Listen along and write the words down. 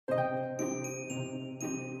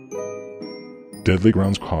Deadly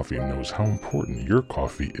Grounds Coffee knows how important your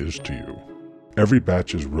coffee is to you. Every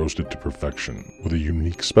batch is roasted to perfection with a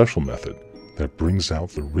unique special method that brings out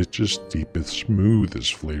the richest, deepest,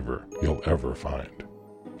 smoothest flavor you'll ever find.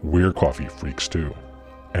 We're coffee freaks too,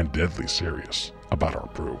 and deadly serious about our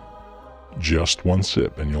brew. Just one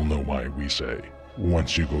sip and you'll know why we say,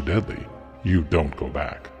 once you go deadly, you don't go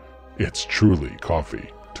back. It's truly coffee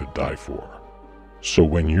to die for. So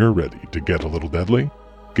when you're ready to get a little deadly,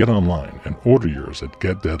 get online and order yours at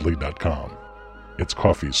getdeadly.com. It's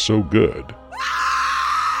coffee so good,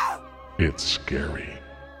 it's scary.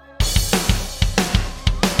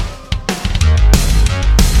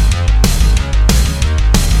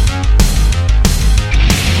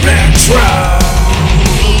 Retro!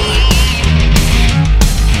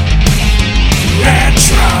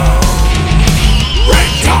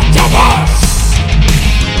 Red Octopus!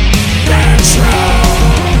 Retro!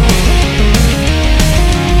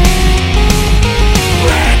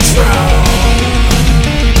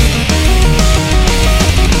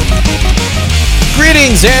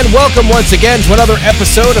 Greetings and welcome once again to another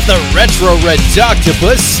episode of the Retro Red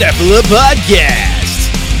Octopus Cephala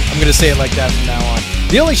Podcast. I'm going to say it like that from now on.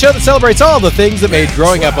 The only show that celebrates all the things that made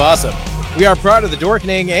growing up awesome. We are proud of the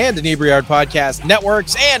Dorkening and Inebriard Podcast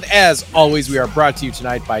networks, and as always, we are brought to you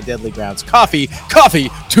tonight by Deadly Grounds Coffee. Coffee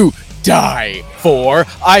to die for.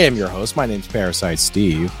 I am your host. My name's Parasite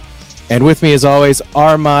Steve. And with me, as always,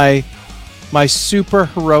 are my super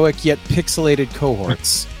heroic yet pixelated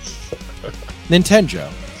cohorts.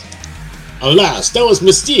 Nintendo. Alas, that was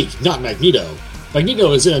Mystique, not Magneto.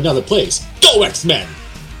 Magneto is in another place. Go, X-Men!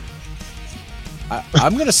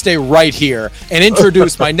 I'm going to stay right here and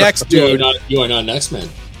introduce my next dude. You are not an X-Men.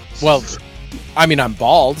 Well, I mean, I'm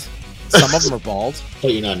bald. Some of them are bald.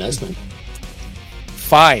 But you're not an X-Men.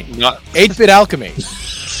 Fine. 8-bit alchemy.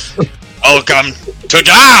 Welcome to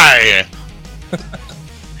die!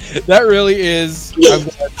 That really is. I'm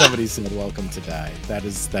glad somebody said welcome to die. That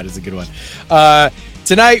is a good one.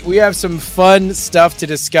 Tonight we have some fun stuff to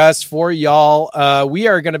discuss for y'all. We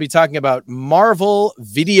are going to be talking about Marvel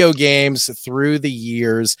video games through the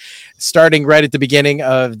years, starting right at the beginning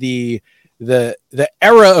of the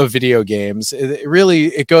era of video games.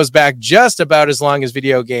 It goes back just about as long as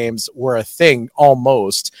video games were a thing,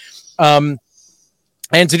 almost.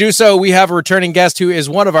 And to do so, we have a returning guest who is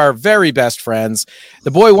one of our very best friends,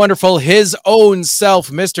 the boy wonderful, his own self,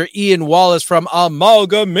 Mr. Ian Wallace from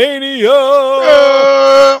Amalgamania.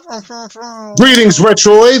 Greetings,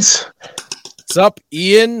 Retroids. What's up,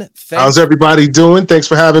 Ian? How's everybody doing? Thanks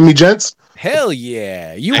for having me, gents. Hell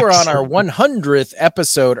yeah. You were on our 100th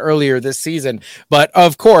episode earlier this season, but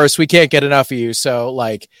of course we can't get enough of you. So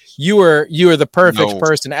you are the perfect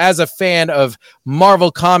person as a fan of Marvel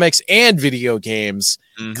comics and video games.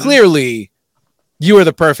 Mm-hmm. Clearly you are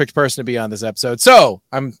the perfect person to be on this episode. So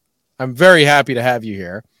I'm very happy to have you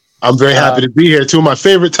here. I'm very happy to be here. Two of my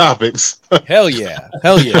favorite topics. Hell yeah.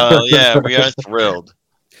 Yeah, we are thrilled.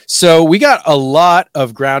 So we got a lot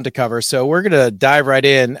of ground to cover, so we're going to dive right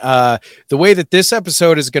in. The way that this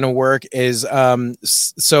episode is going to work is,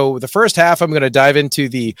 so the first half, I'm going to dive into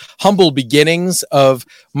the humble beginnings of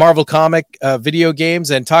Marvel comic video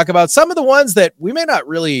games and talk about some of the ones that we may not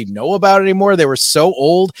really know about anymore. They were so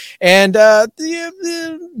old and not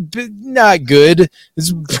good.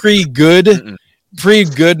 It's pretty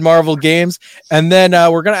good Marvel games. And then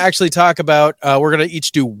we're going to actually talk about, we're going to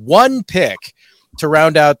each do one pick to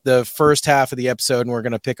round out the first half of the episode, and we're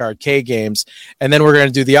going to pick arcade games, and then we're going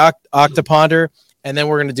to do the Octoponder, and then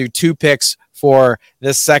we're going to do two picks for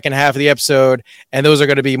the second half of the episode, and those are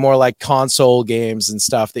going to be more like console games and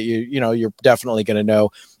stuff that you're definitely going to know,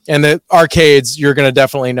 and the arcades you're going to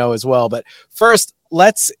definitely know as well. But first,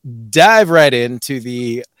 let's dive right into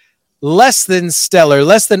the less than stellar,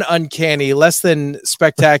 less than uncanny, less than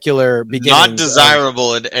spectacular beginning. Not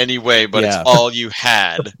desirable in any way, but it's all you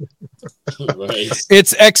had. Right.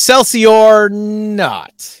 It's Excelsior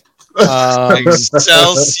not.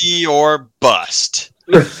 Excelsior bust.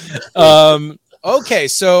 Okay,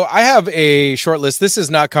 so I have a short list. This is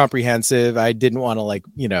not comprehensive. I didn't want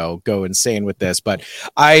to go insane with this, but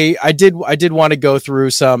I did want to go through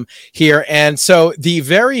some here. And so the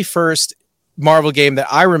very first Marvel game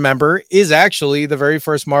that I remember is actually the very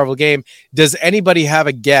first Marvel game. Does anybody have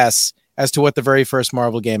a guess as to what the very first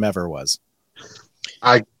Marvel game ever was?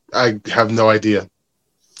 I have no idea.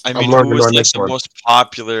 I mean, who was the most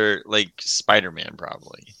popular, Spider-Man,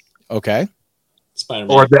 probably. Okay.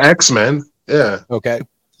 Spider-Man. Or the X-Men. Yeah. Okay.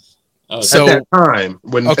 So at that time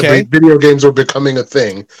when video games were becoming a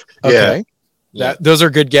thing. Okay. Yeah. Those are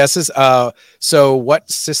good guesses. So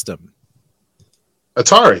what system?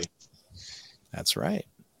 Atari. That's right.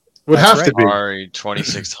 Would That's have right. to be. Atari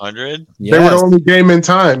 2600. They were the only game in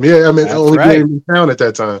time. Yeah, I mean, That's the only right. game in town at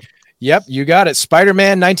that time. Yep, you got it.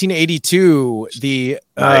 Spider-Man 1982, the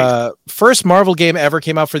Nice. first Marvel game ever,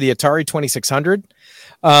 came out for the Atari 2600.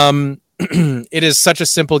 It is such a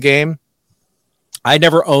simple game. I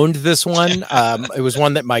never owned this one. It was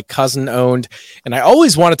one that my cousin owned, and I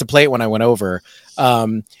always wanted to play it when I went over.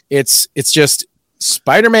 It's just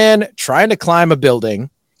Spider-Man trying to climb a building,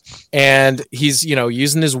 and he's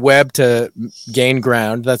using his web to gain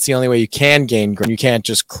ground. That's the only way you can gain ground. You can't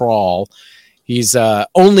just crawl. He's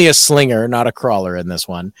only a slinger, not a crawler in this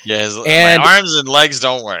one. Yeah, my arms and legs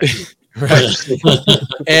don't work. Right.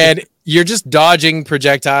 And you're just dodging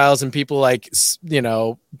projectiles and people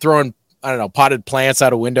throwing, I don't know, potted plants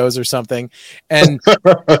out of windows or something. And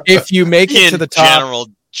if you make it to the top, general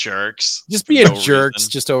jerks, just being jerks,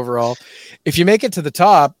 just overall. If you make it to the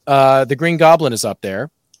top, the Green Goblin is up there.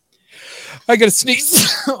 I gotta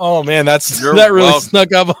sneeze. Oh man, that really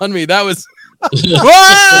snuck up on me. That was.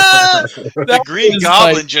 The Green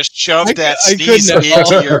Goblin just shoved that sneeze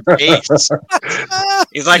into your face.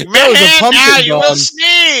 He's like, man, now you will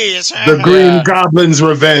sneeze. The Green Goblin's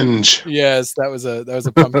revenge. Yes, that was a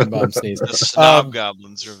pumpkin bomb sneeze. The Snob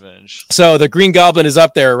Goblin's revenge. So the Green Goblin is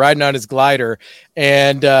up there riding on his glider,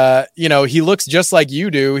 and he looks just like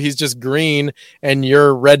you do. He's just green, and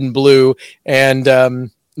you're red and blue, and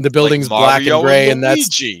the building's black and gray, and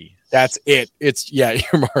that's it. You're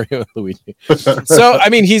Mario and Luigi. So I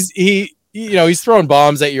mean, he's throwing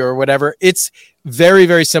bombs at you or whatever. It's very,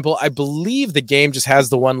 very simple. I believe the game just has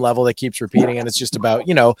the one level that keeps repeating, and it's just about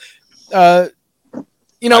get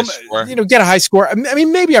a high score. I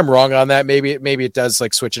mean, maybe I'm wrong on that. Maybe it does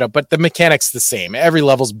switch it up, but the mechanic's the same. Every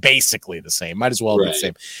level's basically the same. Might as well be the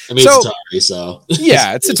same. I mean, it's Atari, so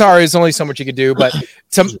yeah, it's Atari. There's only so much you could do, but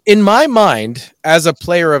in my mind, as a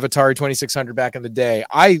player of Atari 2600 back in the day,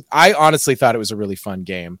 I honestly thought it was a really fun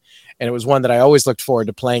game, and it was one that I always looked forward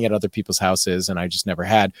to playing at other people's houses, and I just never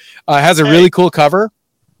had. It has a really cool cover.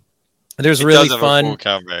 There's really fun. Cool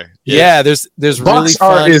cover. Yeah, there's really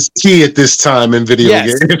fun. Art is key at this time in video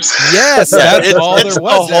games. Yes, that's all there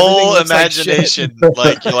was. The whole imagination. You're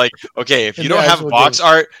like, okay, if you don't have box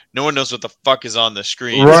art, no one knows what the fuck is on the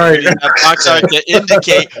screen. Right. So you need to have box art to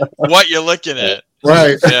indicate what you're looking at.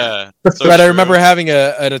 Right. Yeah. But I remember having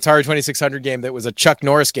an Atari 2600 game that was a Chuck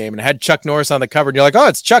Norris game, and it had Chuck Norris on the cover, and you're like, oh,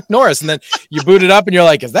 it's Chuck Norris. And then you boot it up, and you're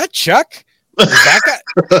like, is that Chuck? Is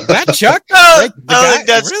that Chuck? I think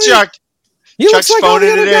that's really? Chuck. He looks like all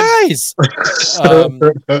the other guys.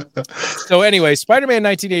 So anyway, Spider-Man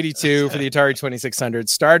 1982 for the Atari 2600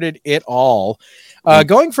 started it all.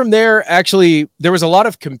 Going from there, actually, there was a lot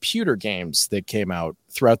of computer games that came out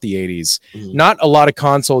throughout the 80s. Not a lot of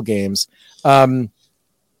console games. Not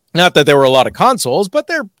that there were a lot of consoles, but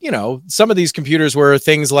some of these computers were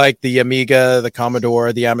things like the Amiga, the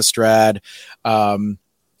Commodore, the Amstrad, things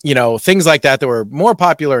like that were more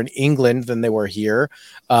popular in England than they were here.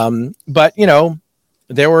 But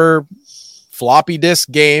there were floppy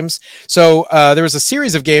disk games. So there was a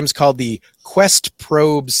series of games called the Quest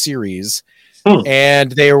Probe series,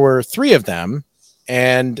 and there were 3 of them,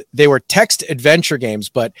 and they were text adventure games,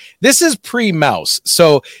 but this is pre-mouse.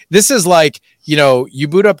 So this is you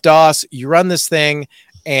boot up DOS, you run this thing,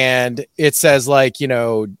 and it says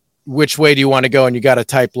which way do you want to go? And you got to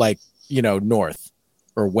type north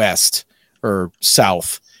or west or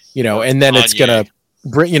south, and then it's gonna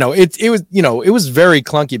bring, it was very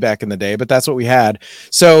clunky back in the day, but that's what we had.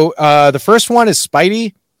 So the first one is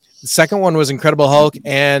Spidey, the second one was Incredible Hulk,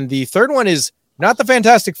 and the third one is not the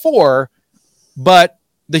Fantastic Four, but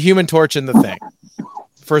the Human Torch and the Thing.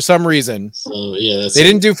 For some reason, they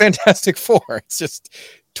didn't do Fantastic Four. It's just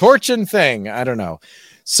Torch and Thing. I don't know.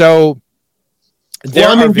 So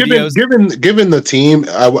given the team,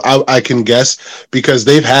 I can guess, because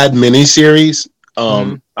they've had miniseries.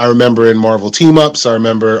 I remember in Marvel Team Ups. I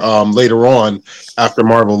remember later on, after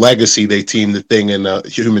Marvel Legacy, they teamed the Thing and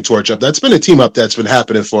Human Torch up. That's been a team up that's been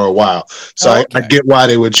happening for a while. So I get why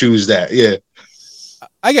they would choose that. Yeah,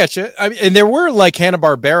 I get you. And there were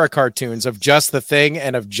Hanna-Barbera cartoons of just the Thing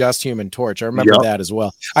and of just Human Torch. I remember that as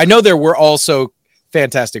well. I know there were also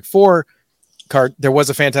Fantastic Four. There was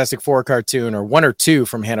a Fantastic Four cartoon, or 1 or 2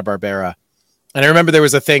 from Hanna-Barbera. And I remember there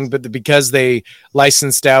was a thing, but because they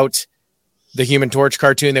licensed out the Human Torch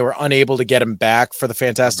cartoon, they were unable to get him back for the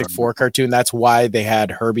Fantastic Four cartoon. That's why they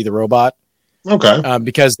had Herbie the Robot. Okay.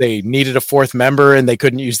 Because they needed a 4th member and they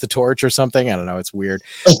couldn't use the torch or something. I don't know. It's weird.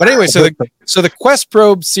 But anyway, so the Quest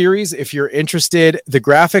Probe series, if you're interested, the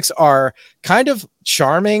graphics are kind of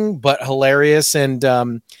charming but hilarious, and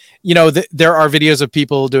you know, there are videos of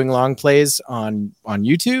people doing long plays on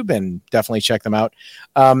YouTube, and definitely check them out.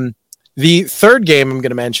 The third game I'm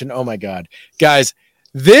going to mention, oh my God, guys,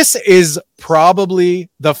 this is probably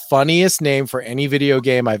the funniest name for any video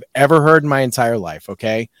game I've ever heard in my entire life,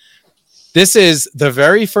 okay? This is the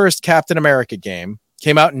very first Captain America game.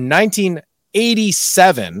 Came out in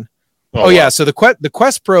 1987. Oh yeah, so the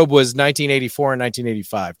Quest Probe was 1984 and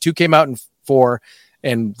 1985. 2 came out in 4,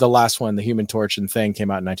 and the last one, the Human Torch and Thing,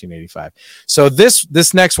 came out in 1985. So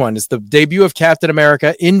this next one is the debut of Captain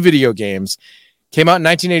America in video games. Came out in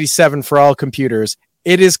 1987 for all computers.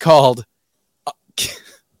 It is called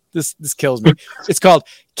this kills me. It's called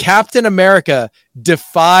Captain America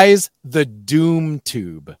Defies the Doom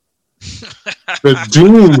Tube. The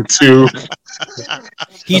Doom Tube.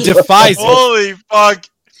 He defies it. Holy fuck.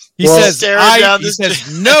 He says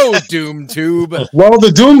no Doom Tube. Well,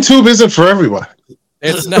 the Doom Tube isn't for everyone.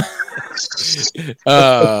 It's not.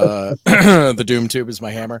 The Doom Tube is my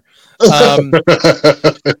hammer.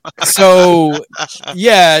 So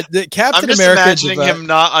yeah, the Captain America. I'm just imagining him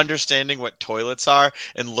not understanding what toilets are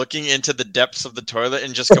and looking into the depths of the toilet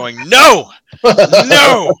and just going, "No,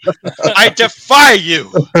 no, I defy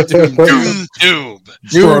you, Doom Tube,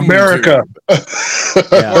 for America,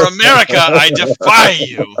 for America, I defy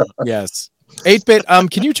you." Yes. 8-bit,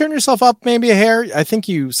 can you turn yourself up maybe a hair? I think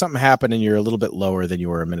something happened and you're a little bit lower than you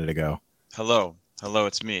were a minute ago. Hello,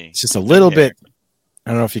 it's me. It's just a little bit.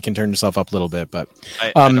 I don't know if you can turn yourself up a little bit, but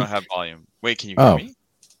I don't have volume. Wait, can you hear me?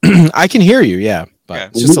 I can hear you, yeah, but okay.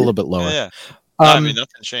 It's just a little bit lower. Yeah. I mean,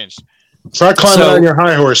 nothing changed. Try climbing on your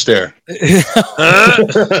high horse there.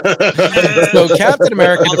 So Captain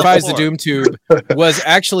America Defies the Doom Tube was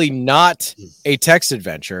actually not a text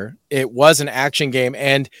adventure. It was an action game,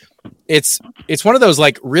 and it's one of those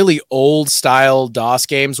like really old style DOS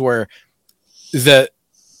games where there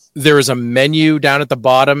is a menu down at the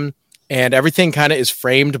bottom and everything kind of is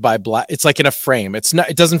framed by black. It's like in a frame. It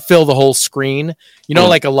doesn't fill the whole screen. You know,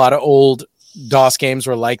 like a lot of old DOS games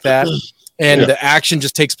were like that. And the action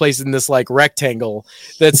just takes place in this like rectangle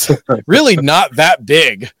that's really not that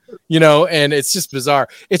big, you know, and it's just bizarre.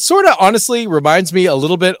 It sort of honestly reminds me a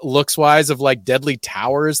little bit looks wise of like Deadly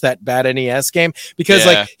Towers, that bad NES game, because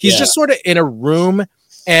like he's just sort of in a room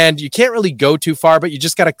and you can't really go too far, but you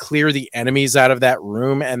just got to clear the enemies out of that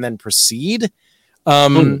room and then proceed. I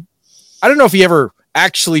don't know if he ever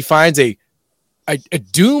actually finds a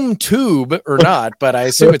Doom Tube or not, but I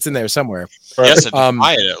assume it's in there somewhere. Yes, to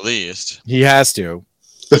defy it at least. He has to.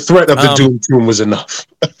 The threat of the Doom Tube was enough.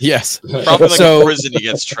 Yes. Probably like a prison he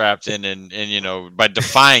gets trapped in, and you know, by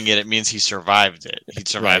defying it, it means he survived it. He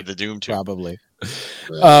survived the Doom Tube. Probably.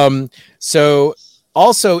 So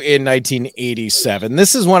also in 1987,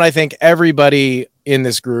 this is one I think everybody in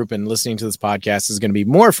this group and listening to this podcast is going to be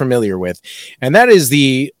more familiar with, and that is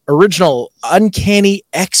the original Uncanny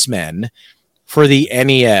X-Men for the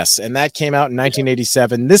NES, and that came out in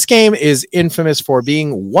 1987. This game is infamous for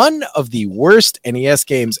being one of the worst NES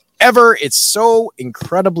games ever. It's so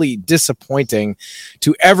incredibly disappointing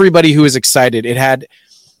to everybody who is excited. It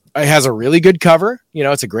has a really good cover. You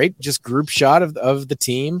know, it's a great just group shot of the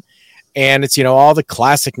team, and it's, you know, all the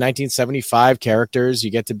classic 1975 characters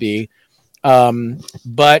you get to be.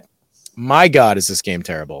 But my God, is this game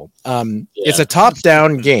terrible? It's a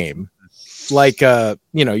top-down game. Like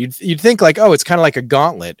you know, you'd think like, oh, it's kind of like a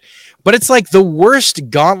Gauntlet, but it's like the worst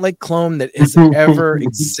Gauntlet clone that has ever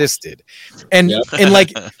existed. And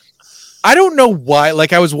like, I don't know why.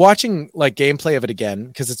 Like, I was watching like gameplay of it again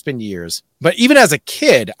because it's been years. But even as a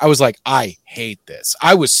kid, I was like, I hate this.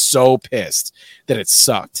 I was so pissed that it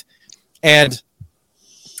sucked. And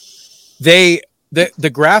the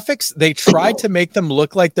graphics, they tried to make them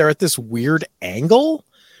look like they're at this weird angle,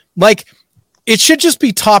 like. It should just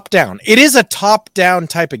be top down. It is a top down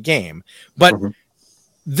type of game, but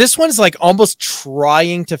this one's like almost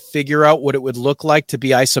trying to figure out what it would look like to be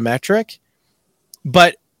isometric,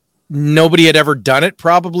 but nobody had ever done it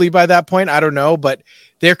probably by that point. I don't know, but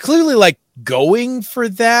they're clearly like going for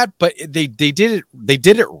that, but they did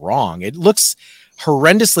it wrong. It looks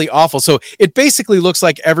horrendously awful. So it basically looks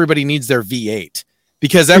like everybody needs their V8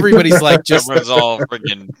 because everybody's like just all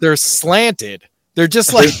friggin', they're slanted. They're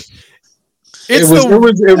just like it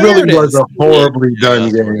really was a horribly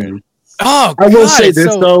done game. Oh, I will say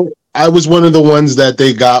this though. I was one of the ones that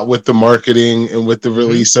they got with the marketing and with the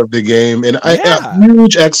release of the game. And I'm a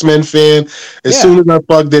huge X-Men fan. As soon as I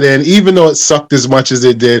plugged it in, even though it sucked as much as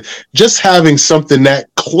it did, just having something that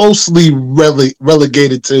closely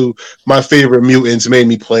relegated to my favorite mutants made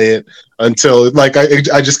me play it until like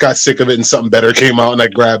I just got sick of it and something better came out and I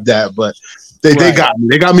grabbed that. But they got me.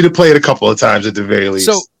 They got me to play it a couple of times at the very least.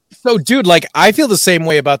 So, dude, like I feel the same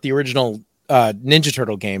way about the original Ninja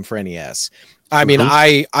Turtle game for NES. I mean,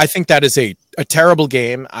 I think that is a terrible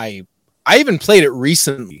game. I even played it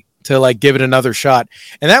recently to like give it another shot,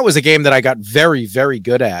 and that was a game that I got very, very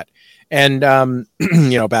good at. And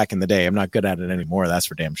you know, back in the day, I'm not good at it anymore. That's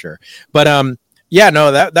for damn sure. But yeah,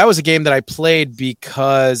 no, that was a game that I played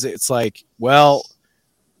because it's like, well,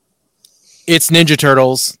 it's Ninja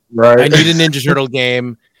Turtles. Right. I need a Ninja Turtle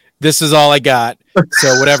game. This is all I got.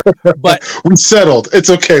 So whatever. But we settled.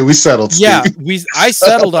 It's okay. We settled. Steve. Yeah, I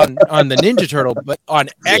settled on the Ninja Turtle, but on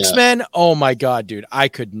X-Men, oh my god, dude, I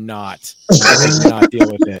could not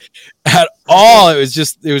deal with it at all. It was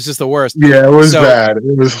just the worst. Yeah, it was bad.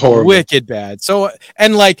 It was horrible. Wicked bad. So,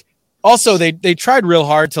 and like also they tried real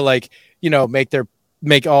hard to like, you know, make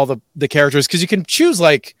all the characters, because you can choose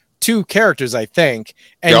like 2 characters, I think,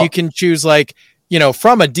 and you can choose like, you know,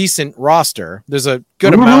 from a decent roster. There's a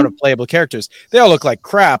good amount of playable characters. They all look like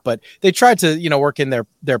crap, but they tried to, you know, work in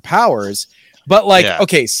their powers. But like,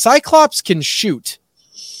 okay, Cyclops can shoot,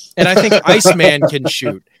 and I think Iceman can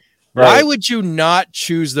shoot. Right. Why would you not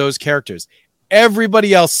choose those characters?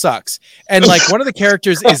 Everybody else sucks. And like one of the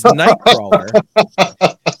characters is Nightcrawler,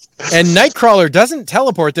 and Nightcrawler doesn't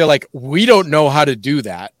teleport. They're like, we don't know how to do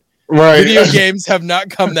that. Right. Video games have not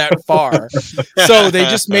come that far. So they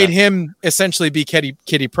just made him essentially be Kitty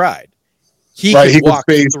Pryde. He could walk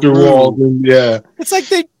through walls. Yeah. It's like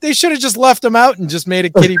they should have just left him out and just made a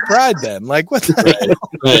Kitty Pryde then. Like, what the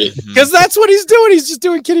Because that's what he's doing. He's just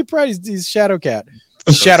doing Kitty Pryde. He's Shadow Cat.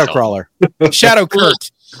 Shadow Crawler. Shadow Kurt.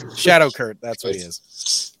 Shadow Kurt. That's what he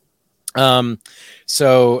is.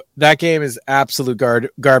 So that game is absolute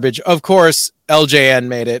garbage. Of course, LJN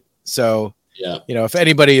made it. So yeah, you know, if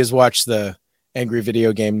anybody has watched the Angry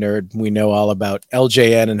Video Game Nerd, we know all about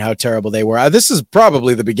LJN and how terrible they were. This is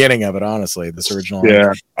probably the beginning of it, honestly. This original,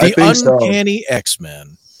 the Uncanny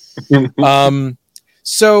X-Men.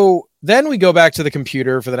 So then we go back to the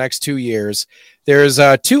computer for the next 2 years. There's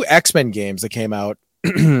 2 X-Men games that came out.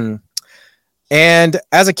 And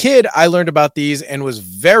as a kid, I learned about these and was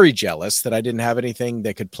very jealous that I didn't have anything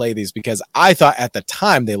that could play these, because I thought at the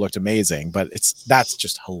time they looked amazing, but that's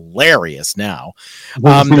just hilarious now.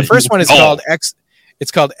 The first one is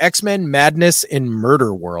called X-Men Madness in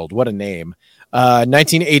Murder World. What a name.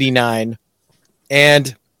 1989.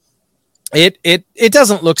 And it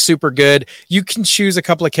doesn't look super good. You can choose a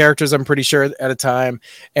couple of characters, I'm pretty sure, at a time,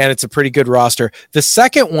 and it's a pretty good roster. The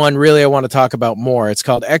second one, really, I want to talk about more. It's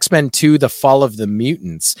called X-Men 2: The Fall of the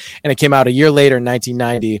Mutants, and it came out a year later in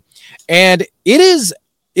 1990. And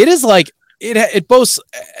it boasts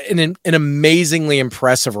an amazingly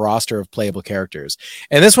impressive roster of playable characters.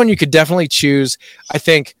 And this one, you could definitely choose, I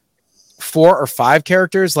think, 4 or 5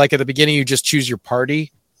 characters. Like at the beginning, you just choose your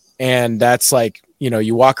party, and that's like, you know,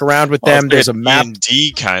 you walk around with them. There's a map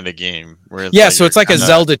D kind of game where so it's like a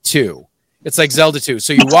Zelda 2. It's like Zelda 2.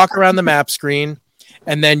 So you walk around the map screen,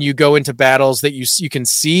 and then you go into battles that you can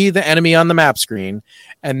see the enemy on the map screen,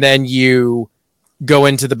 and then you go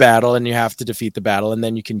into the battle and you have to defeat the battle, and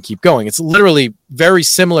then you can keep going. It's literally very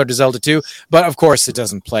similar to Zelda 2, but of course it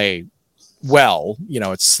doesn't play well. You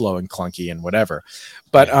know, it's slow and clunky and whatever.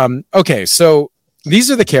 But okay, so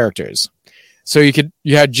these are the characters. So you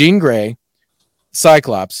had Jean Grey,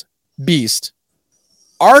 Cyclops, Beast,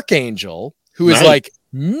 Archangel, who is like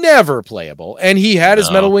never playable, and he had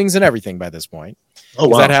his metal wings and everything by this point. Oh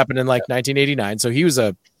wow. That happened in like 1989, so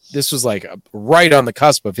this was like right on the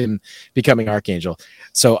cusp of him becoming Archangel.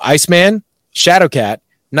 So Iceman, Shadowcat,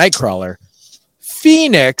 Nightcrawler,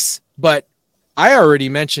 Phoenix, but I already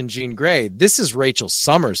mentioned Jean Grey. This is Rachel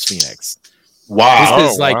Summers' Phoenix. Wow.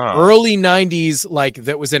 This is like early 90s, like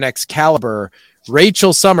that was in Excalibur.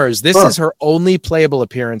 Rachel Summers. This is her only playable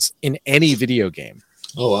appearance in any video game.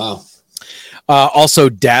 Oh, wow. Also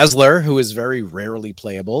Dazzler, who is very rarely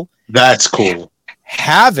playable. That's cool.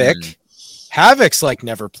 Havoc. Havoc's like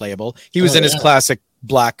never playable. He was in his classic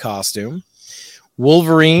black costume.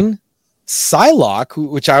 Wolverine. Psylocke,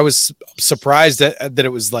 which I was surprised that it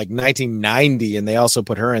was like 1990 and they also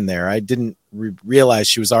put her in there. I didn't realize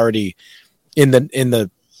she was already in the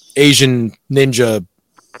Asian ninja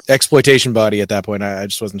exploitation body at that point. I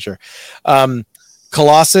just wasn't sure.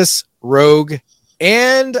 Colossus, Rogue,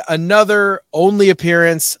 and another only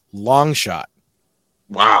appearance, Longshot.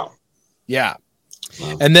 Wow. Yeah.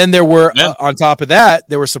 Wow. And then there were on top of that,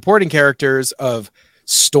 there were supporting characters of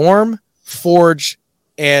Storm, Forge,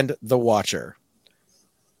 and the Watcher.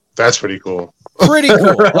 That's pretty cool. Pretty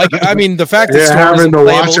cool. Like, I mean, the fact that Storm having the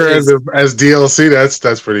Watcher as DLC,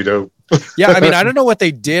 that's pretty dope. Yeah, I mean, I don't know what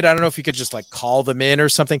they did. I don't know if you could just like call them in or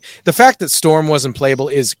something. The fact that Storm wasn't playable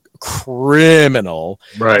is criminal.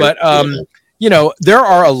 Right. But there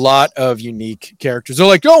are a lot of unique characters. They're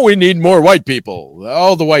like, oh, we need more white people.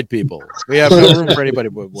 All the white people. We have no room for anybody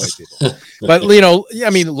but white people. But,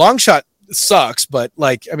 Longshot sucks, but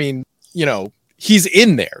he's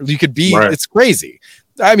in there. You could be, right. It's crazy.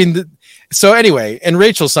 So anyway, and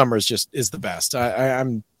Rachel Summers just is the best.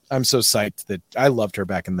 I'm so psyched that I loved her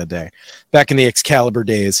back in the day, back in the Excalibur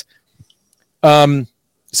days. So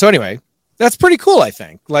anyway, that's pretty cool. I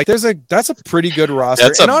think that's a pretty good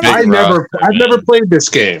roster. I've never played this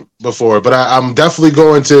game before, but I'm definitely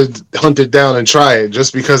going to hunt it down and try it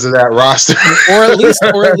just because of that roster, or at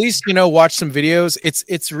least watch some videos.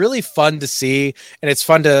 It's really fun to see, and it's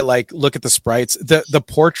fun to look at the sprites. The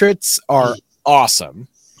portraits are awesome.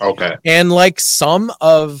 Okay, and some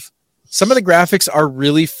of the graphics are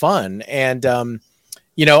really fun, and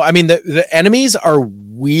the enemies are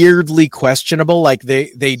weirdly questionable.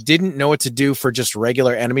 They didn't know what to do for just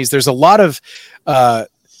regular enemies. There's a lot of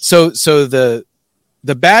so the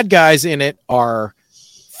bad guys in it are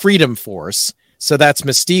Freedom Force. So that's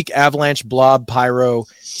Mystique, Avalanche, Blob, Pyro,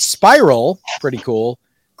 Spiral, pretty cool,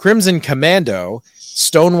 Crimson Commando,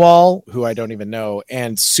 Stonewall, who I don't even know,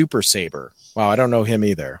 and Super Saber. Wow, I don't know him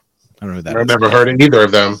either. I don't know who that is. I've never heard of either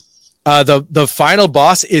of them. The final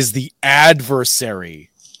boss is the Adversary.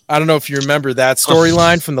 I don't know if you remember that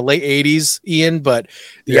storyline from the late 80s, Ian, but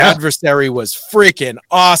the Adversary was freaking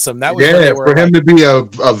awesome. That was for him to be a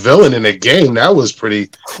villain in a game. That was pretty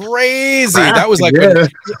crazy. That was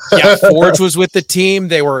Forge was with the team.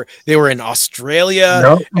 They were in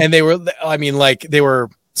Australia, and they were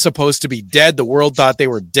supposed to be dead. The world thought they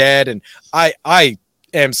were dead, and I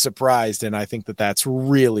am surprised, and I think that's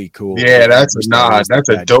really cool. Yeah, that's a nod. That's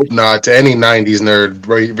a dope nod to any 90s nerd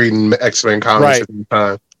reading X-Men comics at the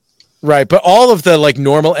time. Right, but all of the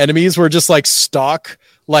normal enemies were just stock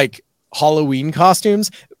Halloween costumes,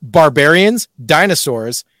 barbarians,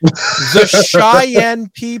 dinosaurs, the Cheyenne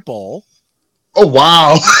people. Oh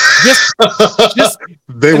wow!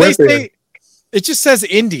 It just says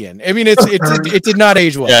Indian. I mean, it did not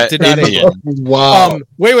age well. Yeah, it did not age well. Wow.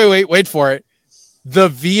 Wait for it. The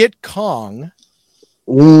Viet Cong.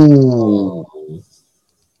 Ooh.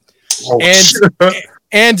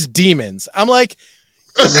 And demons. I'm like,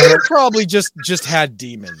 they probably just had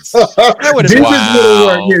demons. That would have been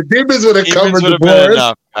wow. Demons would have covered the board.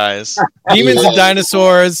 Enough, guys. Demons and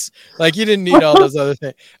dinosaurs. You didn't need all those other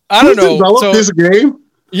things. I don't know. Developed this game?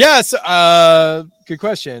 Yes. Good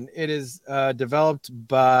question. It is developed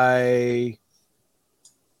by.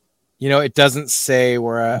 It doesn't say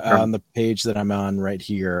where on the page that I'm on right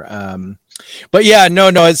here. But yeah, no.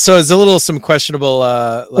 It's a little some questionable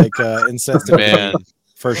insensitive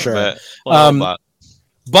for sure.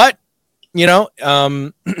 But there's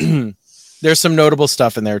some notable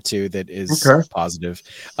stuff in there too that is positive.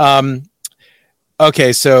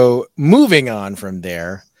 Okay, so moving on from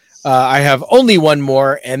there, I have only one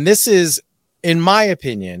more, and this is, in my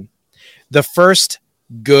opinion, the first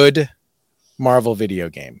good Marvel video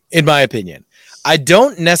game. In my opinion, I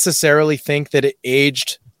don't necessarily think that it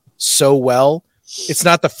aged so well. It's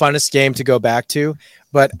not the funnest game to go back to,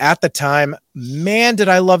 but at the time, man, did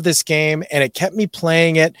I love this game, and it kept me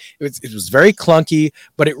playing it. It was very clunky,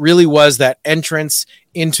 but it really was that entrance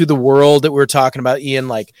into the world that we were talking about, Ian,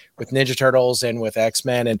 with Ninja Turtles and with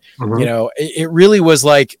X-Men. And, it really was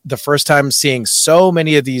the first time seeing so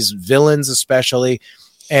many of these villains, especially,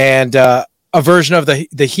 and a version of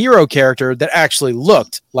the hero character that actually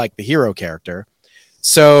looked like the hero character.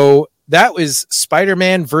 So that was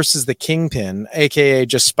Spider-Man versus the Kingpin, aka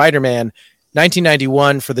just Spider-Man,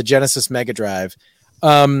 1991 for the Genesis Mega Drive.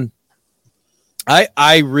 I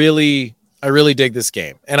really dig this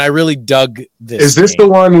game, and I really dug this. Is this game.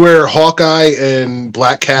 the one where Hawkeye and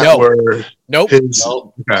Black Cat were? Nope.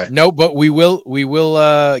 Okay. Nope. But we will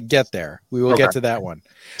get there. We will get to that one.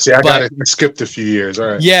 See, I skipped a few years. All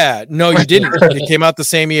right. Yeah. No, you didn't. It came out the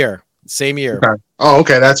same year. Okay. Oh,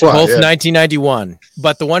 okay. That's why. Both 1991.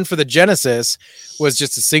 But the one for the Genesis was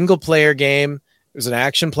just a single player game. It was an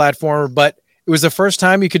action platformer, but it was the first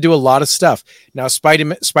time you could do a lot of stuff. Now,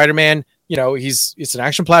 Spider-Man, it's an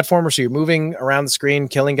action platformer, so you're moving around the screen,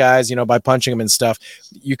 killing guys, by punching them and stuff.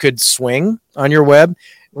 You could swing on your web.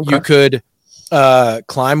 Okay. You could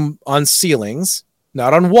climb on ceilings,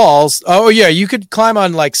 not on walls. Oh, yeah, you could climb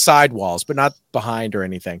on side walls, but not behind or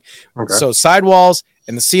anything. Okay. So side walls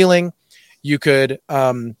and the ceiling. You could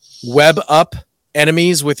web up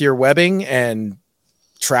enemies with your webbing and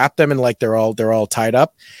trap them, and they're all tied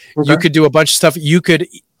up. Okay. You could do a bunch of stuff. You could.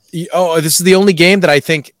 This is the only game that I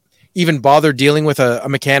think even bothered dealing with a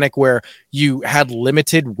mechanic where you had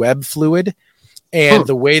limited web fluid, and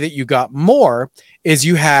the way that you got more is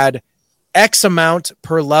you had X amount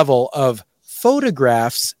per level of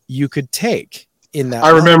photographs you could take in that.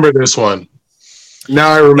 I remember this one. Now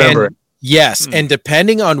I remember it. Yes, and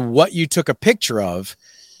depending on what you took a picture of,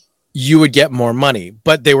 you would get more money,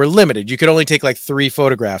 but they were limited. You could only take like 3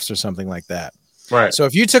 photographs or something like that. Right. So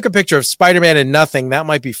if you took a picture of Spider-Man and nothing, that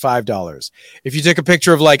might be $5. If you took a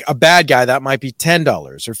picture of like a bad guy, that might be $10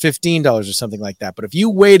 or $15 or something like that. But if you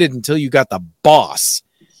waited until you got the boss,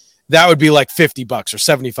 that would be like $50 or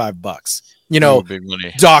 $75. You know, big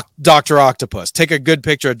money. Dr. Octopus. Take a good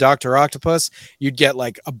picture of Dr. Octopus, you'd get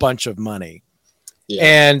like a bunch of money. Yeah.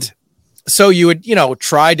 And so you would, you know,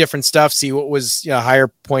 try different stuff, see what was, you know, higher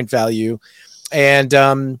point value. And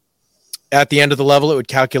at the end of the level, it would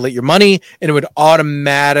calculate your money and it would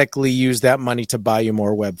automatically use that money to buy you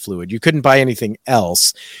more web fluid. You couldn't buy anything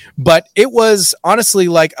else, but it was honestly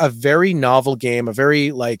like a very novel game, a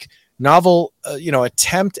very like novel,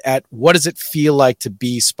 attempt at what does it feel like to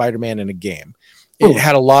be Spider-Man in a game. It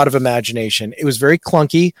had a lot of imagination. It was very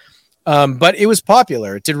clunky, but it was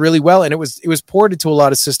popular. It did really well, and it was ported to a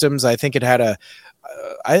lot of systems. I think it had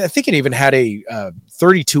I think it even had a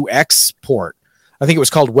 32X port. I think it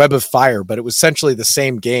was called Web of Fire, but it was essentially the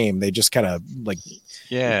same game. They just kind of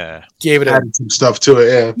gave it added some stuff to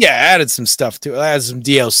it. Added some stuff to it. Added some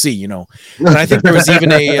DLC, you know. And I think there was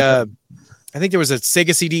even I think there was a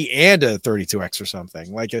Sega CD and a 32X or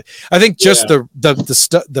something. Like I think just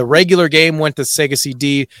the regular game went to Sega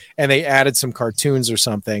CD and they added some cartoons or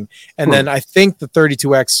something. And then I think the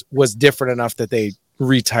 32X was different enough that they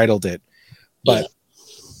retitled it. But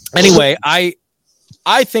anyway,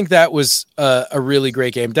 I think that was a really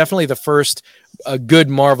great game. Definitely the first good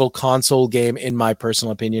Marvel console game, in my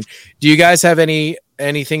personal opinion. Do you guys have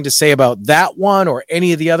anything to say about that one or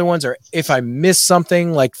any of the other ones? Or if I missed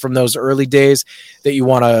something like from those early days that you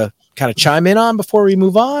want to kind of chime in on before we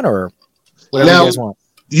move on, or whatever you guys want?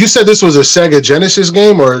 You said this was a Sega Genesis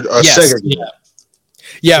game or a Sega game?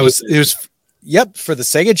 Yeah, it was for the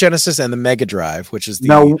Sega Genesis and the Mega Drive, which is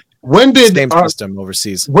the same system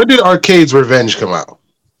overseas. When did Arcade's Revenge come out?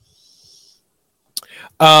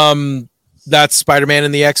 That's Spider-Man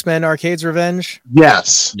and the X-Men Arcade's Revenge?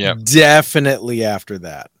 Yes. Yeah. Definitely after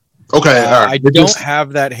that. Okay. All right. I don't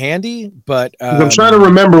have that handy, but I'm trying to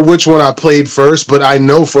remember which one I played first, but I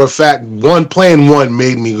know for a fact playing one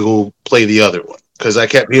made me go play the other one because I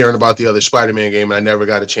kept hearing about the other Spider-Man game and I never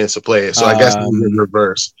got a chance to play it. So I guess it was in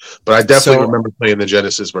reverse. But I definitely remember playing the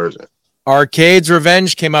Genesis version. Arcade's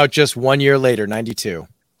Revenge came out just 1 year later, 92.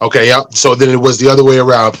 Okay, yeah. So then it was the other way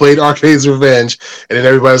around. I played Arcade's Revenge, and then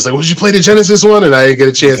everybody was like, "Well, did you play the Genesis one?" And I didn't get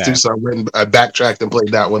a chance to, so I backtracked and played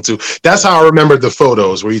that one too. That's how I remembered the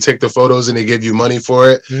photos, where you take the photos and they give you money for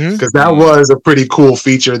it, because that was a pretty cool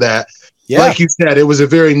feature that, like you said, it was a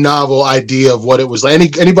very novel idea of what it was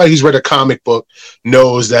like. Anybody who's read a comic book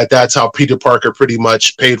knows that that's how Peter Parker pretty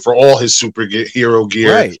much paid for all his superhero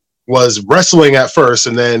gear. Right. Was wrestling at first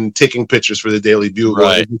and then taking pictures for the Daily Bugle.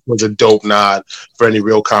 Right. It was a dope nod for any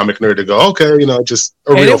real comic nerd to go, okay, just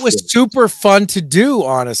a real it was super fun to do,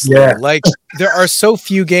 honestly. Yeah. Like there are so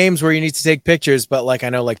few games where you need to take pictures, but like I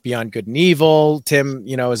know like Beyond Good and Evil, Tim,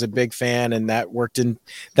 is a big fan and that worked in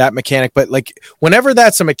that mechanic. But like whenever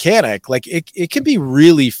that's a mechanic, like it can be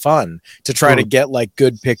really fun to try to get like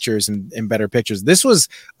good pictures and better pictures. This was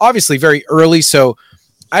obviously very early, so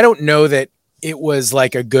I don't know that it was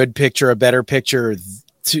like a good picture, a better picture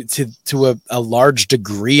to a large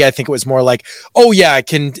degree. I think it was more like, oh yeah, it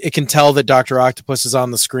can tell that Dr. Octopus is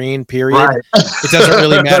on the screen, period. Right. It doesn't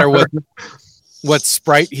really matter what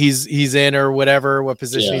sprite he's in or whatever, what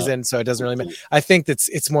position he's in. So it doesn't really matter. I think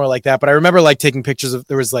it's more like that. But I remember like taking pictures of,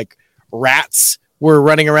 there was like rats were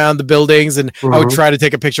running around the buildings and I would try to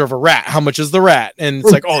take a picture of a rat. How much is the rat? And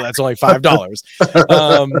it's like, oh, that's only $5.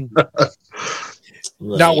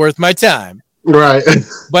 Not worth my time. Right.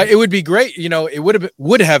 But it would be great. It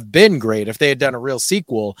would have been great if they had done a real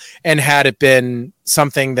sequel and had it been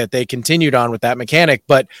something that they continued on with that mechanic,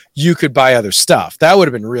 but you could buy other stuff. That would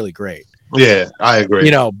have been really great. Yeah, I agree.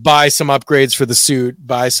 Buy some upgrades for the suit,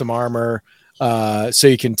 buy some armor, so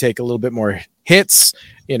you can take a little bit more hits,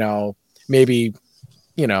 maybe,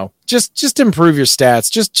 just improve your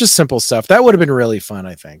stats, just simple stuff. That would have been really fun,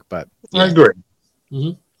 I think. But I agree.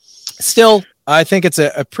 Still, I think it's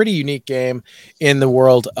a pretty unique game in the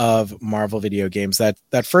world of Marvel video games.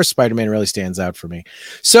 That first Spider-Man really stands out for me.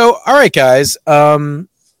 So, all right, guys,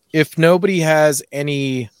 if nobody has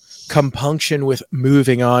any compunction with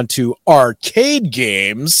moving on to arcade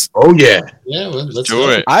games. Oh, yeah. Yeah, let's do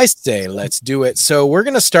it. I say let's do it. So we're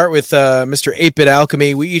going to start with Mr. 8-Bit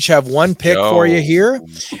Alchemy. We each have one pick for you here.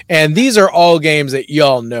 And these are all games that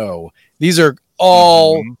y'all know. These are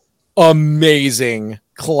all amazing.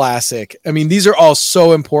 Classic. I mean, these are all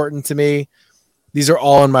so important to me. These are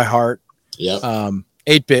all in my heart. Yep.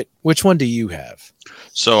 8-bit. Which one do you have?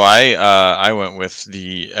 So I went with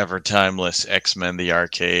the ever timeless X-Men the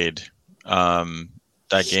arcade.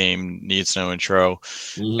 That game needs no intro,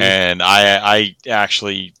 and I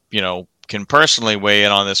actually can personally weigh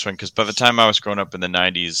in on this one because by the time I was growing up in the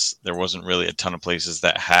 90s, there wasn't really a ton of places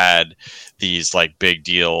that had these like big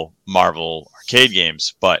deal Marvel arcade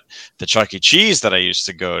games. But the Chuck E. Cheese that I used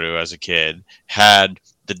to go to as a kid had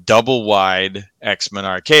the double wide X-Men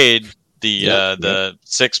arcade, the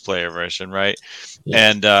 6-player version, right? Yep.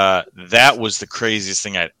 And that was the craziest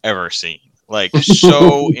thing I'd ever seen. Like,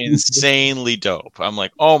 so insanely dope. I'm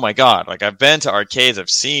like, oh my God. Like, I've been to arcades, I've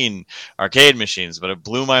seen arcade machines, but it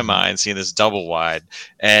blew my mind seeing this double wide.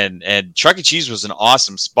 And Chuck E. Cheese was an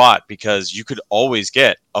awesome spot because you could always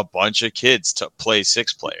get a bunch of kids to play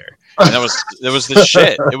 6-player. And that was the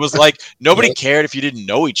shit. It was like nobody cared if you didn't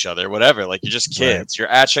know each other, whatever. Like, you're just kids. Right.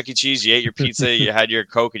 You're at Chuck E. Cheese, you ate your pizza, you had your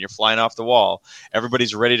Coke, and you're flying off the wall.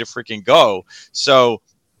 Everybody's ready to freaking go. So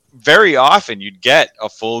very often you'd get a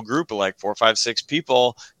full group of like 4, 5, 6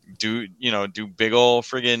 people do big old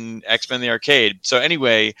friggin' X-Men the arcade. So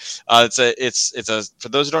anyway, it's a for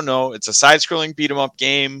those who don't know, it's a side-scrolling beat 'em up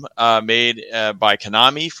game made by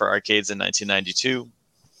Konami for arcades in 1992.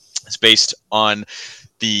 It's based on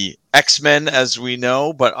the X-Men as we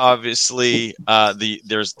know, but obviously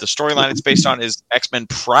there's the storyline it's based on is X-Men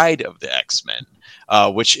Pride of the X-Men.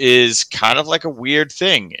 Which is kind of like a weird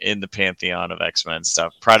thing in the pantheon of X-Men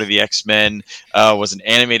stuff. Pride of the X-Men was an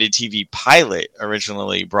animated TV pilot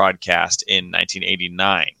originally broadcast in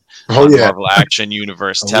 1989 on Marvel Action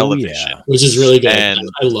Universe television. Yeah. Which is really good. And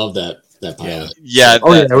I love that pilot.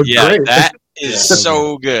 That is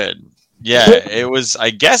so good. Yeah, it was,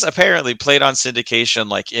 I guess, apparently played on syndication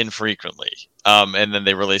like infrequently. And then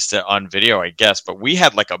they released it on video, I guess. But we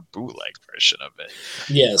had like a bootleg version of it.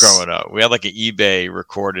 Yes. Growing up. We had like an eBay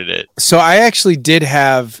recorded it. So I actually did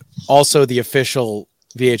have also the official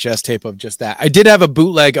VHS tape of just that. I did have a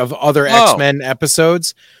bootleg of other X-Men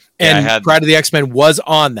episodes. And Pride of the X-Men was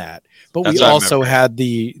on that. But we also had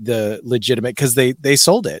the legitimate because they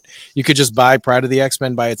sold it. You could just buy Pride of the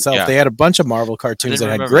X-Men by itself. Yeah. They had a bunch of Marvel cartoons that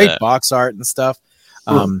had great box art and stuff.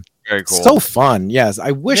 Very cool. So fun. Yes.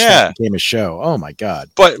 I wish that became a show. Oh my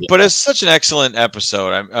God. But it's such an excellent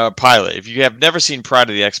episode. Pilot. If you have never seen Pride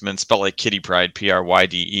of the X-Men, spelled like Kitty Pride,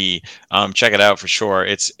 Pryde, check it out for sure.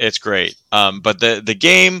 It's great. But the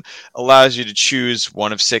game allows you to choose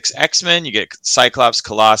one of 6 X-Men. You get Cyclops,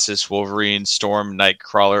 Colossus, Wolverine, Storm,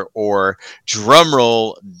 Nightcrawler, or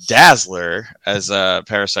drumroll Dazzler, as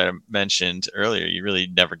Parasite mentioned earlier. You really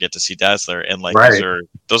never get to see Dazzler, and like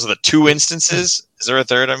those are the 2 instances. Is there a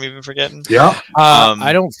third I'm even forgetting? Yeah.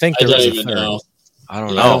 I don't think there was a third. I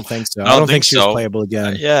don't know. I don't think so. I don't think she was playable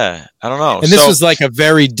again. I don't know. And this was like a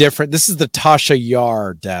very different. This is the Tasha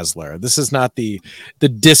Yar Dazzler. This is not the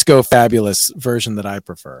Disco Fabulous version that I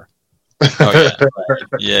prefer. Oh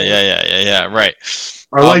yeah. Right.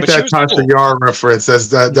 I like that Tasha Yar reference.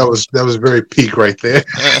 That was very peak right there.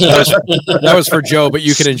 that was for Joe, but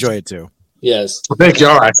you can enjoy it too. Yes. Well, thank you.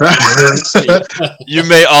 All right. You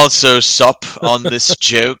may also sup on this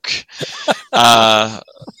joke.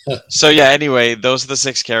 So yeah, anyway, those are the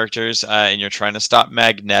 6 characters, and you're trying to stop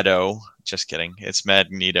Magneto. Just kidding. It's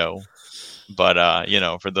Magneto. But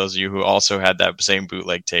for those of you who also had that same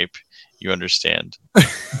bootleg tape, you understand.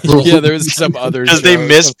 Yeah, there was some other because they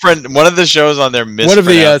misprint one of the shows on their one of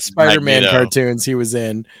the Spider-Man cartoons he was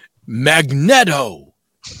in. Magneto.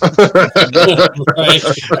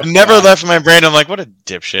 Never left my brain. I'm like, what a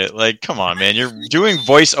dipshit. Like, come on, man. You're doing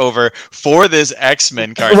voiceover for this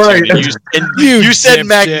X-Men cartoon. Right. And you said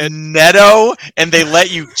Magneto and they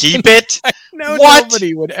let you keep it? No,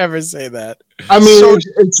 nobody would ever say that. I mean,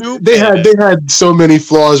 they had so many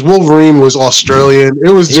flaws. Wolverine was Australian.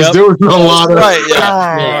 It was just there was a lot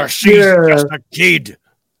of she's just a kid.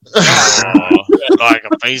 Like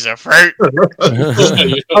a piece of fruit. I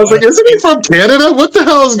was like, isn't he from Canada? What the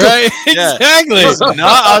hell is going on? Exactly.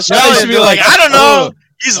 Not Australian. Be like, I don't know.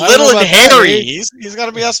 He's little and hairy. He's got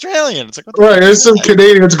to be Australian. It's like, there's some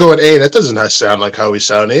Canadians going, hey, that doesn't sound like how we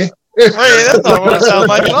sound, eh? Right, that's not what it sounds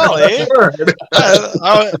like at all, eh?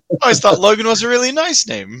 I always thought Logan was a really nice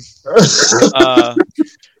name.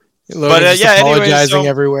 Apologizing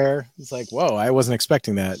everywhere. It's like, whoa, I wasn't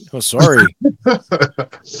expecting that. Oh, sorry.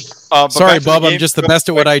 Sorry, Bub. I'm just the best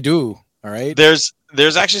at what I do. All right. There's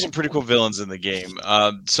actually some pretty cool villains in the game.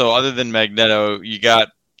 So other than Magneto, you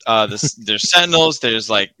got there's Sentinels. There's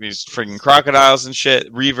like these freaking crocodiles and shit,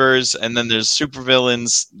 Reavers, and then there's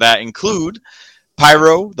supervillains that include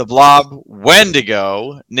Pyro, the Blob,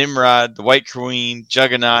 Wendigo, Nimrod, the White Queen,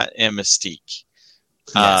 Juggernaut, and Mystique.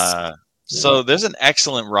 Yes. So there's an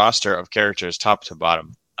excellent roster of characters, top to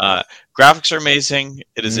bottom. Graphics are amazing.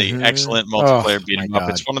 It is an excellent multiplayer beat 'em up.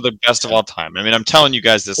 It's one of the best of all time. I mean, I'm telling you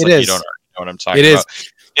guys this like you don't already know what I'm talking about.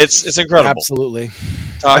 It's incredible. Absolutely.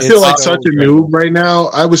 I feel like such a noob right now.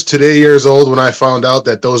 I was today years old when I found out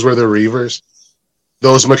that those were the Reavers.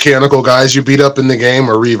 Those mechanical guys you beat up in the game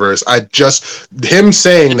are Reavers. Him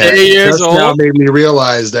saying that just now made me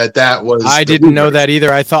realize that was. I didn't know that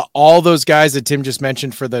either. I thought all those guys that Tim just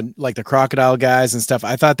mentioned for the crocodile guys and stuff,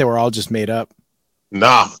 I thought they were all just made up.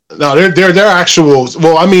 No, they're actual.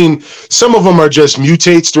 Well, I mean, some of them are just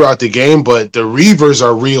mutates throughout the game, but the Reavers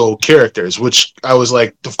are real characters. Which I was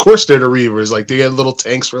like, of course they're the Reavers. Like they had little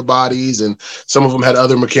tanks for bodies, and some of them had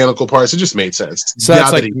other mechanical parts. It just made sense. So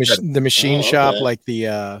that's like the machine shop, like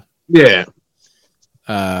the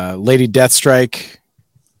Lady Deathstrike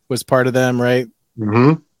was part of them, right?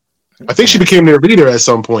 Mm-hmm. I think she became their leader at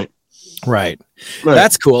some point. Right.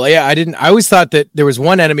 That's cool. Yeah, I always thought that there was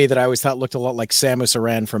one enemy that I always thought looked a lot like Samus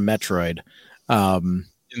Aran from Metroid. In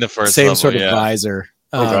the first same level, sort of visor.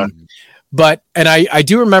 But I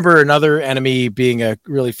do remember another enemy being a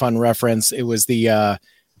really fun reference. It was the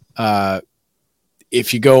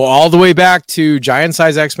if you go all the way back to Giant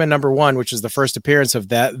Size X-Men #1, which is the first appearance of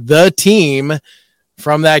the team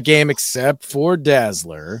from that game, except for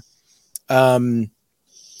Dazzler.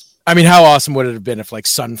 I mean, how awesome would it have been if like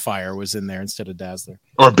Sunfire was in there instead of Dazzler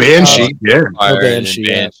or Banshee? Or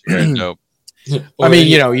Banshee. Nope. I mean,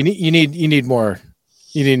 you need more.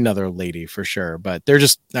 You need another lady for sure, but they're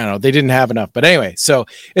just, I don't know, they didn't have enough. But anyway, so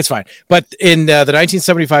it's fine. But in the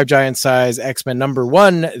 1975 Giant Size X-Men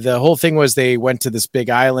 #1, the whole thing was they went to this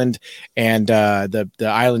big island, and the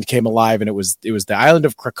island came alive, and it was the island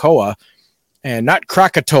of Krakoa. And not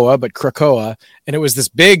Krakatoa, but Krakoa. And it was this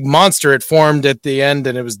big monster. It formed at the end,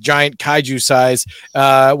 and it was giant kaiju size.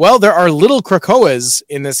 Well, there are little Krakoas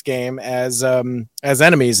in this game as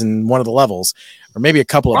enemies in one of the levels, or maybe a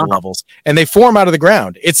couple of the levels. And they form out of the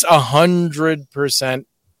ground. It's 100%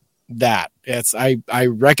 that. I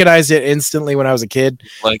recognized it instantly when I was a kid.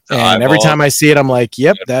 And every time I see it, I'm like,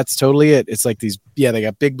 yep, that's totally it. It's like these, they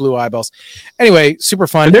got big blue eyeballs. Anyway, super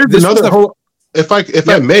fun. And there's another If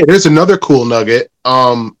I may, there's another cool nugget.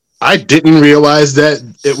 I didn't realize that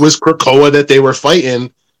it was Krakoa that they were fighting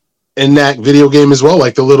in that video game as well,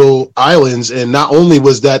 like the little islands. And not only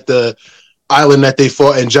was that the island that they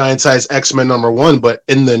fought in Giant Size X-Men #1, but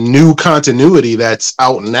in the new continuity that's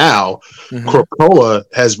out now, Krakoa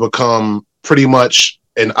has become pretty much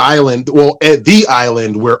an island. Well, at the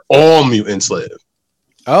island where all mutants live.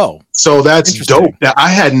 Oh, so that's dope. Now, I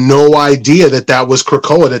had no idea that was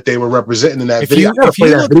Krakoa that they were representing in that video. I gotta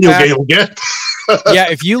play that video game again.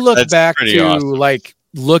 If you look back to awesome.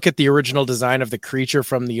 Look at the original design of the creature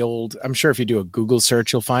from the old, I'm sure if you do a Google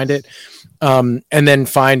search, you'll find it. And then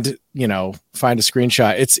find a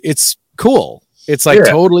screenshot. It's cool. It's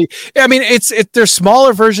totally, I mean, there's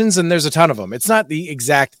smaller versions and there's a ton of them. It's not the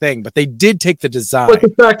exact thing, but they did take the design. But the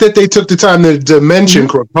fact that they took the time to mention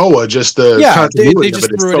Krakoa, just they just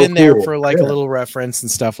threw it in there for a little reference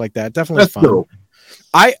and stuff like that. Definitely fun. Cool.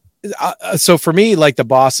 So for me, the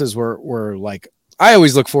bosses were like, I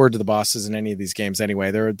always look forward to the bosses in any of these games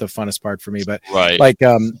anyway. They're the funnest part for me, but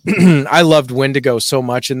I loved Wendigo so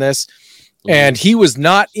much in this, and he was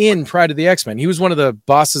not in Pride of the X-Men. He was one of the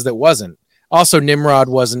bosses that wasn't. Also, Nimrod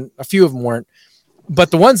wasn't. A few of them weren't.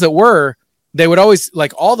 But the ones that were, they would always,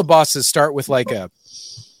 all the bosses start with a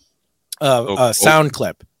sound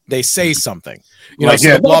clip. They say something.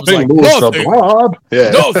 The Blob's like, nothing moves the blob.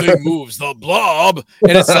 Nothing moves the blob.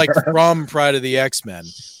 And it's from Pride of the X-Men.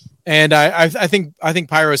 And I think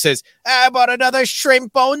Pyro says, "How about another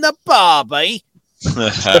shrimp on the barbie?"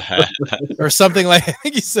 Or something like. I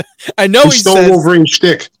think he said. I know he stole Wolverine's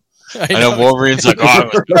shtick. I know Wolverine's like,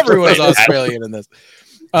 everyone's Australian in this.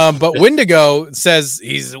 But Wendigo says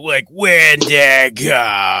he's like Wendigo,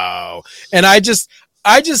 and I just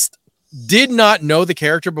did not know the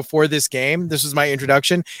character before this game. This was my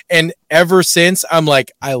introduction, and ever since I'm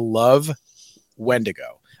like, I love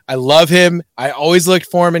Wendigo. I love him. I always looked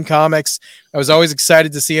for him in comics. I was always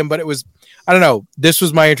excited to see him, but it was, I don't know. This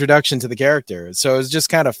was my introduction to the character, so it was just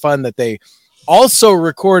kind of fun that they also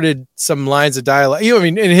recorded some lines of dialogue. I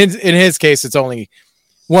mean, in his case, it's only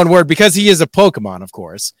one word because he is a Pokemon, of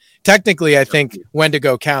course. Technically, I think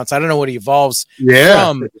Wendigo counts. I don't know what he evolves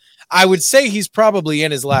from. I would say he's probably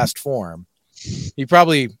in his last form. He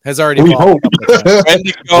probably has already evolved.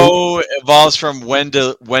 Wendigo evolves from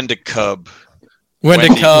Wendicub.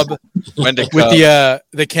 Wendicub with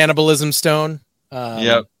the cannibalism stone.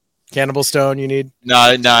 Yep. Cannibal stone you need?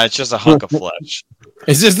 No, it's just a hunk of flesh.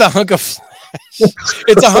 It's just a hunk of flesh.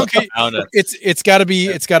 It's a hunk of, it's got to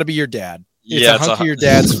be your dad. It's Yeah, a hunk of your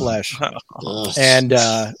dad's flesh. Ugh. And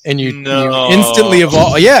you instantly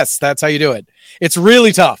evolve. Yes, that's how you do it. It's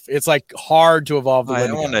really tough. It's like hard to evolve the I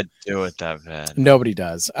don't Wendigo. want to do it that bad. Nobody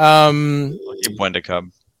does. Keep Wendigo.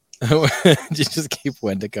 Just keep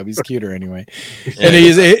Wendigo. He's cuter anyway. And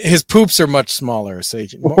his poops are much smaller, so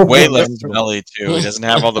Way less smelly too. He doesn't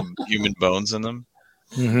have all the human bones in them.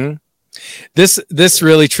 Mm-hmm. This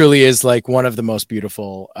really truly is like one of the most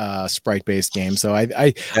beautiful sprite based games. So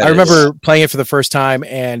I remember playing it for the first time,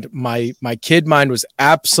 and my kid mind was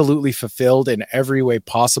absolutely fulfilled in every way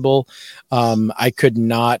possible. I could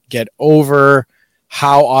not get over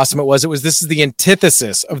how awesome it was. This is the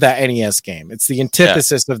antithesis of that NES game. It's the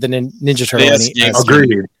antithesis of the Ninja Turtle NES.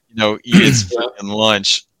 Agreed. Eat his freaking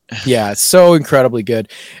lunch. Yeah, it's so incredibly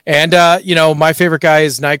good. And my favorite guy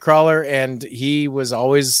is Nightcrawler, and he was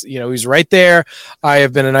always, he's right there. I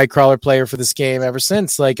have been a Nightcrawler player for this game ever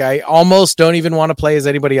since. Like, I almost don't even want to play as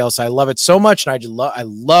anybody else. I love it so much, and I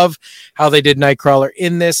love how they did Nightcrawler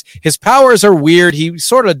in this. His powers are weird. He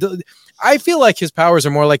sort of I feel like his powers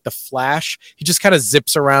are more like the Flash. He just kind of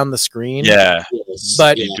zips around the screen. Yeah.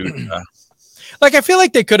 But like, I feel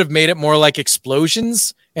like they could have made it more like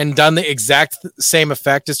explosions and done the exact same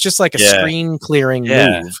effect. It's just like a screen clearing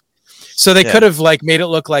move. So they could have like made it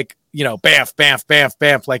look like, bamf, bamf, bamf,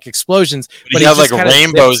 bamf, like explosions. But he had like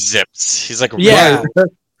rainbow zips. He's like, he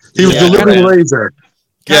was delivering laser.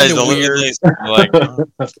 Yeah, he's delivering laser. Like,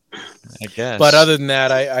 I guess. But other than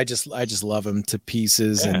that, I just love him to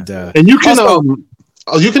pieces. And you can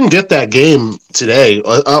you can get that game today.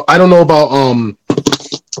 I don't know about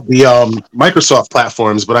the Microsoft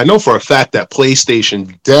platforms, but I know for a fact that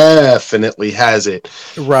PlayStation definitely has it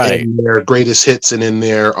in their greatest hits and in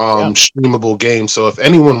their streamable game. So if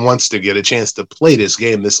anyone wants to get a chance to play this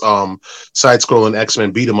game, this side-scrolling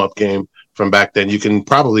X-Men beat-em-up game from back then, you can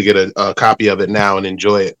probably get a copy of it now and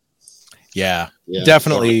enjoy it. Yeah,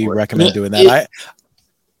 definitely recommend doing that.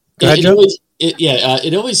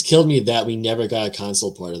 It always killed me that we never got a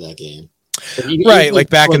console part of that game. Like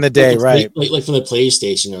back in the day, right? Like from the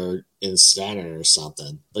PlayStation or in Saturn or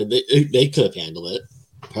something. Like they could have handled it.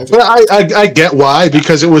 Perfect. But I get why,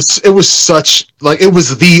 because it was such, like, it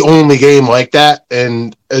was the only game like that,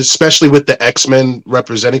 and especially with the X-Men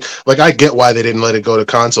representing, like, I get why they didn't let it go to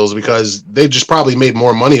consoles, because they just probably made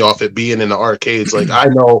more money off it being in the arcades. Like, I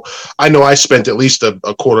know I spent at least a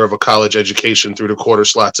quarter of a college education through the quarter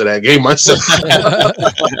slots of that game myself.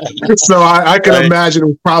 So I can imagine it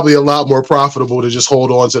was probably a lot more profitable to just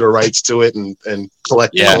hold on to the rights to it and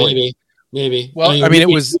collect. Yeah, maybe. Well,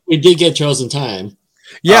 we did get Chosen Time.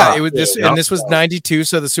 Yeah, it was this, and this was 92,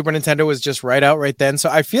 so the Super Nintendo was just right out right then. So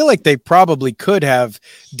I feel like they probably could have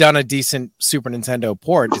done a decent Super Nintendo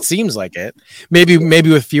port. It seems like it. Maybe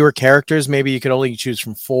with fewer characters. Maybe you could only choose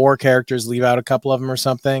from 4 characters, leave out a couple of them or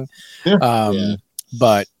something.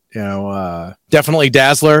 But definitely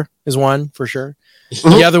Dazzler is one for sure.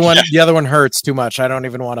 The other one hurts too much. I don't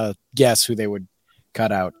even want to guess who they would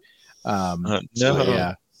cut out.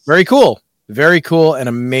 Very cool, and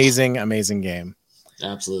amazing game.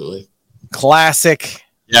 Absolutely. Classic.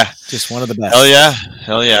 Yeah. Just one of the best.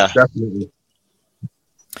 Hell yeah. Definitely.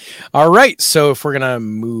 All right. So if we're going to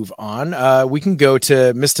move on, we can go to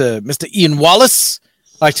Mr. Ian Wallace.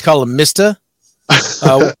 I like to call him Mr.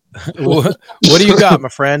 What do you got, my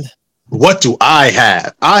friend? What do I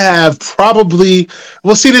have? I have probably,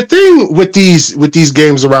 well, see, the thing with these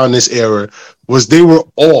games around this era was they were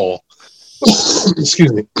all,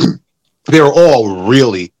 excuse me, they were all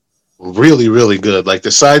really, really, really good. Like the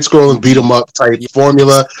side-scrolling beat-em-up type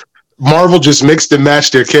formula. Marvel just mixed and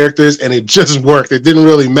matched their characters, and it just worked. It didn't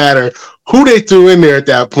really matter who they threw in there at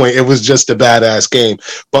that point. It was just a badass game.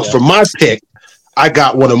 But for my pick, I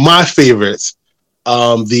got one of my favorites,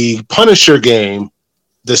 the Punisher game,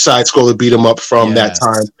 the side-scroller beat-em-up from that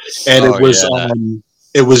time. And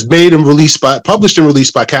it was made and published and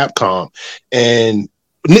released by Capcom. And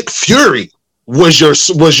Nick Fury was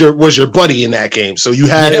your buddy in that game. So you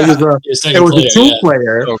had it was a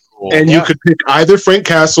 2-player, and you could pick either Frank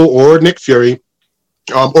Castle or Nick Fury,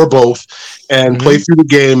 or both, and play through the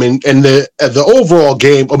game. And the overall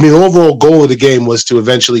game, the overall goal of the game was to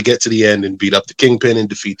eventually get to the end and beat up the Kingpin and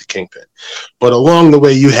defeat the Kingpin. But along the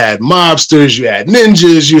way, you had mobsters, you had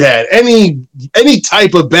ninjas, you had any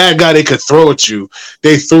type of bad guy they could throw at you.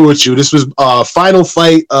 They threw at you. This was Final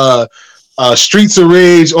Fight. Streets of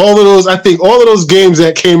Rage, all of those games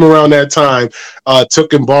that came around that time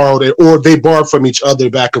took and borrowed it, or they borrowed from each other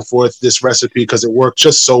back and forth this recipe because it worked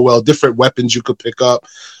just so well. Different weapons you could pick up.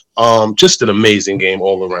 Just an amazing game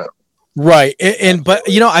all around. Right. But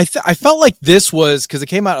I felt like this was because it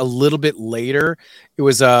came out a little bit later. It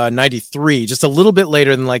was 93, just a little bit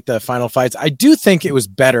later than like the final fights. I do think it was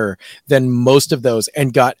better than most of those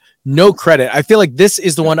and got no credit. I feel like this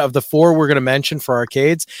is the one of the 4 we're going to mention for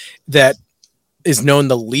arcades that is known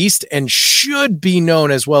the least and should be known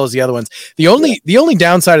as well as the other ones. The only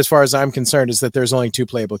downside, as far as I'm concerned, is that there's only 2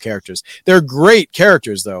 playable characters. They're great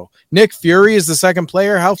characters, though. Nick Fury is the second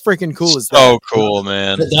player. How freaking cool is that? So cool,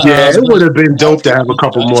 man. Yeah, it would have been dope to have a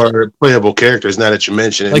couple more playable characters. Now that you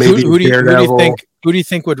mention it, like maybe who do you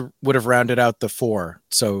think would have rounded out the 4?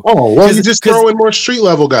 So you just throw in more street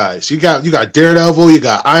level guys. You got Daredevil, you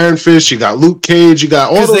got Iron Fist, you got Luke Cage, you got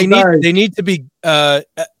all those guys. They need to be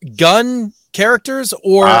gun characters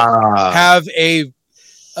or have an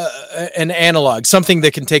analog, something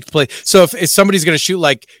that can take place. So if somebody's going to shoot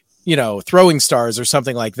like throwing stars or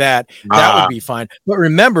something like that, that would be fine. But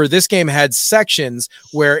remember, this game had sections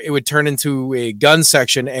where it would turn into a gun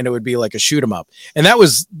section and it would be like a shoot 'em up, and that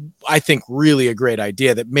was, I think, really a great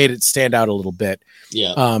idea that made it stand out a little bit.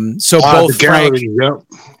 Yeah. So both Frank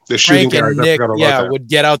and Nick, would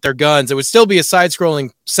get out their guns. It would still be a side-scrolling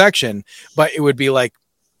section, but it would be like,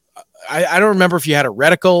 I don't remember if you had a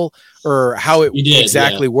reticle or how it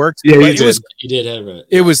exactly worked. Yeah, you did have it.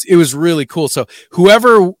 It was really cool. So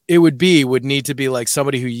whoever it would need to be like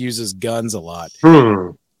somebody who uses guns a lot.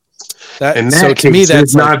 To me,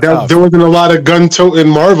 that's there wasn't a lot of gun-toting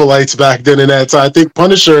Marvelites back then in that time. I think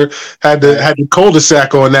Punisher had the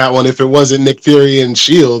cul-de-sac on that one. If it wasn't Nick Fury and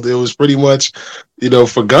Shield, it was pretty much,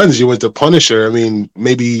 for guns, you went to Punisher. I mean,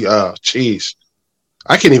 maybe,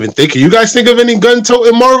 I can't even think. Can you guys think of any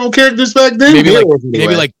gun-toting Marvel characters back then?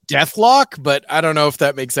 Maybe like Deathlock, but I don't know if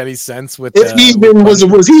that makes any sense. Was he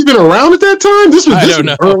even around at that time? This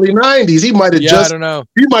was early '90s. He might have I don't know.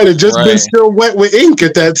 He might have just been still wet with ink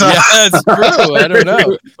at that time. Yeah, that's true. I don't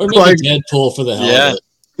know. Or maybe Deadpool for the hell of it.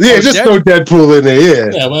 Yeah, just throw Deadpool in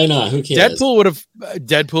there. Yeah, why not? Who cares?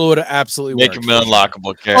 Deadpool would have absolutely make worked. him an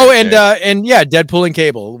unlockable character. Oh, and Deadpool and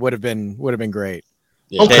Cable would have been great.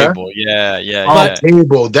 Yeah. Okay. Cable, yeah.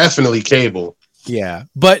 Cable, definitely Cable. Yeah,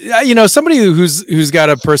 but somebody who's got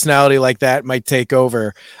a personality like that might take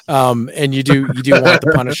over, and you do want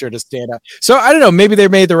the Punisher to stand out. So I don't know, maybe they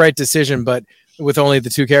made the right decision, but with only the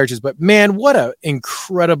 2 characters. But man, what a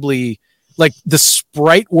incredibly the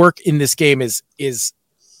sprite work in this game is it's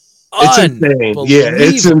insane. Yeah,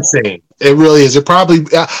 it's insane. It really is. It probably,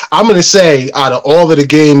 I'm going to say, out of all of the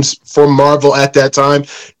games from Marvel at that time,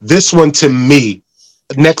 this one to me,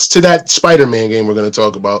 next to that Spider-Man game we're going to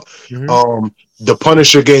talk about, the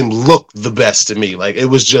Punisher game looked the best to me. Like, it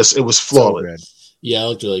was flawless. So yeah, it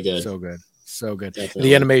looked really good. So good. Definitely.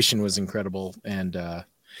 The animation was incredible. And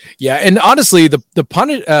and honestly,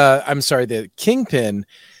 the Kingpin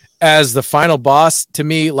as the final boss, to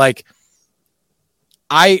me, like,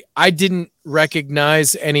 I didn't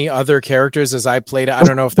recognize any other characters as I played it. I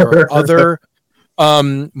don't know if there were other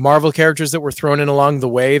Marvel characters that were thrown in along the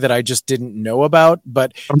way that I just didn't know about,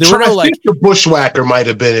 but I think the Bushwhacker might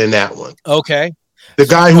have been in that one. Okay. The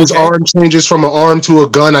guy whose arm changes from an arm to a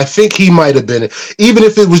gun, I think he might have been it. Even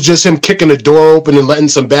if it was just him kicking the door open and letting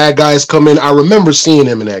some bad guys come in, I remember seeing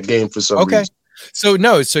him in that game for some reason.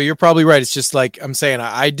 So you're probably right. It's just like I'm saying,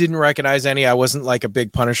 I didn't recognize any. I wasn't like a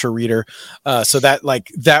big Punisher reader. So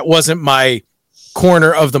that wasn't my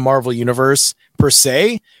corner of the Marvel universe per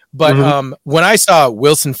se. But when I saw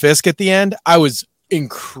Wilson Fisk at the end, I was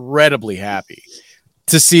incredibly happy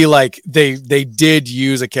to see like they did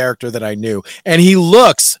use a character that I knew, and he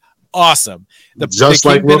looks awesome. The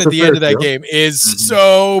Kingpin at the end of that game is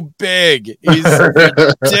so big. He's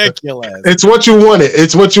ridiculous. It's what you wanted.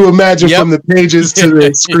 It's what you imagined from the pages to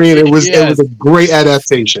the screen. It was a great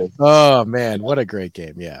adaptation. Oh man, what a great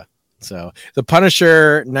game! Yeah. So the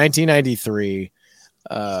Punisher, 1993,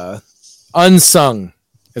 unsung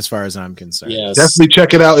as far as I'm concerned. Yes. Definitely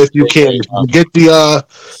check it out if you can. If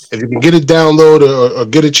you can get it download or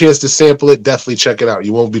get a chance to sample it, definitely check it out.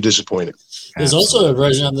 You won't be disappointed. There's also a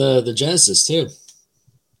version on the Genesis too.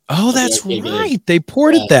 Oh, that's right. They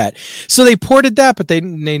ported that. So they ported that, but they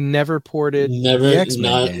never ported the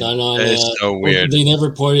X-Men. Not on. It's so weird. They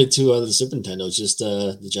never ported to the Super Nintendo. It's just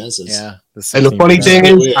the Genesis. Yeah. And the funny thing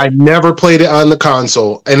is, I never played it on the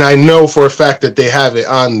console, and I know for a fact that they have it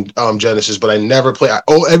on Genesis, but I never played.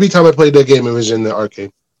 Every time I played that game, it was in the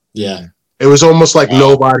arcade. Yeah. It was almost like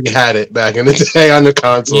nobody had it back in the day on the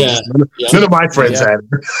console. Yeah. None of my friends had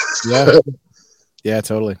it. Yeah. Yeah,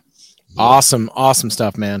 totally. Awesome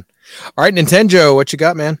stuff, man. All right, Nintendo, what you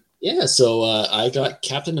got, man? Yeah, so I got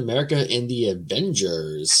Captain America in the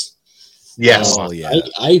Avengers. Yes.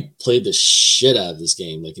 I played the shit out of this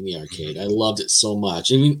game, like in the arcade. I loved it so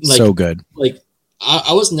much. I mean, like, so good. Like,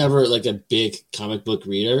 I was never like a big comic book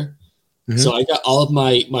reader, so I got all of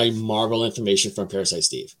my Marvel information from Parasite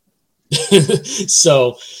Steve.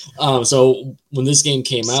 so when this game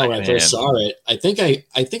came out, when I first saw it, I think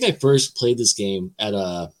I first played this game at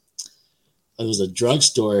it was a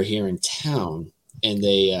drugstore here in town, and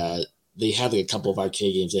they had like a couple of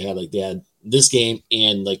arcade games. They had this game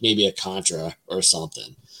and like maybe a Contra or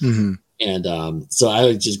something. And so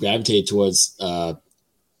I just gravitated towards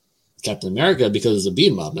Captain America because it's a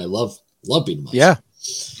beat 'em up, and I love beat 'em ups. Yeah.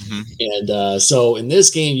 And so in this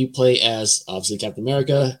game, you play as obviously Captain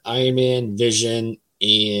America, Iron Man, Vision,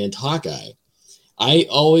 and Hawkeye. I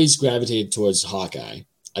always gravitated towards Hawkeye.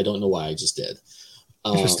 I don't know why, I just did.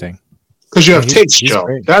 Interesting. Because you have taste, Joe.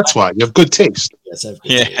 Great. That's why. You have good taste. Yes, I have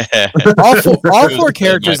good taste. All four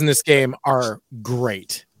characters in this game are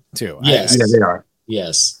great, too. Yes. Yeah, they are.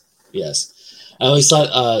 Yes. I always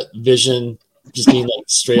thought Vision just being like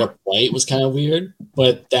straight up white was kind of weird,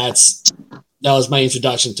 but that was my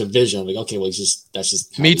introduction to Vision. I'm like, okay, well, that's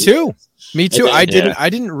just me too. Me too. I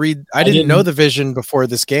didn't know the Vision before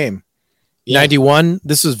this game. 91.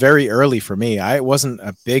 This was very early for me. I wasn't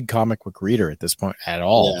a big comic book reader at this point at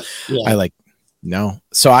all. No.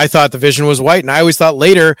 So I thought the Vision was white, and I always thought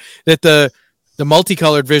later that the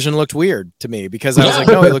multicolored Vision looked weird to me because I was like,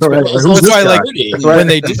 no, he looks better. That's why, like, when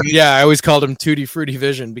they did, I always called him Tutti Frutti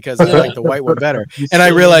Vision because I like the white one better. And I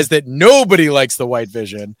realized that nobody likes the white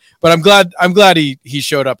Vision, but I'm glad he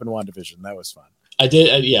showed up in WandaVision. That was fun. I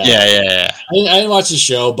did, yeah. Yeah. I didn't watch the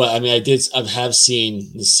show, but I mean, I have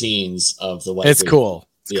seen the scenes of the white. It's Vision. cool.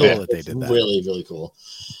 It's cool that they did that. Really, really cool.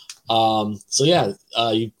 So yeah,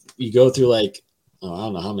 you go through like, I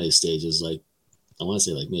don't know how many stages, like I want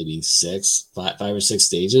to say like maybe 5 or 6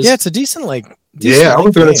 stages. Yeah, it's a decent I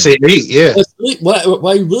was going to say 8. Yeah. Really,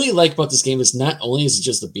 what I really like about this game is not only is it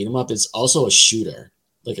just a beat 'em up, it's also a shooter,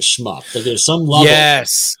 like a shmup. Like there's some level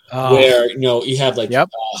where you have like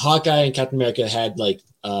Hawkeye and Captain America had like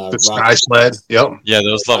the Sky Sled. Yep. Yeah,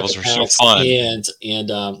 those levels were so fun. And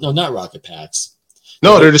no, not rocket packs.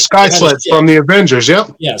 No, they're the Sky Sleds from the Avengers.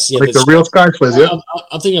 Yep. Yes. Like the real Sky Sleds. Yep.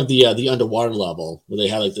 I'm thinking of the underwater level where they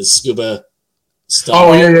had like the scuba stuff.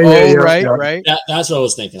 Oh yeah. Right. That's what I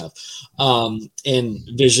was thinking of. And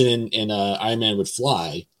Vision and Iron Man would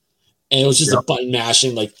fly, and it was just a button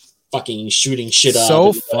mashing, like fucking shooting shit up.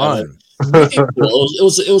 So fun. It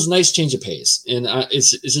was a nice change of pace, and it's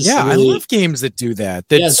just I love games that do that.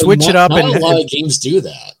 Switch it up, not and a lot of games do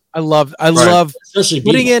that. I love especially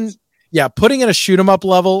putting in a shoot 'em up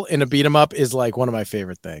level in a beat 'em up is like one of my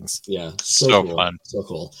favorite things. Yeah, so cool. Fun, so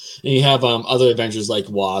cool. And you have other Avengers like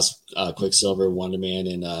Wasp, Quicksilver, Wonder Man,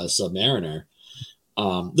 and Submariner.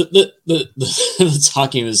 The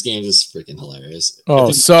talking in this game is freaking hilarious.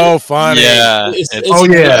 Oh, so funny! Yeah.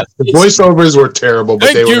 The voiceovers were terrible, but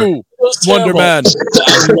Thank you, Wonder Man.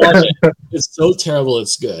 I love it. It's so terrible.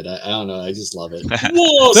 It's good. I don't know. I just love it.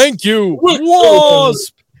 Thank you,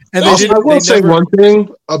 Wasp. And I will say one thing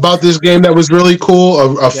about this game that was really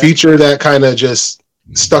cool, a feature that kind of just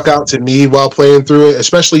stuck out to me while playing through it,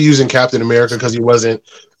 especially using Captain America because he wasn't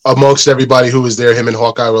amongst everybody who was there. Him and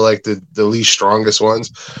Hawkeye were like the least strongest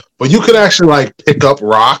ones, but you could actually like pick up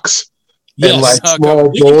rocks and like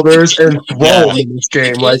small boulders and throw in this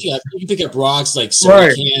game. Like you can pick up rocks like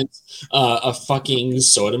soda cans, a fucking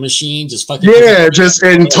soda machine, just fucking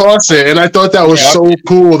toss it. And I thought that was so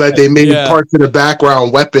cool that they made parts of the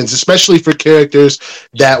background weapons, especially for characters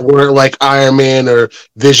that weren't like Iron Man or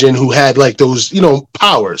Vision who had like those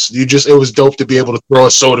powers. It was dope to be able to throw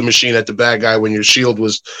a soda machine at the bad guy when your shield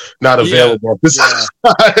was not available.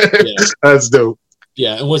 That's dope.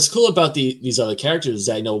 Yeah, and what's cool about these other characters is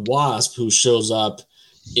I know Wasp, who shows up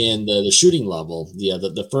in the shooting level,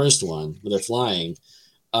 the first one where they're flying.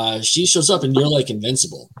 She shows up and you're like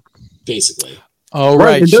invincible, basically. Oh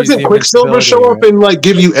right. And doesn't Quicksilver show up and like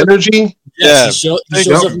give you energy? Yeah, he shows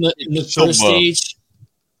up in the first stage.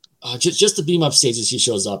 Just the beam up stages he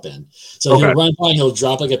shows up in. So he'll run by and he'll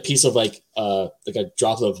drop like a piece of like a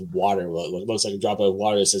droplet of water. What looks like a droplet of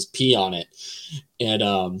water that says pee on it. And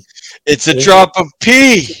it's a drop of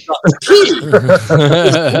pee.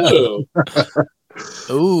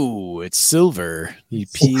 Ooh, it's silver. He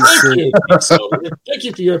pees. Thank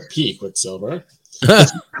you for your pee, Quicksilver.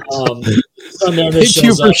 Thank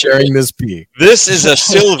you for sharing this pee. This is a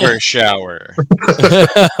silver shower.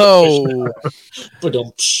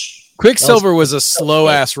 Quicksilver was a slow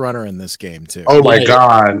ass runner in this game too. Oh my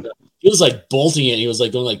god! He was like bolting it. He was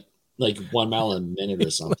like going like 1 mile a minute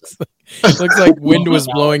or something. Looks like wind was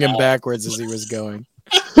blowing him backwards as he was going.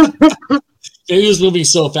 Maybe he was moving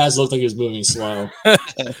so fast, it looked like he was moving slow.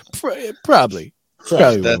 Probably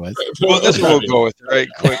what it was. Well, that's what we'll go with, right?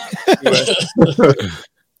 Quick.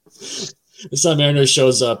 The Submariner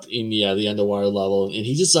shows up in the underwater level, and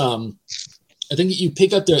he just I think you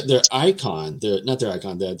pick up their icon, the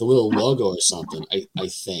little logo or something. I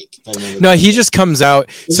think. If I remember No, he just comes out.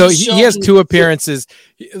 So he has 2 appearances.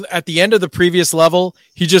 At the end of the previous level,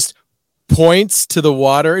 he just points to the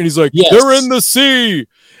water and he's like, "They're in the sea."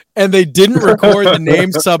 And they didn't record the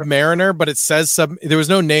name Submariner, but it says there was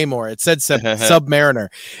no name or it said Submariner.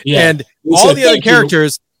 Yeah. And all the other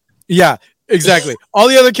characters, yeah, exactly. All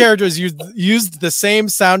the other characters used the same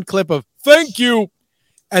sound clip of "thank you."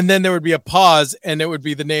 And then there would be a pause, and it would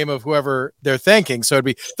be the name of whoever they're thanking. So it'd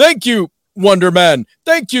be, "Thank you, Wonder Man.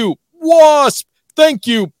 Thank you, Wasp. Thank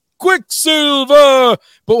you, Quicksilver."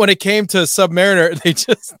 But when it came to Submariner,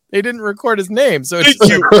 they didn't record his name. So it's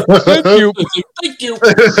thank you.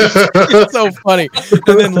 It's so funny.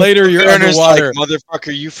 And then later you're underwater. Like,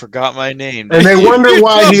 "Motherfucker, you forgot my name." And they wonder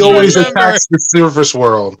why he always attacks the surface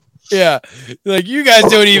world. Yeah, like, "You guys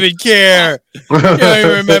don't even care. You don't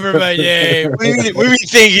even remember my name." What do you mean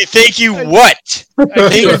thank you? Thank you what? I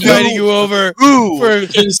keep inviting you over for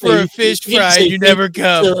a fish fry. You never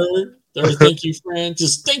come. Or thank you, friend.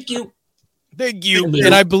 Just thank you. Thank you.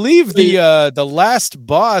 And I believe the last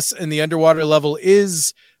boss in the underwater level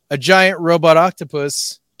is a giant robot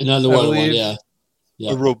octopus. An underwater one, yeah.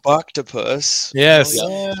 A roboctopus. Yes.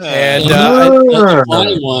 Yeah. And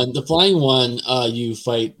the flying one, you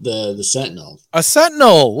fight the Sentinel. A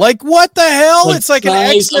Sentinel. Like, what the hell? Like, it's like an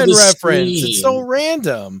X-Men reference. Screen. It's so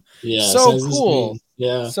random. Yeah. So cool.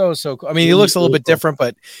 Yeah. So cool. I mean, he looks a little bit different,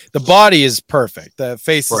 but the body is perfect. The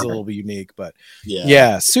face is a little bit unique, but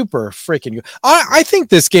yeah, super freaking good. I think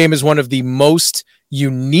this game is one of the most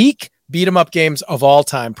unique beat 'em up games of all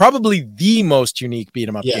time. Probably the most unique beat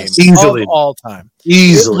 'em up game of all time.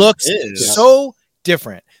 Easily. It looks so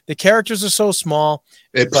different. The characters are so small.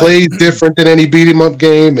 It plays different than any beat 'em up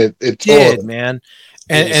game. It did, man.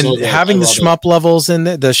 And having the shmup levels in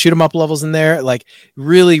the shoot 'em up levels in there, like,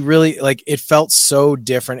 really, really, like, it felt so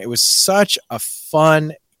different. It was such a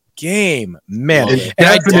fun game, man.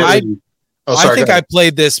 I think I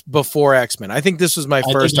played this before X-Men. I think this was my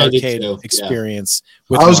first arcade experience.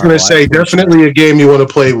 I was going to say, definitely a game you want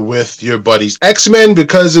to play with your buddies. X-Men,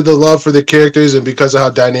 because of the love for the characters and because of how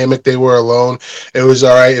dynamic they were alone, it was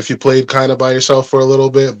all right if you played kind of by yourself for a little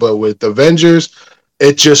bit. But with Avengers,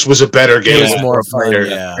 it just was a better game. It was more fun.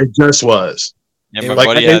 Yeah. It just was. Yeah,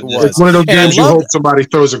 it's one of those games you hope somebody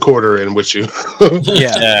throws a quarter in with you.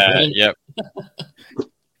 Yep.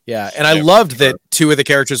 Yeah, and I loved that 2 of the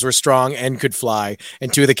characters were strong and could fly,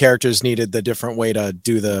 and 2 of the characters needed the different way to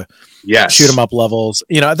do the shoot 'em up levels.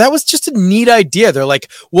 You know, that was just a neat idea. They're like,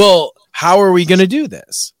 "Well, how are we going to do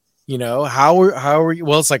this? You know, how are you?"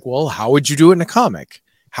 Well, it's like, well, how would you do it in a comic?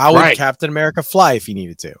 How would Captain America fly if he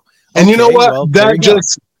needed to? And you know what? Well,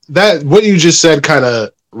 what you just said kind of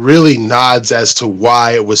really nods as to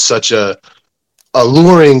why it was such a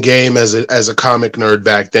alluring game as a comic nerd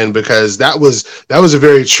back then, because that was a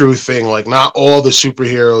very true thing. Like, not all the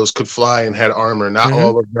superheroes could fly and had armor. Not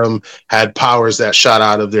all of them had powers that shot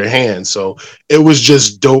out of their hands. So it was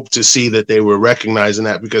just dope to see that they were recognizing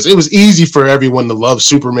that, because it was easy for everyone to love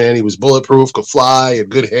Superman. He was bulletproof, could fly, had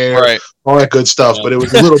good hair, all that good stuff. But it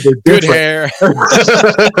was a little bit different. Good hair.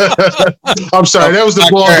 I'm sorry, that was the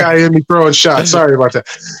ball guy in me throwing shots. Sorry about that.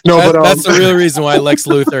 No, but that's the real reason why Lex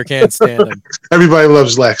Luthor can't stand him. Everybody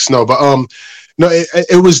loves Lex. No, but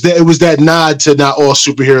it was that nod to not all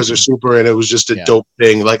superheroes are super, and it was just a dope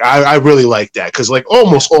thing. Like, I really like that, because like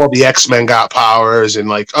almost all the X-Men got powers, and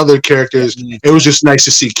like other characters, it was just nice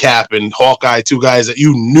to see Cap and Hawkeye, 2 guys that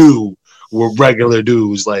you knew were regular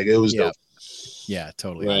dudes. Like, it was dope. Yeah,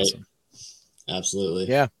 totally awesome. Absolutely.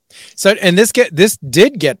 Yeah. So, and this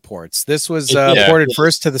did get ports. This was ported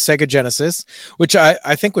first to the Sega Genesis, which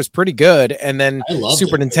I think was pretty good, and then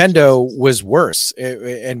Super Nintendo was worse.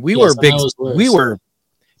 And we were SNES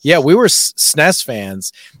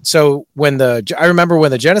fans. So I remember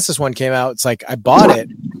when the Genesis one came out, it's like I bought it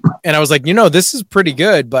and I was like, this is pretty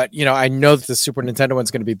good, but I know that the Super Nintendo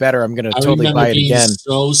one's going to be better. I'm going to totally buy it again.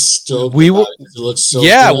 So stoked. We were, it looks so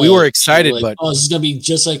good. We were excited, but this is going to be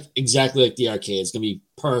just exactly like the arcade. It's going to be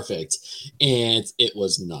perfect, and it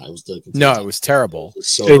was not. It was it was terrible.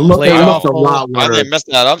 So it looked a lot worse. Why they messed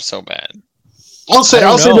that up so bad? I'll say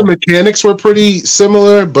the mechanics were pretty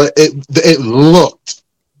similar, but it looked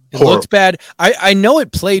It looked bad. I know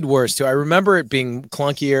it played worse too. I remember it being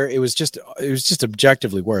clunkier. It was just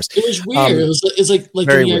objectively worse. It was weird. It's like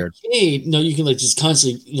very in the weird. arcade, you can like just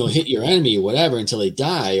constantly, hit your enemy or whatever until they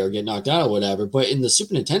die or get knocked out or whatever. But in the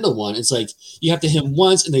Super Nintendo one, it's like you have to hit them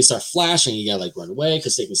once and they start flashing. You gotta like run away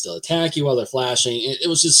because they can still attack you while they're flashing. It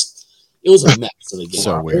was a mess of the game.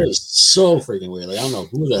 So weird. It was so freaking weird. Like I don't know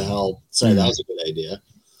who the hell said that was a good idea.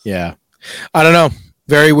 Yeah, I don't know.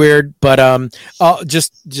 Very weird, but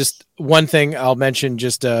just one thing I'll mention,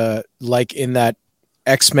 just like in that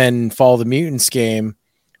X-Men Fall of the Mutants game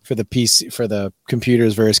for the PC, for the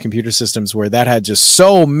computers, various computer systems, where that had just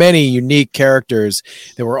so many unique characters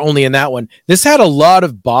that were only in that one. This had a lot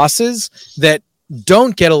of bosses that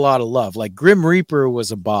don't get a lot of love. Like Grim Reaper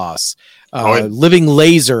was a boss. Living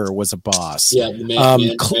Laser was a boss. Yeah,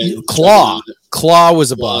 Claw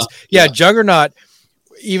was a boss. Yeah, Juggernaut.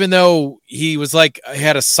 Even though he was like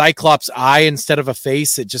had a Cyclops eye instead of a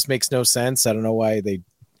face, it just makes no sense. I don't know why they.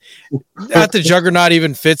 Not the Juggernaut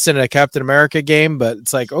even fits in a Captain America game, but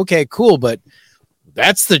it's like, okay, cool, but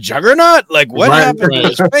that's the Juggernaut. Like, what happened to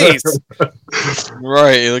his face?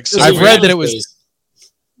 Right. It looks so I've read that it was.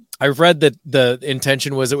 I've read that the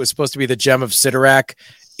intention was it was supposed to be the gem of Sidorak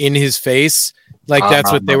in his face. Like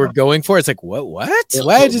that's what they were going for. It's like, what? Yeah,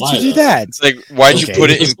 Why did you do that? It's like, why'd you put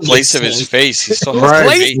it in place of his face? He still has right,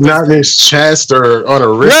 face. not in his chest or on a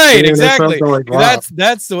wrist. Right, exactly. Or something. Like,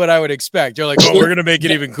 that's what I would expect. You're like, oh, we're gonna make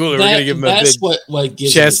it even cooler. We're gonna give him a big what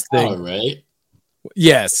gives chest him power, thing, right?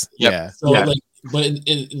 Yes. Yep. Yeah. So like, but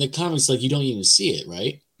in the comics, like you don't even see it,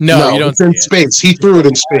 right? No, you don't. It's in space. He threw it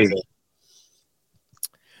in space.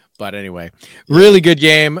 But anyway, really good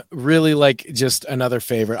game. Really like just another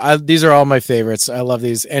favorite. These are all my favorites. I love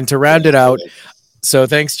these. And to round it out, so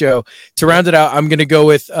thanks, Joe. To round it out, I'm going to go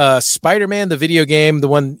with Spider-Man, the video game, the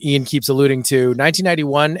one Ian keeps alluding to,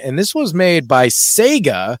 1991. And this was made by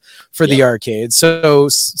Sega for the arcade. So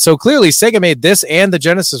clearly Sega made this and the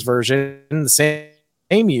Genesis version in the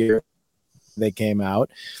same year they came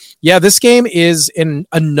out. Yeah, this game is in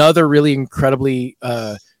another really incredibly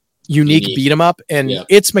unique beat 'em up, and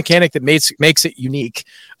its mechanic that makes it unique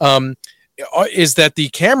is that the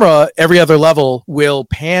camera every other level will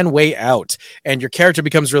pan way out and your character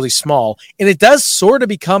becomes really small, and it does sort of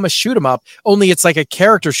become a shoot 'em up, only it's like a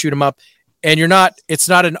character shoot 'em up, and it's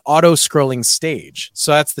not an auto scrolling stage.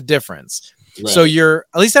 So that's the difference. Right. So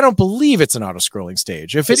at least I don't believe it's an auto scrolling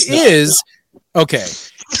stage. If it is, okay,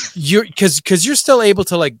 because you're still able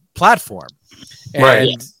to like platform,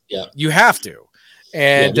 and you have to.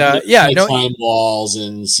 And climb walls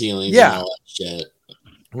and ceilings and all that shit.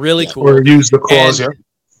 Really cool. Or use the claws,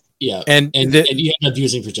 and you end up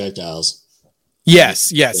using projectiles.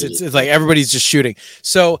 Yes. It's like everybody's just shooting.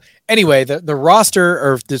 So anyway, the roster,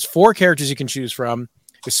 or there's 4 characters you can choose from.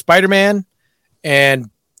 There's Spider-Man and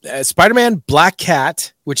Spider-Man, Black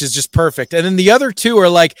Cat, which is just perfect. And then the other 2 are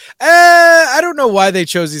like, I don't know why they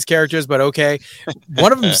chose these characters, but okay.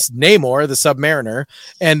 One of them's Namor, the Submariner,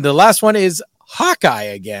 and the last one is Hawkeye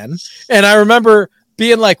again. And I remember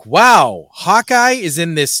being like, wow, Hawkeye is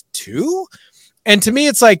in this too? And to me,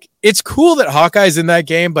 it's like, it's cool that Hawkeye's in that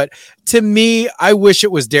game, but to me, I wish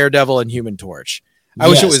it was Daredevil and Human Torch. I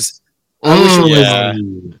wish it was.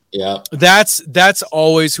 That's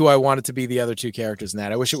always who I wanted to be the other 2 characters in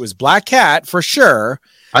that. I wish it was Black Cat for sure.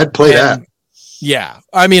 I'd play that. Yeah.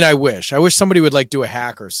 I mean, I wish somebody would like do a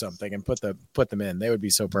hack or something and put them in. They would be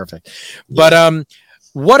so perfect. Yeah. But,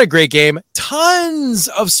 what a great game. Tons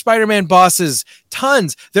of Spider-Man bosses.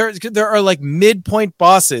 Tons. There are like midpoint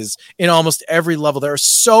bosses in almost every level. There are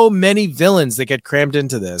so many villains that get crammed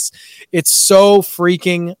into this. It's so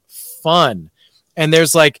freaking fun. And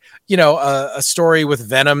there's like, a story with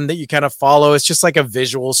Venom that you kind of follow. It's just like a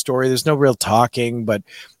visual story. There's no real talking, but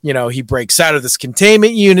he breaks out of this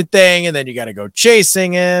containment unit thing, and then you got to go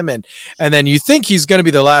chasing him. And then you think he's going to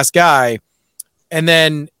be the last guy. And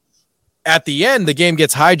then at the end, the game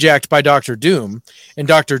gets hijacked by Dr. Doom, and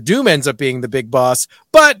Dr. Doom ends up being the big boss.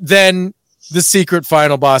 But then the secret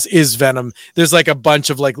final boss is Venom. There's like a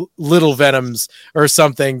bunch of like little Venoms or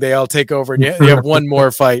something. They all take over, and you have one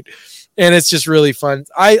more fight, and it's just really fun.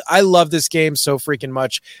 I love this game so freaking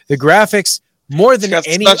much. The graphics, more than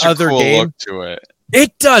any other game, look to it.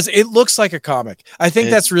 It does. It looks like a comic. I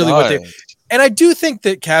think that's really what they. And I do think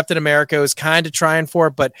that Captain America is kind of trying for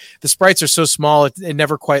it, but the sprites are so small, it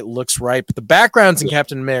never quite looks right. But the backgrounds in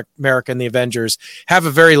Captain America and the Avengers have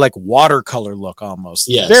a very like watercolor look almost.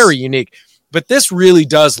 Yes. Very unique. But this really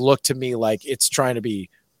does look to me like it's trying to be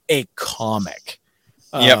a comic.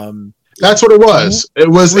 Yep. That's what it was. It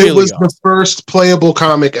was Really the first playable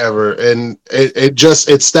comic ever, and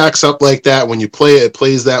it stacks up like that. When you play it, it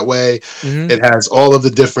plays that way. Mm-hmm. It has all of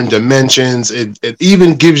the different dimensions. It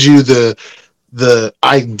even gives you the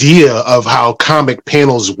idea of how comic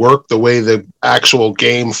panels work, the way the actual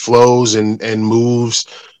game flows and moves.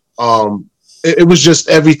 It was just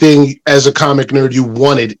everything as a comic nerd you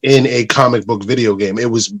wanted in a comic book video game.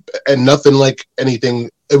 It was, and nothing like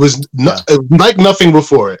anything. It was like nothing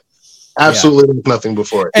before it. Absolutely nothing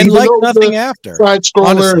before it. And even like nothing after. Side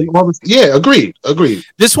scroller and all this. Yeah, agreed.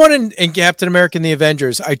 This one in Captain America and the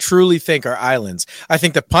Avengers, I truly think are islands. I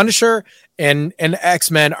think the Punisher and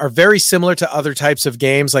X-Men are very similar to other types of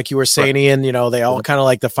games, like you were saying, Ian. You know, they all kind of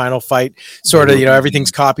like the final fight, sort of, you know,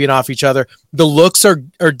 everything's copying off each other. The looks are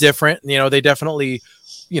different. You know, they definitely,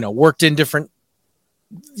 you know, worked in different,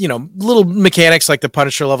 you know, little mechanics, like the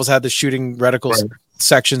Punisher levels had the shooting reticles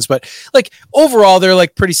sections, but like overall they're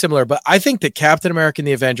like pretty similar. But I think that Captain America and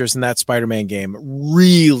the Avengers and that Spider-Man game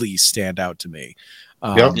really stand out to me.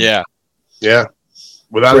 Yeah,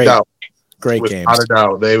 without a doubt. Great games. Without a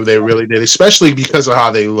doubt, they really did, especially because of how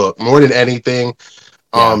they look. More than anything,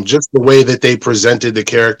 just the way that they presented the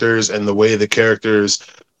characters and the way the characters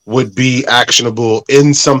would be actionable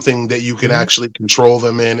in something that you can actually control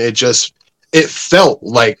them in. It felt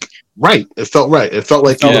like right. It felt right. It felt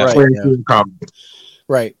like you were playing through a comic.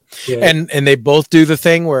 Right. Yeah. And they both do the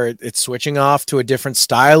thing where it's switching off to a different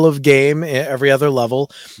style of game every other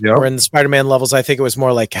level. Yep. Or in the Spider-Man levels, I think it was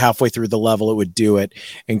more like halfway through the level it would do it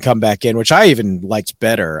and come back in, which I even liked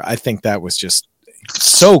better. I think that was just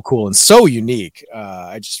so cool and so unique.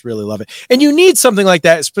 I just really love it. And you need something like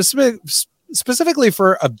that specifically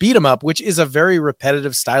for a beat 'em up, which is a very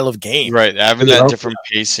repetitive style of game. Right. Having that different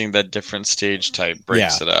pacing, that different stage type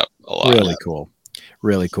breaks it up a lot. Really cool.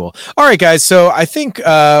 Really cool. All right, guys. So I think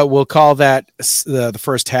we'll call that the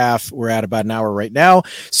first half. We're at about an hour right now.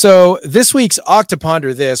 So this week's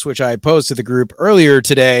Octoponder This, which I posed to the group earlier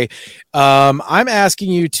today, I'm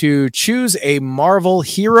asking you to choose a Marvel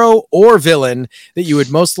hero or villain that you would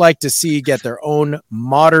most like to see get their own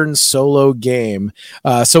modern solo game.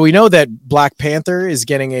 So we know that Black Panther is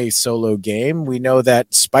getting a solo game. We know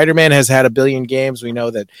that Spider-Man has had a billion games. We know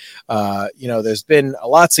that, there's been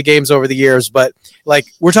lots of games over the years, but like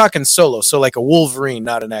we're talking solo. So like a Wolverine,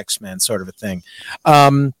 not an X-Men sort of a thing.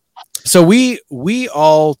 So we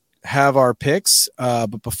all have our picks,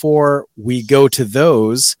 but before we go to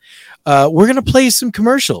those, we're going to play some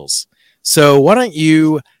commercials. So why don't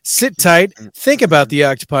you sit tight, think about the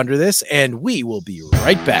Octoponder This, and we will be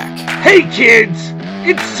right back. Hey kids,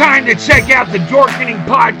 it's time to check out the Dorkening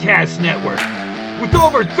Podcast Network. With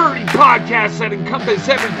over 30 podcasts that encompass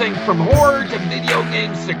everything from horror to video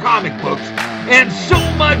games to comic books, and so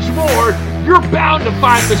much more, you're bound to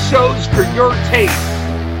find the shows for your taste.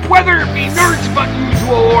 Whether it be Nerds of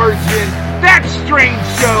Unusual Origin, That Strange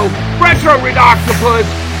Show, Retro Red Octopus,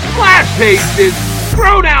 Splash Pages,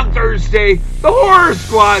 Throwdown Thursday, The Horror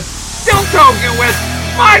Squad, Still Talking With,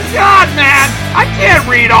 my God, man, I can't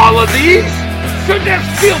read all of these. So just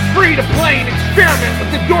feel free to play and experiment with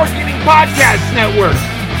the Dorkening Podcast Network.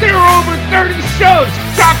 There are over 30 shows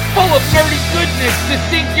chock full of nerdy goodness to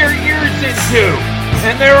sink your ears into.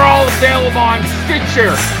 And they're all available on Stitcher,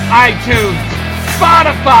 iTunes,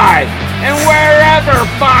 Spotify, and wherever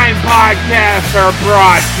fine podcasts are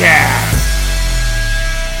broadcast.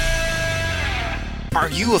 Are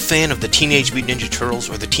you a fan of the Teenage Mutant Ninja Turtles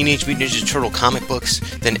or the Teenage Mutant Ninja Turtle comic books?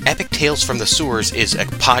 Then Epic Tales from the Sewers is a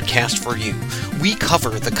podcast for you. We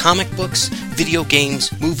cover the comic books, video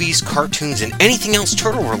games, movies, cartoons, and anything else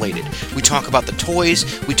turtle related. We talk about the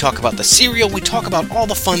toys, we talk about the cereal, we talk about all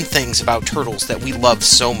the fun things about turtles that we love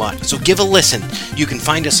so much. So give a listen. You can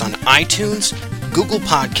find us on iTunes, Google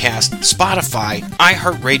Podcast, Spotify,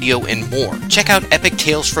 iHeartRadio, and more. Check out Epic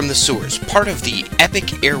Tales from the Sewers, part of the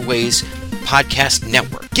Epic Airways Podcast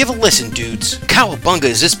Network. Give a listen, dudes. Cowabunga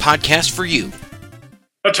is this podcast for you.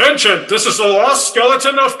 Attention, this is the Lost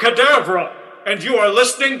Skeleton of Cadavra, and you are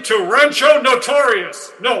listening to Rancho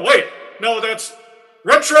Notorious. No, that's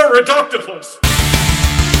Retro Redoctopus.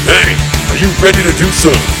 Hey, are you ready to do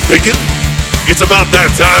some thinking? It's about that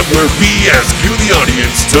time where we ask you, the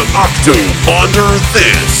audience, to Octoponder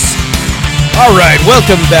This. All right,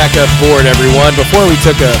 welcome back aboard, everyone. Before we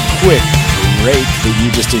took a quick break that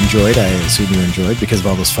you just enjoyed, I assume you enjoyed because of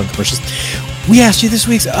all those fun commercials, we asked you this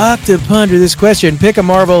week's Octoponder This question. Pick a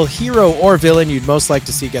Marvel hero or villain you'd most like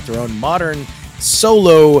to see get their own modern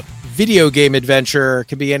solo video game adventure.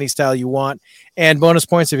 Could be any style you want. And bonus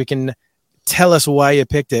points if you can tell us why you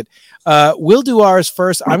picked it. We'll do ours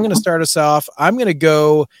first. I'm going to start us off. I'm going to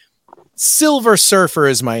go Silver Surfer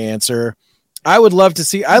is my answer. I would love to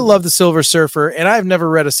see. I love the Silver Surfer, and I've never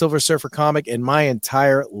read a Silver Surfer comic in my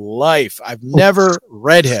entire life. I've never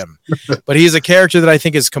read him, but he's a character that I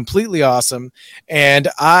think is completely awesome. And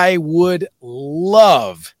I would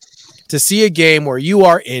love to see a game where you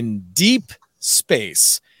are in deep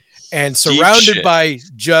space and surrounded by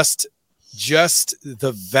just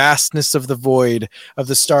the vastness of the void of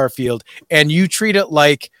the starfield, and you treat it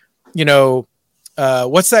like,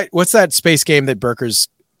 what's that space game that Burker's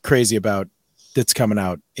crazy about that's coming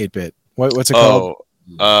out, 8-bit? What's it called?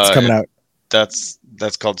 It's coming out. That's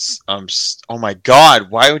called oh my god,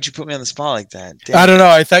 why would you put me on the spot like that? Damn. I don't know,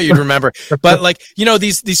 I thought you'd remember. But like,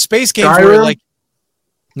 these space games Skyrim? were like,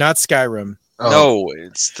 not Skyrim. No,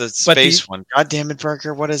 it's the space one. God damn it,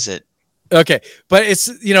 Burker, what is it? Okay, but it's,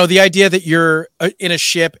 the idea that you're in a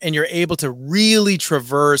ship and you're able to really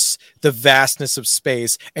traverse the vastness of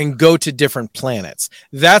space and go to different planets.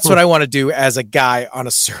 That's what I want to do as a guy on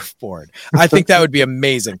a surfboard. I think that would be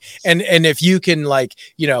amazing. And if you can, like,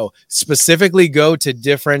 specifically go to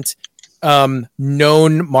different known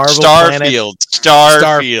Marvel planets.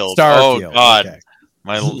 Starfield. Oh god. Okay.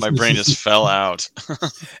 My brain just fell out.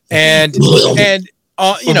 and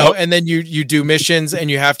and then you do missions and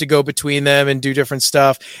you have to go between them and do different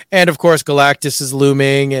stuff. And of course, Galactus is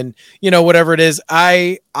looming, and whatever it is.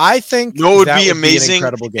 I think it would be amazing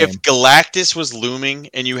incredible game. If Galactus was looming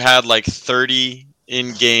and you had like 30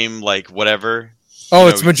 in-game, like whatever. Oh,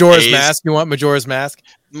 it's Majora's Mask. You want Majora's Mask?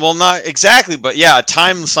 Well, not exactly, but yeah,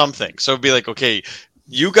 time something. So it'd be like, okay,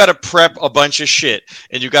 you got to prep a bunch of shit,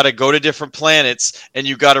 and you got to go to different planets, and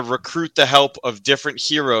you got to recruit the help of different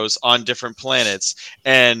heroes on different planets.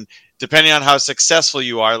 And depending on how successful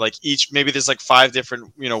you are, like maybe there's like 5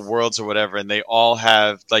 different, worlds or whatever, and they all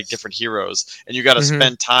have like different heroes, and you got to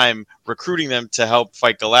spend time recruiting them to help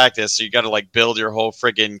fight Galactus. So you got to like build your whole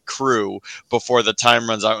friggin' crew before the time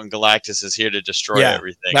runs out and Galactus is here to destroy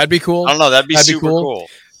everything. That'd be cool. I don't know. That'd be super cool.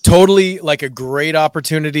 Totally, like a great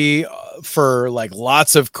opportunity for like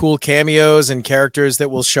lots of cool cameos and characters that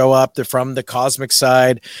will show up. They're from the cosmic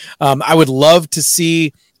side. I would love to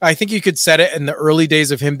see. I think you could set it in the early days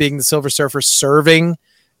of him being the Silver Surfer, serving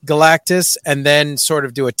Galactus, and then sort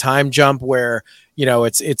of do a time jump where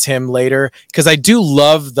it's him later. Because I do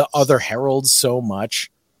love the other heralds so much.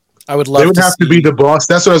 I would love. They would have to be the boss.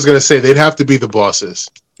 That's what I was going to say. They'd have to be the bosses.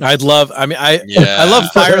 I love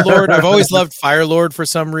Firelord. I've always loved Firelord for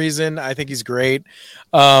some reason. I think he's great.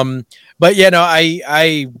 But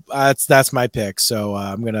that's my pick. So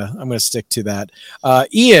I'm gonna stick to that.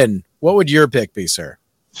 Ian, what would your pick be, sir?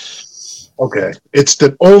 Okay, it's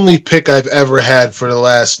the only pick I've ever had for the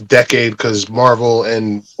last decade because Marvel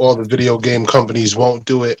and all the video game companies won't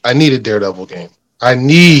do it. I need a Daredevil game. I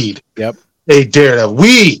need a Daredevil.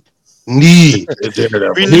 We need a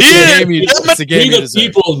Daredevil.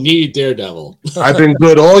 People need Daredevil. I've been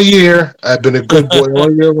good all year. I've been a good boy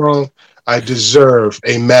all year long. I deserve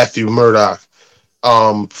a Matthew Murdock.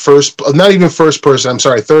 Third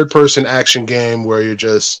person action game where you're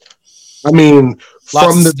just, from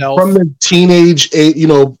the teenage,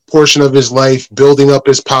 portion of his life, building up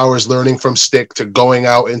his powers, learning from Stick to going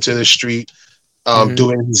out into the street,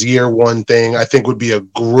 doing his year one thing, I think would be a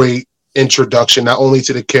great introduction, not only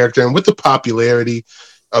to the character and with the popularity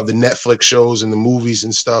of the Netflix shows and the movies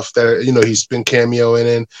and stuff that he's been cameoing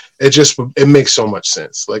in. It makes so much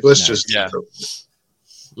sense. Like, let's just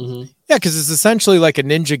because it's essentially like a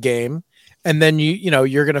ninja game, and then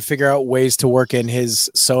you're gonna figure out ways to work in his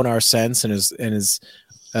sonar sense and his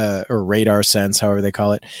or radar sense, however they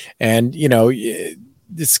call it, and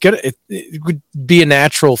it's gonna it would be a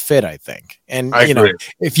natural fit, I think. And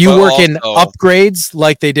if you work in upgrades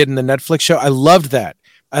like they did in the Netflix show, I loved that.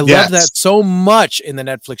 I love that so much in the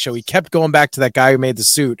Netflix show. He kept going back to that guy who made the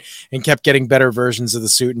suit and kept getting better versions of the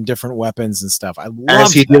suit and different weapons and stuff. I love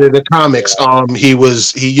as he did in the comics. He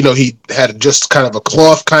had just kind of a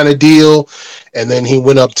cloth kind of deal, and then he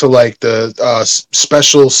went up to like the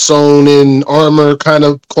special sewn in armor kind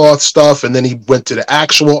of cloth stuff, and then he went to the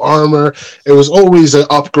actual armor. It was always an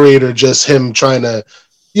upgrade or just him trying to,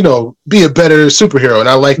 be a better superhero, and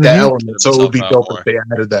I like that element. So it would be dope if they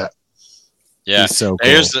added that. Yeah. So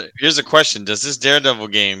cool. Here's a question: does this Daredevil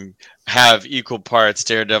game have equal parts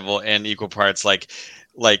Daredevil and equal parts like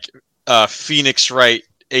Phoenix Wright,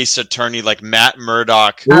 Ace Attorney, like Matt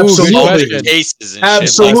Murdock, Absolutely. cases and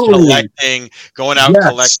Absolutely. shit, going out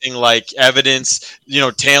collecting like evidence,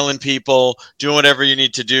 tailing people, doing whatever you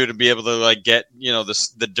need to do to be able to like get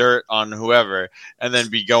the dirt on whoever, and then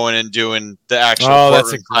be going and doing the actual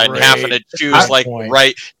courtroom side and having to choose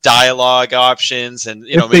right dialogue options, and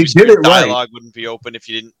maybe dialogue wouldn't be open if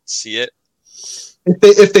you didn't see it.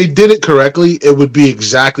 if they did it correctly, it would be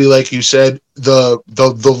exactly like you said. The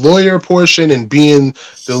lawyer portion and being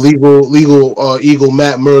the legal eagle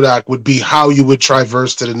Matt Murdock would be how you would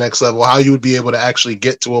traverse to the next level, how you would be able to actually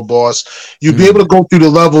get to a boss. You'd be able to go through the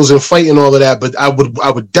levels and fight and all of that, but I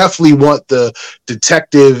would definitely want the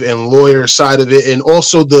detective and lawyer side of it, and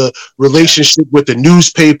also the relationship with the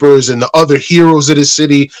newspapers and the other heroes of the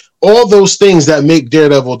city. All those things that make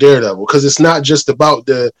Daredevil, because it's not just about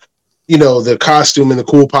the costume and the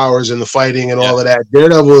cool powers and the fighting and all of that.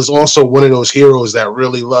 Daredevil is also one of those heroes that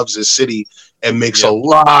really loves his city and makes a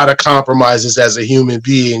lot of compromises as a human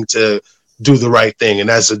being to do the right thing. And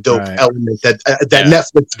that's a dope element that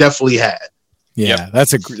Netflix definitely had. Yeah,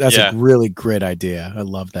 that's a really great idea. I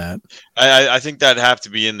love that. I think that'd have to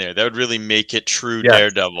be in there. That would really make it true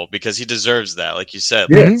Daredevil, because he deserves that. Like you said,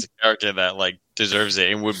 it's a character that deserves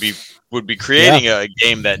it and would be creating a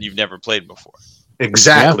game that you've never played before.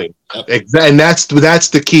 Exactly. And that's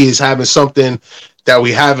the key, is having something that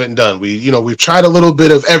we haven't done. We've tried a little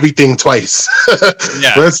bit of everything twice.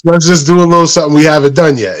 Let's just do a little something we haven't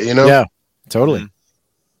done yet, Yeah, totally.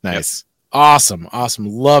 Nice. Awesome.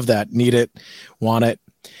 Love that. Need it. Want it.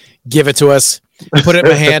 Give it to us. Put it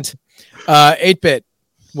in my hand. 8-Bit,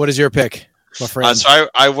 what is your pick, my friend? So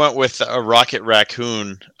I went with a Rocket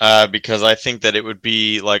Raccoon because I think that it would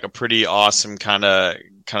be like a pretty awesome kind of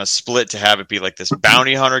split to have it be like this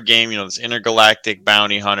bounty hunter game, this intergalactic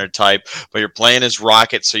bounty hunter type, but you're playing as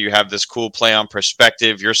Rocket, so you have this cool play on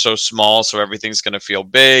perspective. You're so small, so everything's going to feel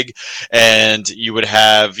big, and you would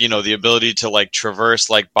have, the ability to traverse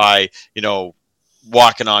by,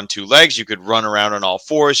 walking on two legs. You could run around on all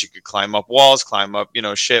fours. You could climb up walls, climb up,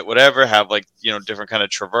 whatever, have different kind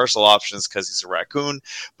of traversal options because he's a raccoon.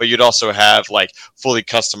 But you'd also have fully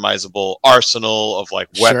customizable arsenal of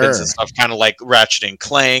weapons and stuff, kind of like Ratchet and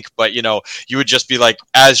Clank. But you would just be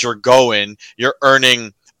as you're going, you're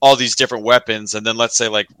earning all these different weapons, and then let's say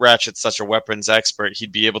Ratchet's such a weapons expert,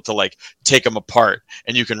 he'd be able to take them apart,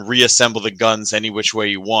 and you can reassemble the guns any which way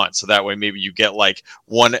you want. So that way maybe you get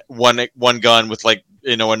one gun with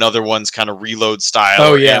another one's kind of reload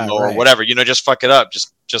style or whatever. Just fuck it up,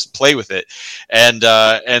 just play with it, and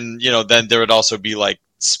then there would also be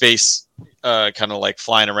space kind of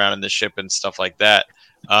flying around in the ship and stuff like that.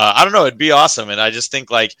 I don't know, it'd be awesome. And I just think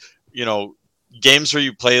games where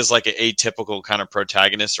you play as an atypical kind of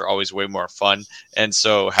protagonist are always way more fun. And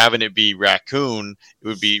so having it be Raccoon, it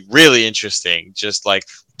would be really interesting just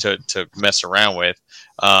to mess around with.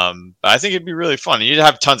 But I think it'd be really fun. And you'd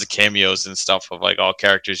have tons of cameos and stuff of all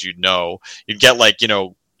characters you'd get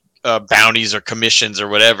bounties or commissions or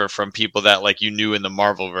whatever from people that you knew in the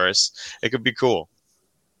Marvelverse. It could be cool.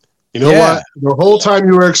 You know what? The whole time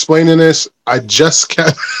you were explaining this, I just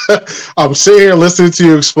kept I'm sitting here listening to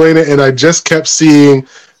you explain it, and I just kept seeing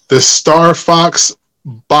the Star Fox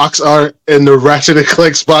box art and the Ratchet and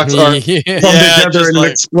Clank box art come together in an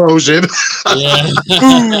explosion.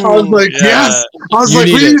 I was like, yes. I was we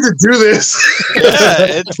need to do this. Yeah,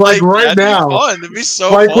 it's right now. Be fun. It'd be so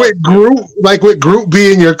fun. With Groot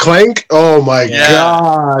being your Clank. Oh my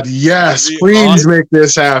God. Yes. Please make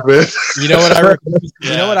this happen. You know what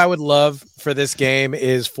you know what I would love for this game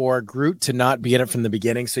is for Groot to not be in it from the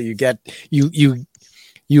beginning. So you get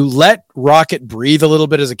you let Rocket breathe a little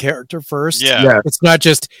bit as a character first. Yeah. It's not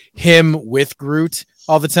just him with Groot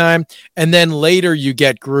all the time. And then later you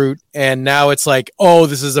get Groot, and now it's oh,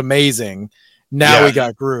 this is amazing. Now we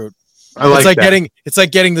got Groot. It's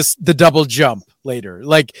like getting the double jump later.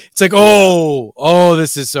 Oh,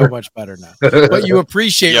 this is so much better now. But you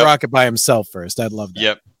appreciate Rocket by himself first. I'd love that.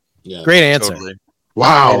 Yep. Yeah. Great answer. Totally.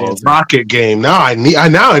 Wow, Rocket game. Now I need. I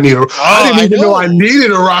didn't even know I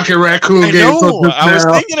needed a Rocket Raccoon game. I was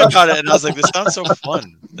thinking about it, and I was like, "This sounds so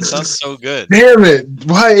fun. This sounds so good." Damn it!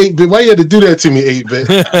 Why 8-Bit? Why you had to do that to me, 8-Bit?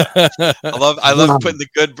 I love putting the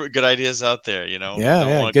good ideas out there.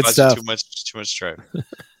 Yeah, good stuff. Too much strife.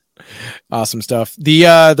 Awesome stuff.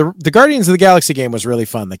 The Guardians of the Galaxy game was really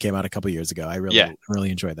fun. That came out a couple years ago. I really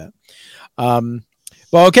enjoyed that.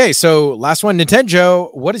 Well, okay. So last one,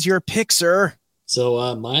 Nintendo. What is your pick, sir?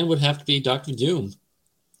 So mine would have to be Dr. Doom.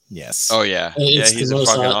 Yes. Oh yeah. It's he's the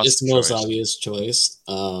most obvious choice.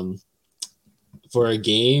 For a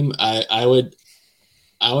game, I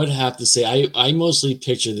would have to say I mostly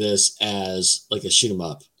picture this as a shoot 'em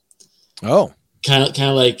up. Oh. Kind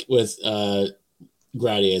of like with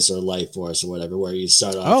Gradius or Life Force or whatever, where you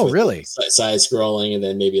start off really side scrolling and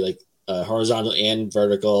then maybe horizontal and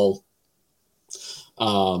vertical.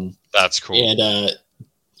 That's cool. And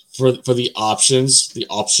for the options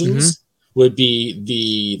would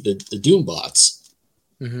be the Doom bots.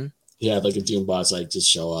 Mm-hmm. you have like a Doom bots like just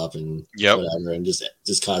show up and whatever and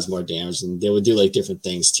just cause more damage, and they would do like different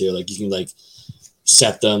things too. Like you can like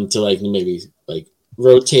set them to like maybe like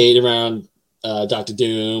rotate around Dr.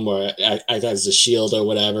 Doom or act as a shield or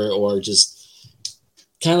whatever, or just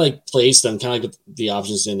kind of like place them kind of like the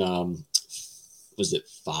options in was it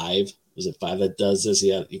 5 that does this?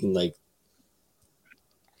 Yeah, you can like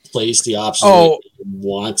place the option you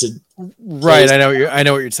want to. Right, I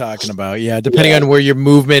know what you're talking about. Yeah, depending on where your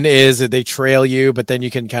movement is, they trail you, but then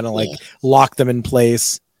you can kind of like lock them in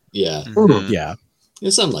place. Yeah, yeah,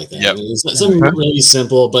 it's something like that. Yep. I mean, it's something really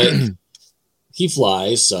simple, but he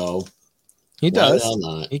flies, so he does. Why the hell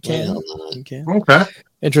not? He can. He can. Okay.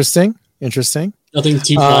 Interesting. Nothing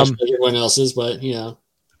too flash like everyone else's, but you know.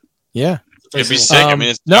 Yeah. It'd be sick. I mean,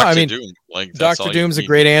 it's Dr. Doom. Like, Dr. Doom's a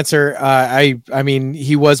great answer. I mean,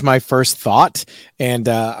 he was my first thought, and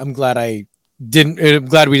I'm glad we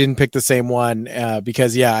didn't pick the same one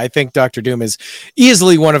because I think Dr. Doom is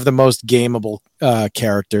easily one of the most gameable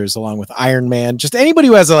characters, along with Iron Man. Just anybody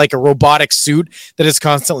who has a robotic suit that is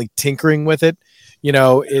constantly tinkering with it,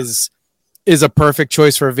 is a perfect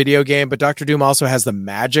choice for a video game. But Dr. Doom also has the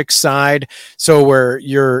magic side, so where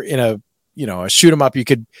you're in a shoot 'em up, you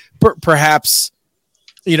could perhaps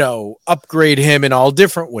upgrade him in all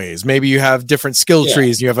different ways. Maybe you have different skill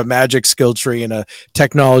trees. You have a magic skill tree and a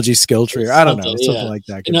technology skill tree. I don't know, something like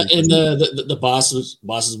that. And the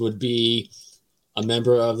bosses would be a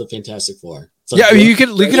member of the Fantastic Four. So you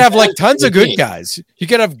could have like tons of good guys. You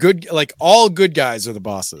could have all good guys are the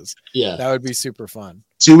bosses. Yeah, that would be super fun.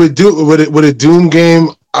 See, with a Doom game,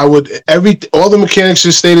 I would all the mechanics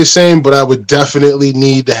should stay the same, but I would definitely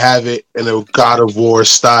need to have it in a God of War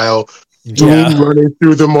style. Doom running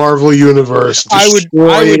through the Marvel universe. I would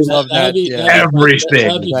love that.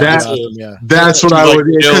 Everything. That's what I would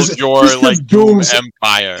build your like Doom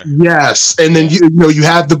empire. Yes, and then you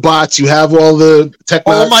have the bots, you have all the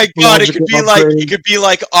technology. Oh my god! It could be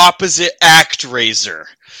like opposite ActRaiser.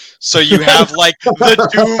 So you have like the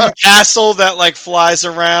Doom castle that like flies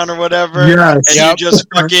around or whatever, and you just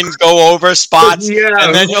fucking go over spots,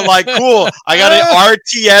 and then you're like, cool, I gotta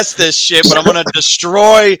RTS this shit, but I'm gonna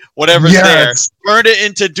destroy whatever's there, turn it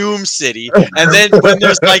into Doom City, and then when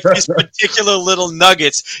there's like these particular little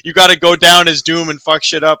nuggets, you gotta go down as Doom and fuck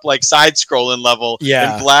shit up like side-scrolling level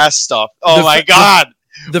and blast stuff. Oh my god!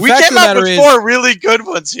 We came up with 4 really good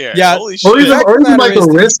ones here. Yeah, holy shit. Or even like a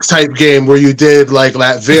Risk type game where you did like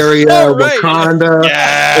Latveria, Wakanda,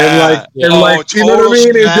 and you know what I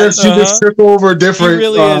mean? You just trip over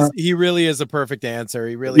different. He really is a perfect answer.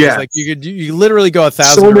 He really is. Like you literally go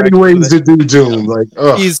 1,000. So many ways to do Doom. Like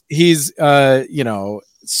he's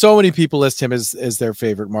so many people list him as their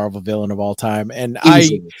favorite Marvel villain of all time, and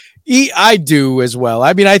I do as well.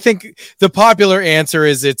 I mean, I think the popular answer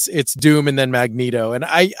is it's Doom and then Magneto, and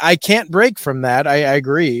I can't break from that. I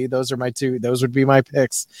agree. Those are my two. Those would be my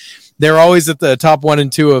picks. They're always at the top 1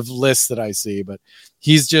 and 2 of lists that I see, but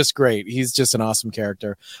he's just great. He's just an awesome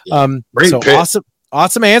character. Great pick.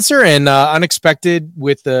 Awesome answer and unexpected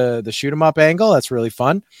with the shoot 'em up angle. That's really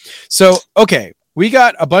fun. So okay, we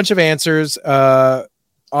got a bunch of answers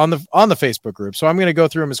on the Facebook group, so I'm going to go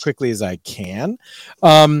through them as quickly as I can.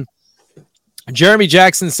 Jeremy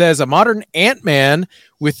Jackson says a modern Ant-Man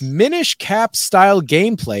with Minish Cap style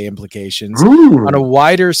gameplay implications on a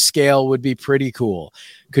wider scale would be pretty cool.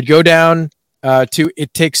 Could go down to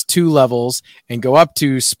It Takes Two levels and go up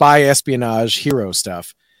to spy espionage hero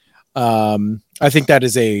stuff. I think that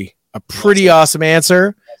is a pretty awesome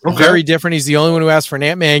answer. Okay. Very different. He's the only one who asked for an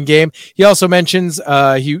Ant-Man game. He also mentions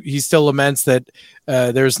he still laments that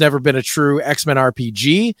there's never been a true X-Men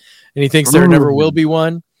RPG, and he thinks there never will be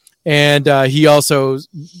one. And he also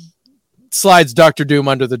slides Dr. Doom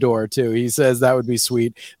under the door, too. He says that would be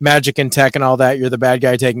sweet. Magic and tech and all that. You're the bad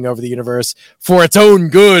guy taking over the universe for its own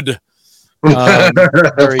good.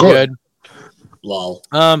 Very good. Lol.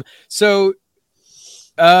 So,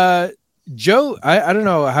 Joe, I don't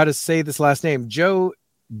know how to say this last name. Joe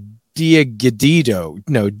Diagito.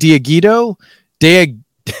 No, Diagito?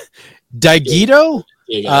 Diagito?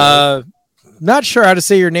 Not sure how to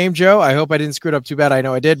say your name, Joe. I hope I didn't screw it up too bad. I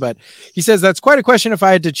know I did, but he says that's quite a question if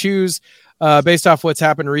I had to choose based off what's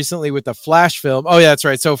happened recently with the Flash film. Oh, yeah, that's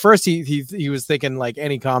right. So first he was thinking like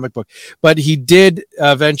any comic book, but he did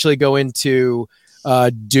eventually go into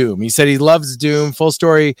Doom. He said he loves Doom. Full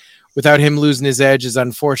story without him losing his edge is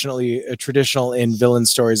unfortunately traditional in villain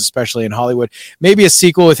stories, especially in Hollywood. Maybe a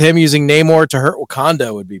sequel with him using Namor to hurt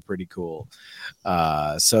Wakanda would be pretty cool.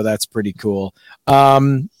 So that's pretty cool.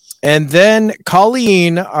 And then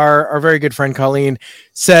Colleen, our very good friend Colleen,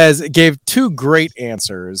 gave two great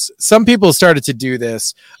answers. Some people started to do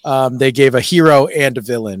this. They gave a hero and a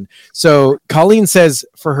villain. So Colleen says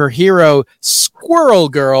for her hero, Squirrel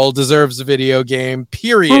Girl deserves a video game,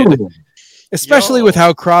 period. Ooh. Especially with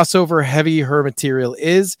how crossover heavy her material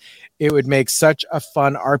is. It would make such a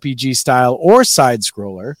fun RPG style or side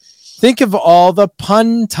scroller. Think of all the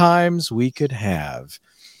pun times we could have.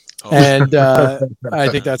 And I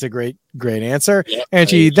think that's a great answer. Yep, and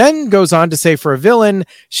she then goes on to say for a villain,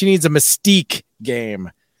 she needs a Mystique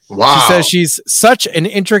game. Wow. She says she's such an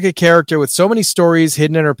intricate character with so many stories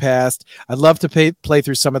hidden in her past. I'd love to play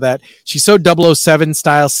through some of that. She's so 007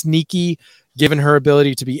 style sneaky, given her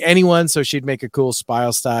ability to be anyone. So she'd make a cool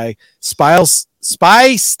spy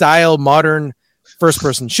style modern first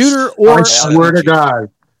person shooter. Or I swear to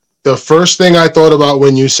God. The first thing I thought about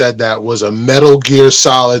when you said that was a Metal Gear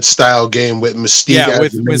Solid style game with Mystique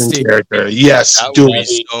as the main character. Yes, that would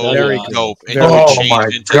be so very dope. Oh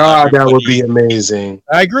my God, that would be amazing.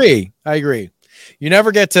 I agree. You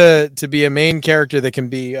never get to be a main character that can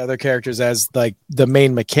be other characters as like the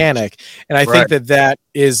main mechanic, and I think that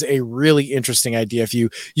is a really interesting idea. If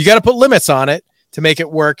you got to put limits on it to make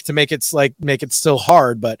it work, to make it still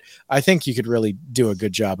hard. But I think you could really do a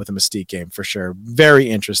good job with a Mystique game for sure. Very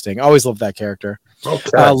interesting. Always love that character.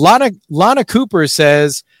 Okay. Lana Cooper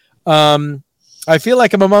says, I feel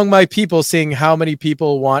like I'm among my people seeing how many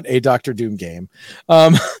people want a Dr. Doom game.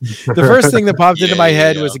 The first thing that popped into my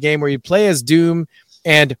head was a game where you play as Doom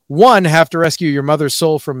and 1, have to rescue your mother's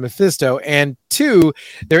soul from Mephisto. And 2,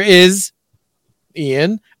 there is,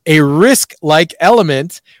 Ian, a risk-like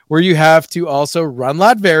element where you have to also run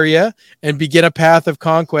Latveria and begin a path of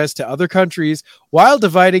conquest to other countries while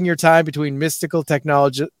dividing your time between mystical,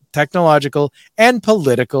 technological, and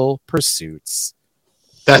political pursuits.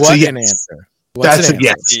 That's what a yes. an answer. That's a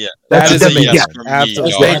yes. That is a yes.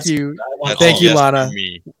 Absolutely. Thank you, Lana.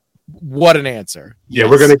 What an answer. Yeah,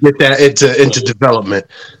 we're going to get that into development.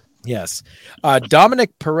 Yes.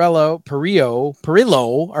 Dominic Perillo,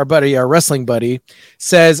 our wrestling buddy,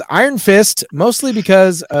 says Iron Fist, mostly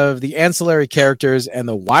because of the ancillary characters and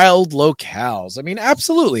the wild locales. I mean,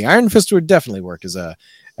 absolutely. Iron Fist would definitely work as a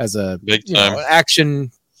big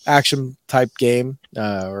time action type game,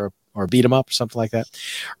 or beat 'em up or something like that.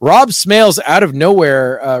 Rob Smales out of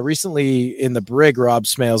nowhere, recently in the Brig, Rob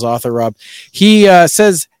Smales, author Rob, he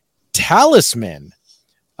says Talisman.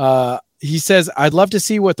 He says, I'd love to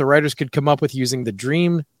see what the writers could come up with using the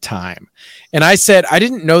Dream Time. And I said, I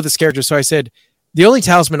didn't know this character. So I said, the only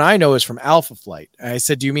talisman I know is from Alpha Flight. And I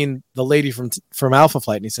said, do you mean the lady from Alpha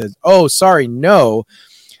Flight? And he said, oh, sorry, no.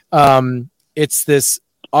 It's this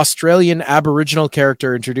Australian Aboriginal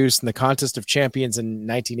character introduced in the Contest of Champions in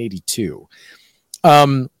 1982.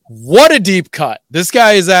 What a deep cut. This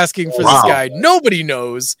guy is asking for this guy. Nobody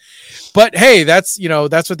knows. But hey, that's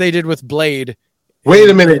what they did with Blade.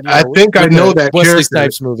 Wait a minute. I think I know that Wesley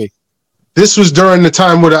Snipes movie. This was during the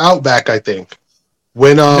time with the Outback, I think.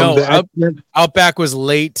 When Outback was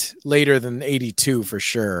later than 82 for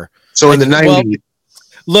sure. So in the 90s. Well,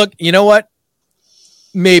 look, you know what?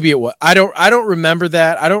 Maybe it was. I don't remember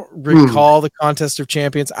that. I don't recall the Contest of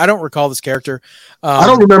Champions. I don't recall this character. I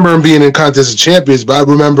don't remember him being in Contest of Champions, but I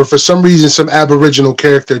remember for some reason some Aboriginal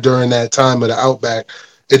character during that time of the Outback.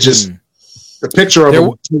 It just the picture of him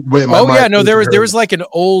went in my mind. Yeah, no, there was like an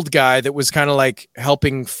old guy that was kind of like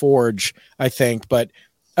helping forge, I think, but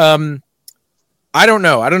I don't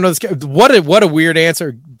know. I don't know this guy. What a weird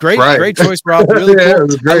answer. Great choice, Rob. Really cool.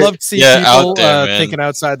 I love to see people thinking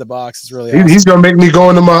outside the box. It's really awesome. He's gonna make me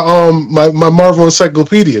go into my Marvel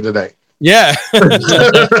encyclopedia today. Yeah.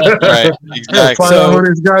 Right. Exactly. Find out what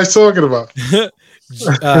this guy's talking about.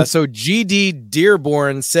 So GD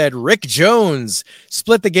Dearborn said Rick Jones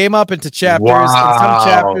split the game up into chapters. Wow. In some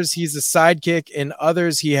chapters, he's a sidekick. In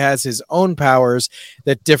others, he has his own powers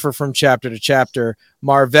that differ from chapter to chapter.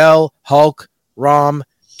 Marvel, Hulk, Rom,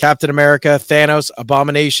 Captain America, Thanos,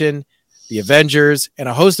 Abomination, the Avengers, and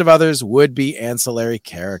a host of others would be ancillary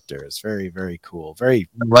characters. Very, very cool. Very.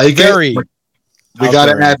 We got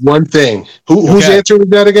to add one thing. Whose answer was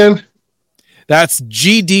that again? That's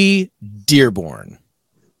GD Dearborn.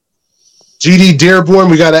 GD Dearborn,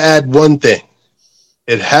 we got to add one thing.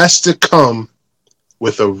 It has to come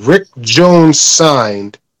with a Rick Jones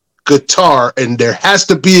signed guitar, and there has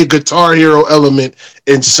to be a Guitar Hero element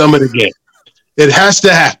in some of the game. It has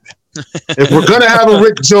to happen. If we're going to have a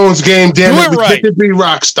Rick Jones game, damn it, we get to be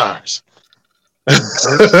rock stars. Do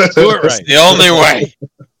it right. The only way.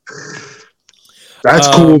 That's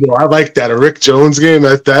cool, though. I like that. A Rick Jones game,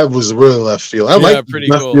 that was really left field. I like pretty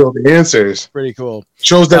left field answers. Pretty cool.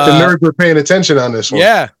 Shows that the nerds were paying attention on this one.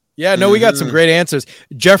 Yeah, Yeah, no, we got some great answers.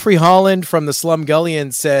 Jeffrey Holland from the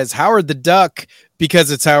Slumgullion says Howard the Duck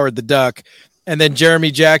because it's Howard the Duck. And then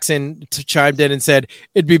Jeremy Jackson chimed in and said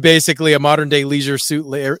it'd be basically a modern day Leisure Suit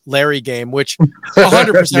Larry game, which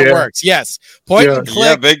 100% works. Yes. Point and click.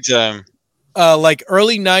 Yeah, big time. Like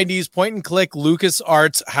early 90s point and click Lucas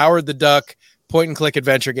Arts, Howard the Duck, point and click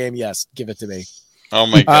adventure game. Yes, give it to me. Oh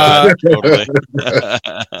my God. Totally.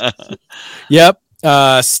 Yep.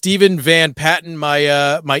 Stephen Van Patten,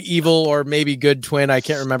 my evil or maybe good twin, I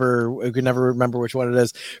can't remember. I could never remember which one it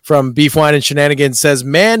is. From Beef Wine and Shenanigans says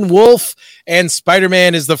Man Wolf and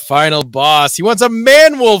Spider-Man is the final boss. He wants a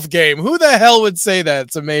Man Wolf game. Who the hell would say that?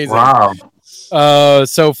 It's amazing. Wow.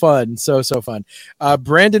 So fun. So fun.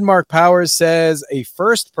 Brandon Mark Powers says a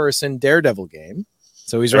first person Daredevil game.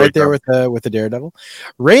 So he's right there with the Daredevil.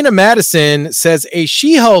 Raina Madison says a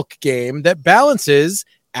She-Hulk game that balances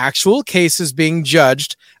actual cases being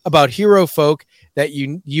judged about hero folk that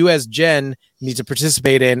you as Jen need to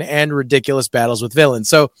participate in and ridiculous battles with villains.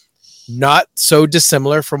 So not so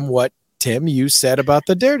dissimilar from what Tim you said about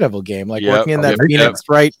the Daredevil game, like working in that Phoenix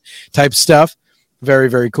Wright type stuff. Very,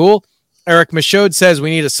 very cool. Eric Michaud says we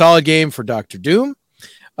need a solid game for Dr. Doom.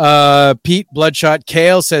 Pete Bloodshot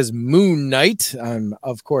Kale says Moon Knight. I'm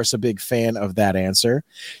of course a big fan of that answer.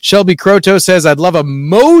 Shelby Croto says I'd love a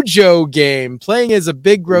Mojo game playing as a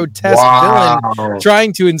big grotesque villain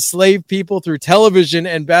trying to enslave people through television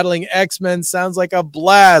and battling X-Men sounds like a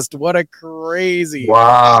blast. What a crazy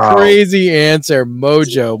answer.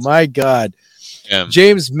 Mojo, my God. Yeah.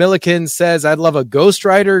 James Milliken says I'd love a Ghost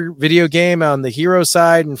Rider video game on the hero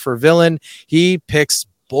side, and for villain he picks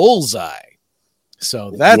Bullseye.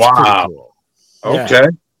 So that's pretty cool. Okay.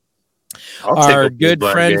 Yeah. Our good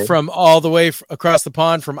friend from all the way across the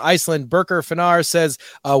pond from Iceland, Birker Fanar, says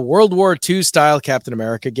a World War II style Captain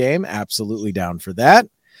America game. Absolutely down for that.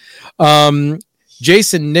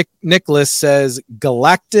 Jason Nicholas says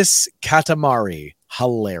Galactus Katamari.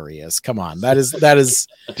 Hilarious. Come on. That is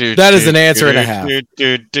an answer and a half.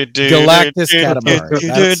 Galactus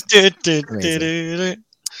Katamari.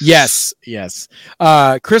 Yes.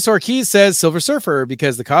 Chris Ortiz says Silver Surfer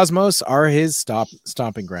because the Cosmos are his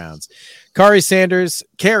stomping grounds. Carrie Sanders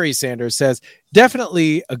says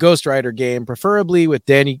definitely a Ghost Rider game, preferably with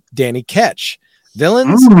Danny Ketch.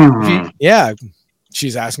 Villains?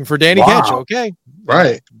 She's asking for Danny Ketch. Okay.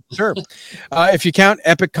 Right. Sure. If you count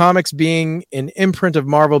Epic Comics being an imprint of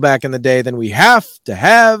Marvel back in the day, then we have to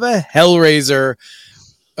have a Hellraiser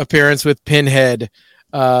appearance with Pinhead.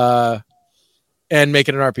 And make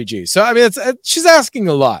it an RPG. So, I mean, she's asking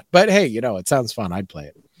a lot, but hey, it sounds fun. I'd play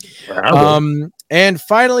it. And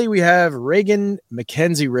finally, we have Reagan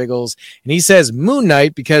McKenzie Riggles, and he says Moon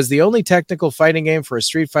Knight because the only technical fighting game for a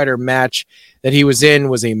Street Fighter match that he was in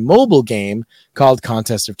was a mobile game called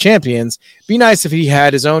Contest of Champions. Be nice if he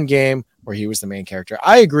had his own game where he was the main character.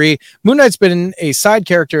 I agree. Moon Knight's been a side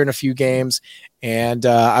character in a few games, and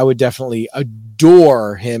I would definitely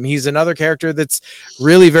adore him. He's another character that's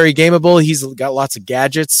really very gameable. He's got lots of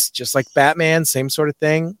gadgets, just like Batman, same sort of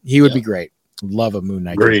thing. He would be great. Love a Moon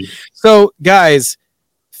Knight game. So, guys,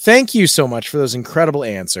 thank you so much for those incredible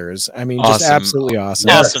answers. I mean, just absolutely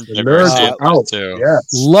awesome. Awesome.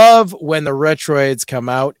 Love when the Retroids come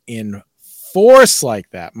out in force like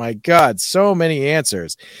that. My God, so many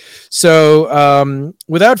answers. So,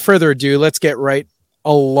 without further ado, let's get right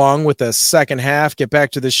along with the second half. Get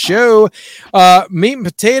back to the show. Meat and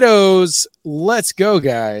potatoes. Let's go,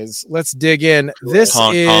 guys. Let's dig in.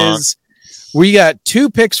 We got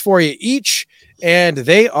 2 picks for you each, and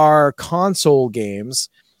they are console games.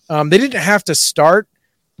 They didn't have to start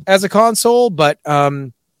as a console, but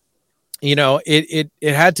it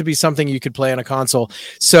had to be something you could play on a console.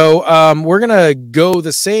 So we're gonna go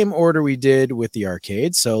the same order we did with the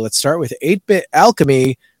arcade. So let's start with 8-Bit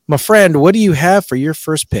Alchemy. My friend, what do you have for your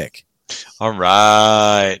first pick? All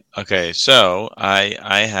right. Okay, so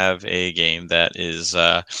I have a game that is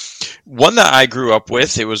one that I grew up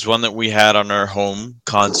with. It was one that we had on our home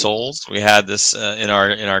consoles. We had this in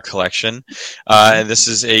our collection, and this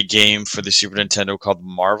is a game for the Super Nintendo called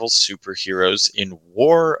Marvel Superheroes in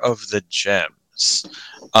War of the Gems.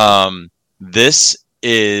 This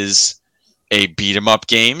is a beat 'em up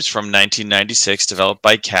games from 1996 developed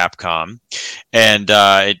by Capcom, and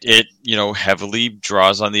it heavily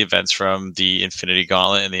draws on the events from the Infinity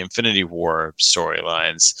Gauntlet and the Infinity War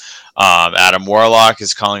storylines. Adam Warlock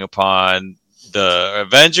is calling upon the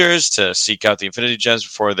Avengers to seek out the Infinity Gems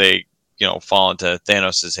before they fall into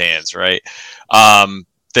Thanos' hands, right?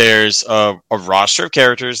 There's a roster of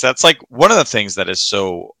characters. That's like one of the things that is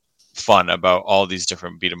so fun about all these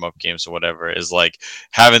different beat 'em up games or whatever is like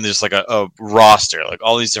having just like a roster, like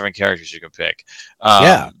all these different characters you can pick.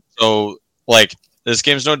 So So, like, this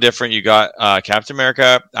game's no different. You got Captain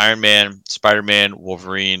America, Iron Man, Spider-Man,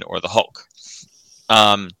 Wolverine, or the Hulk.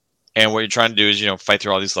 And what you're trying to do is, fight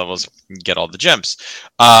through all these levels and get all the gems.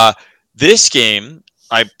 This game,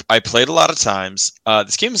 I played a lot of times.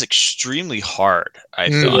 This game is extremely hard, I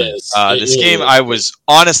thought. This game, I was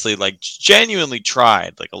honestly, genuinely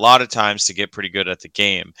tried, a lot of times to get pretty good at the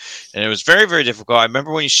game. And it was very, very difficult. I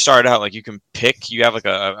remember when you start out, you can pick, you have,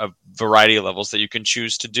 a variety of levels that you can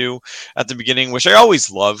choose to do at the beginning, which I always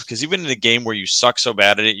love, because even in a game where you suck so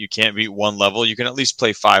bad at it, you can't beat one level, you can at least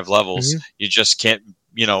play 5 levels. Mm-hmm. You just can't,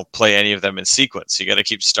 play any of them in sequence. You got to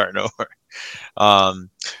keep starting over.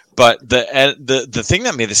 But the thing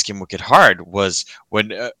that made this game wicked hard was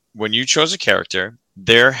when you chose a character,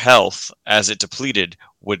 their health as it depleted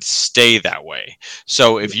would stay that way.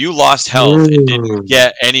 So if you lost health and didn't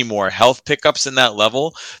get any more health pickups in that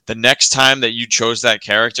level, the next time that you chose that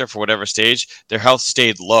character for whatever stage, their health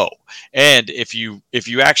stayed low. And if you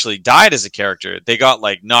actually died as a character, they got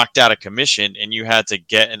knocked out of commission, and you had to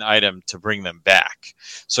get an item to bring them back.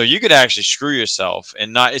 So you could actually screw yourself,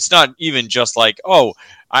 and it's not even just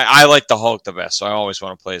I like the Hulk the best, so I always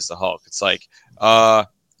want to play as the Hulk. It's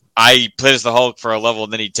I played as the Hulk for a level,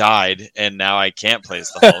 and then he died, and now I can't play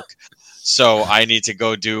as the Hulk. So I need to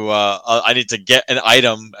go do. I need to get an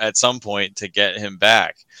item at some point to get him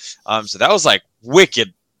back. So that was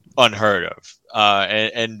wicked unheard of,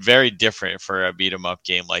 and very different for a beat 'em up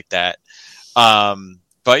game like that.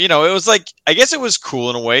 But it was I guess it was cool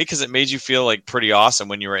in a way, because it made you feel pretty awesome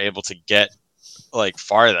when you were able to get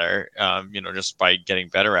farther, just by getting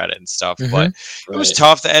better at it and stuff. Mm-hmm. But it was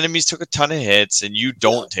tough. The enemies took a ton of hits, and you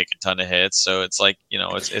don't take a ton of hits, so it's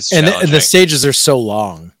it's and the stages are so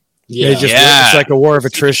long. It's like a war of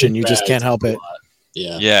attrition. You just can't help it.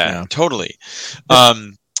 Yeah, totally.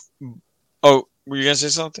 Oh, were you gonna say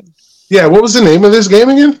something? Yeah, what was the name of this game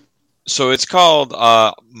again? So it's called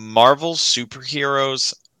Marvel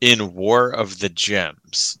Superheroes in War of the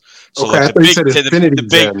Gems. So okay, I thought you said Infinity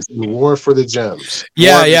Gems, War for the Gems.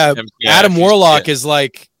 Yeah. Adam Warlock is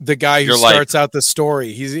the guy who starts out the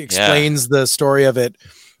story. He explains the story of it.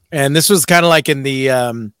 And this was kind of in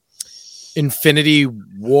the Infinity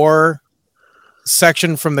War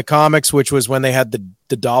section from the comics, which was when they had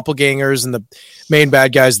the doppelgangers and the main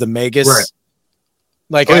bad guys, the Magus.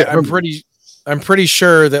 Right. I'm pretty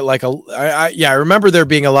sure that I remember there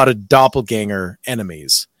being a lot of doppelganger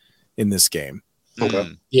enemies in this game.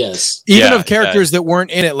 Okay. Yes. Even of characters that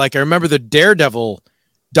weren't in it. I remember the Daredevil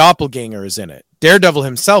doppelganger is in it. Daredevil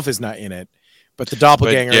himself is not in it, but the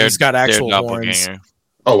doppelganger, he's got actual horns.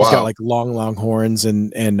 Oh, wow. He's got long horns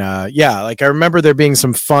and I remember there being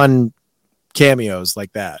some fun cameos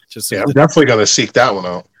like that. I'm definitely going to seek that one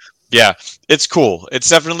out. Yeah, it's cool. It's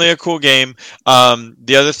definitely a cool game.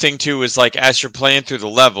 The other thing too is as you're playing through the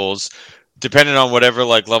levels, depending on whatever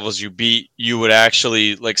levels you beat, you would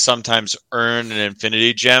actually sometimes earn an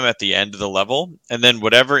infinity gem at the end of the level, and then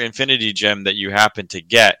whatever infinity gem that you happen to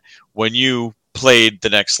get when you played the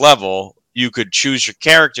next level, you could choose your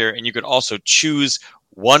character, and you could also choose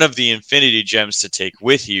one of the infinity gems to take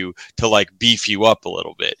with you to beef you up a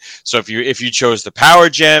little bit. So if you chose the power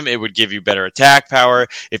gem, it would give you better attack power.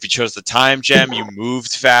 If you chose the time gem, you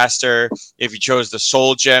moved faster. If you chose the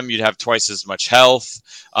soul gem, you'd have twice as much health.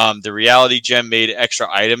 The reality gem made extra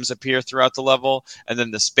items appear throughout the level, and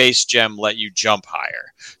then the space gem let you jump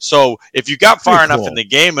higher. So if you got far enough in the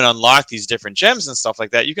game and unlocked these different gems and stuff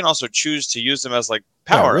like that, you can also choose to use them as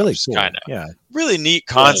power ups, cool. kind of. Yeah, really neat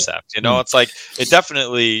concept. Right. It's it definitely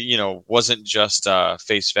wasn't just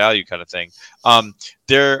face value kind of thing.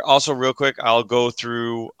 They're also real quick. I'll go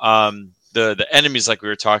through the enemies we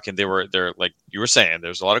were talking. They're like you were saying.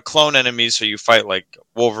 There's a lot of clone enemies, so you fight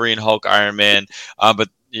Wolverine, Hulk, Iron Man, but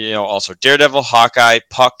also Daredevil, Hawkeye,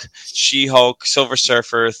 Puck, She-Hulk, Silver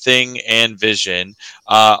Surfer, Thing, and Vision.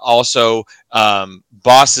 Also,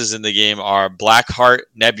 bosses in the game are Blackheart,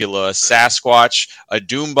 Nebula, Sasquatch, a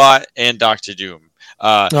Doombot, and Doctor Doom.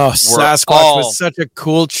 Sasquatch was such a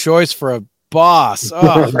cool choice for a boss.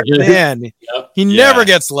 Oh, man. He never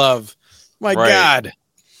gets love. My God.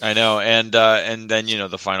 I know, and then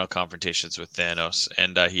the final confrontations with Thanos,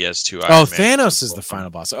 and he has 2 Iron Man. Thanos is the final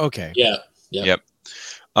boss. Okay. Yep.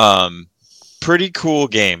 Pretty cool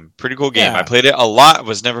game. Yeah. I played it a lot.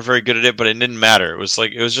 Was never very good at it, but it didn't matter. It was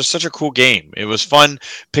just such a cool game. It was fun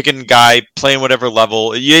picking a guy, playing whatever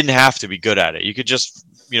level. You didn't have to be good at it. You could just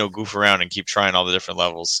goof around and keep trying all the different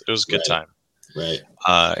levels. It was a good time. Right.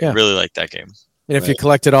 I really liked that game. And if you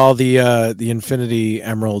collected all the Infinity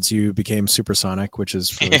Emeralds, you became supersonic, which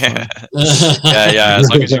is really fun. Yeah. As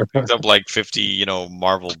long as you picked up like 50,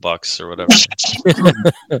 Marvel bucks or whatever.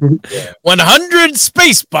 100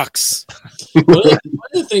 space bucks. One of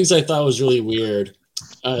the things I thought was really weird,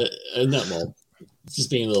 just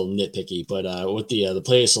being a little nitpicky, but with the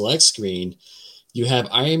player select screen, you have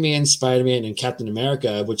Iron Man, Spider-Man, and Captain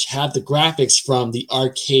America, which have the graphics from the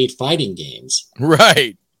arcade fighting games.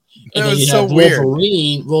 Right. And then you have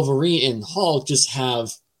Wolverine and Hulk just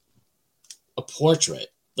have a portrait,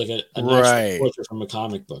 like a nice portrait from a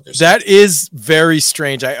comic book or something. That is very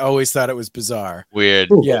strange. I always thought it was bizarre. Weird.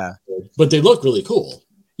 Yeah. But they look really cool.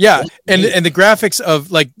 Yeah. And the graphics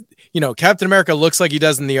of Captain America looks like he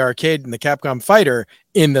does in the arcade and the Capcom Fighter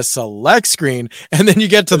in the select screen. And then you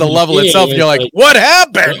get to the level itself and you're like, what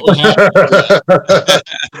happened?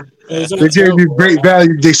 They gave you great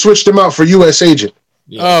value. They switched him out for U.S. Agent.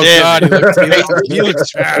 Yeah. Oh, God. He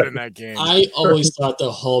looked bad in that game. I always thought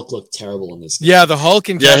the Hulk looked terrible in this game. Yeah, the Hulk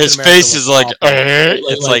and Captain his America face is like,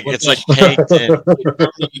 it's like caked in.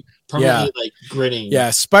 Permanently like grinning. Yeah,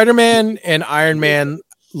 Spider-Man and Iron Man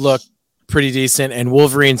look pretty decent, and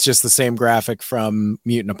Wolverine's just the same graphic from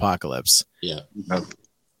Mutant Apocalypse. Yeah.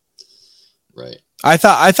 Right. I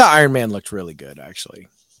thought Iron Man looked really good, actually.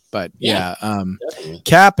 But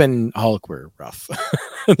Cap and Hulk were rough.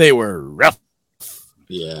 They were rough.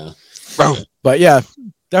 Yeah. But yeah,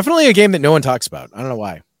 definitely a game that no one talks about. I don't know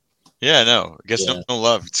why. Yeah, no. I guess no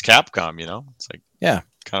love. It's Capcom, It's like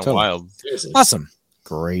kind of wild. Seriously. Awesome.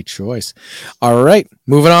 Great choice. All right.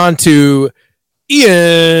 Moving on to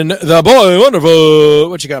Ian, the boy wonderful.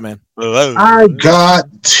 What you got, man? I got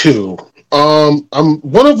two.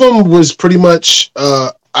 One of them was pretty much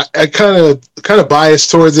I kind of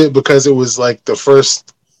biased towards it because it was like the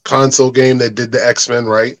first console game that did the X-Men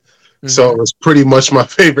right. Mm-hmm. So it was pretty much my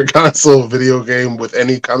favorite console video game with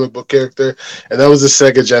any comic book character, and that was the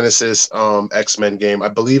Sega Genesis X-Men game. I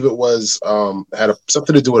believe it was had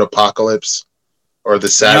something to do with Apocalypse or the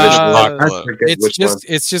Savage.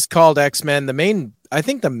 It's just called X-Men. The main.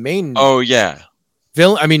 Oh yeah.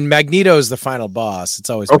 Villain. I mean, Magneto's the final boss. It's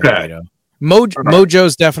always Magneto.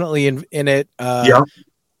 Mojo's definitely in it. Yeah.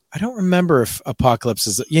 I don't remember if Apocalypse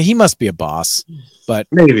is. Yeah, he must be a boss, but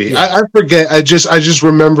maybe I forget. I just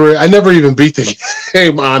remember it. I never even beat the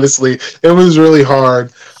game. Honestly, it was really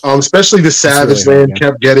hard. Especially the Savage Land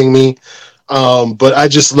kept getting me. But I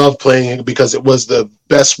just loved playing it because it was the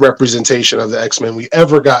best representation of the X-Men we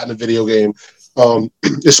ever got in a video game.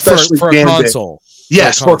 Especially for a console.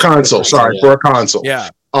 Yes, for a console. Sorry, for a console. Yeah.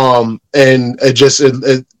 And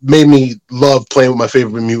it made me love playing with my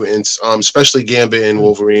favorite mutants, especially Gambit and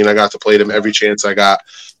Wolverine. I got to play them every chance I got.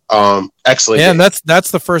 Excellent. Yeah, and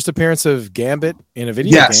that's the first appearance of Gambit in a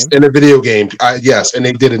video game. Yes, in a video game. Yes, and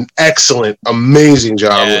they did an excellent, amazing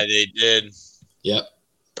job. Yeah, they did. Yep.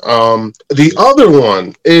 The other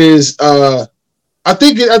one is I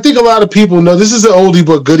think a lot of people know this is an oldie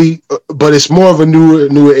but goodie, but it's more of a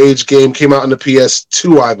newer age game. Came out on the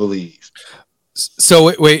PS2, I believe.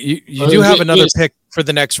 So wait, you do have another pick for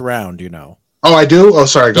the next round, Oh, I do? Oh,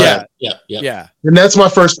 sorry. Go ahead. Yeah. And that's my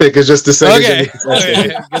first pick. Is just the second.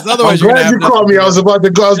 Okay. Because otherwise, I'm glad you called me. I was about to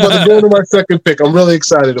go into my second pick. I'm really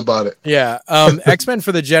excited about it. Yeah. X-Men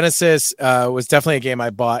for the Genesis was definitely a game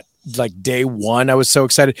I bought like day one. I was so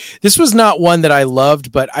excited. This was not one that I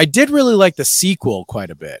loved, but I did really like the sequel quite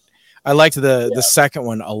a bit. I liked the second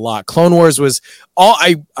one a lot. Clone Wars was all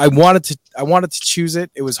I wanted to choose it.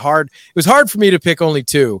 It was hard. It was hard for me to pick only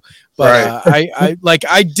two, but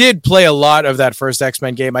I did play a lot of that first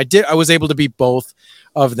X-Men game. I was able to beat both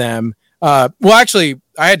of them. Well, actually,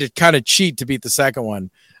 I had to kind of cheat to beat the second one.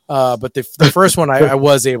 But the first one I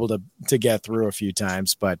was able to get through a few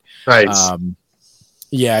times. But nice.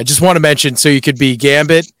 I just want to mention so you could be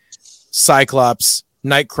Gambit, Cyclops,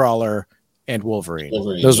 Nightcrawler, and Wolverine.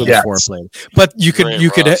 Those were the four played. But you could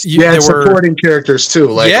there supporting characters too,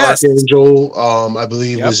 like Archangel, I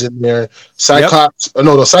believe was in there. Cyclops. Yep.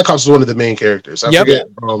 No, Cyclops is one of the main characters. I forget.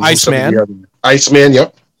 Iceman.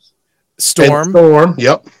 Yep. Storm.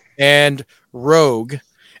 Yep. And Rogue,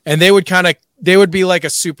 and they would be like a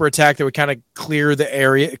super attack that would kind of clear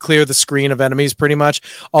the screen of enemies pretty much.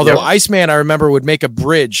 Although Iceman, I remember, would make a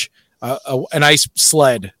bridge, an ice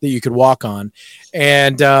sled that you could walk on,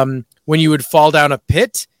 and when you would fall down a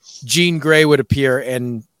pit, Jean Grey would appear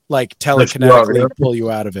and like telekinetically pull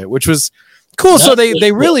you out of it, which was cool. So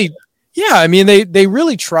they really, they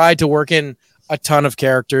really tried to work in a ton of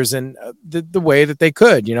characters and the way that they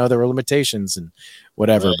could. There were limitations and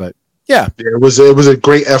whatever, but it was a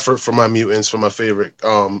great effort for my mutants, for my favorite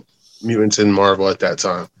mutants in Marvel at that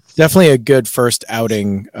time. Definitely a good first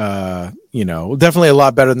outing. Definitely a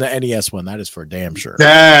lot better than the NES one. That is for damn sure.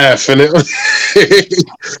 Definitely.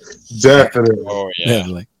 Definitely. Oh yeah.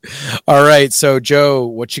 Definitely. All right. So Joe,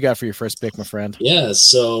 what you got for your first pick, my friend? Yeah.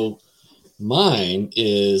 So mine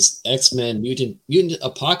is X-Men Mutant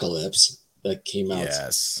Apocalypse that came out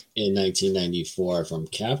in 1994 from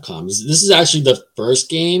Capcom. This is actually the first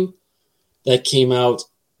game that came out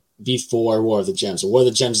before War of the Gems. So War of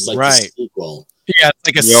the Gems is like the sequel. Yeah, it's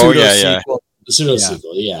like a pseudo sequel. The pseudo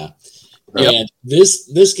sequel, yeah. Yep. And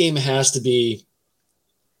this game has to be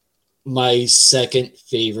my second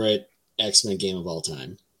favorite X-Men game of all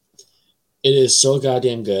time. It is so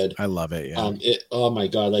goddamn good. I love it. Yeah. Oh my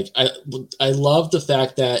god! Like I love the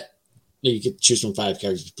fact that you could choose from 5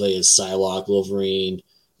 characters to play as Psylocke, Wolverine,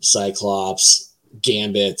 Cyclops,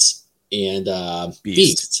 Gambit, and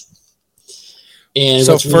Beast. And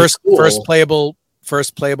so first playable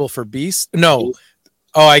for Beast. No,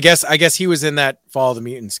 I guess he was in that Fall of the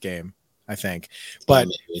Mutants game. I think, but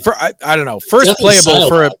I don't know. First definitely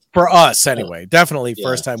playable for us anyway. Definitely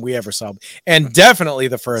first time we ever saw him, and definitely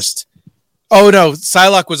the first. Oh no,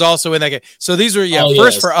 Psylocke was also in that game. So these are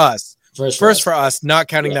first for us. First for us, not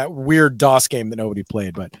counting that weird DOS game that nobody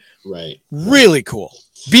played, but really cool.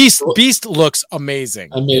 Beast looks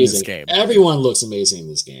amazing in this game. Everyone looks amazing in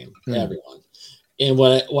this game. Everyone. And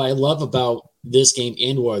what I love about this game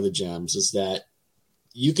and War of the Gems is that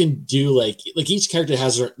you can do like each character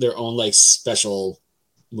has their own like special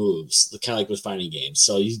moves, kind of like with fighting games.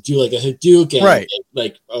 So you do like a Hadouken, right?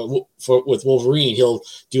 Like with Wolverine, he'll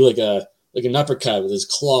do like an uppercut with his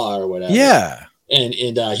claw or whatever. Yeah. And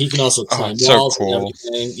he can also climb walls and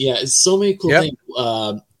everything. Yeah, it's so many cool things.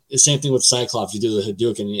 The same thing with Cyclops. You do the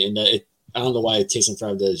Hadouken, and I don't know why it takes him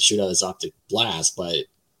forever to shoot out his optic blast, but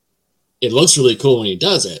it looks really cool when he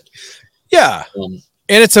does it. Yeah.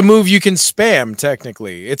 And it's a move you can spam.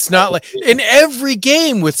 Technically, it's not like in every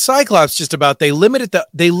game with Cyclops. Just about they limit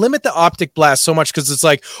the optic blast so much because it's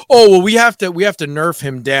like, oh well, we have to nerf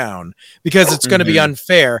him down because it's going to be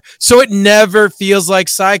unfair. So it never feels like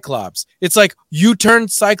Cyclops. It's like you turn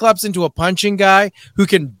Cyclops into a punching guy who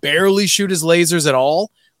can barely shoot his lasers at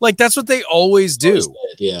all. Like that's what they always do.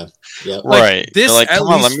 Yeah. Like, right. This like, at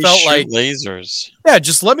least felt like lasers. Yeah,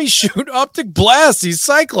 just let me shoot optic blast. He's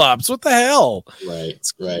Cyclops. What the hell? Right.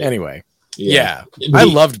 Anyway. Yeah. I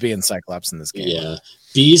loved being Cyclops in this game. Yeah.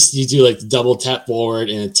 Beast, you do like double tap forward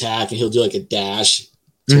and attack, and he'll do like a dash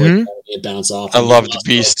to bounce off. I loved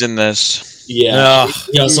Beast in this. Yeah.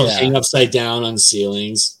 You also hang upside down on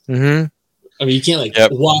ceilings. Mm-hmm. I mean, you can't like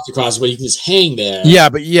walk across, but you can just hang there. Yeah,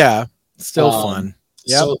 but still fun.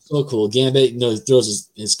 So cool. Gambit, throws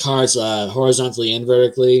his cards horizontally and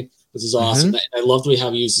vertically, which is awesome. I love the way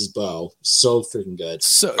how he uses his bow. So freaking good.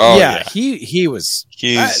 So he was.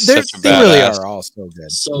 He's such a badass. They really are all so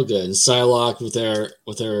good. So good. And Psylocke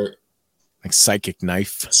with her like psychic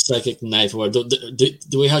knife. The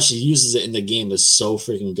way how she uses it in the game is so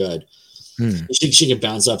freaking good. She can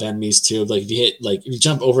bounce off enemies too. Like if you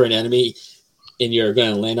jump over an enemy and you're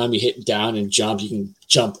going to land on them, you hit down and jump, you can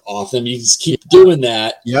jump off them. You just keep doing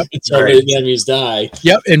that until the enemies die.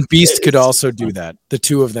 Yep, and Beast could also do that. The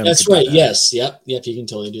two of them. That's right, yes. Yep, you can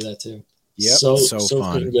totally do that too. Yep, so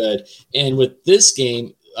fun. Good. And with this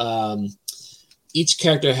game, each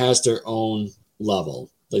character has their own level.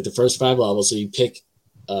 Like the first 5 levels, so you pick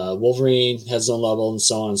Wolverine has his own level and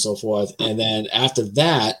so on and so forth. And then after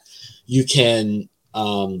that, you can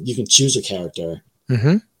choose a character.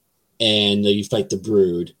 Mm-hmm. And you fight the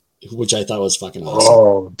Brood, which I thought was fucking awesome.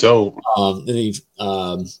 Oh, dope! And it's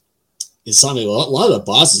something. A lot of the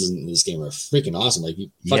bosses in this game are freaking awesome.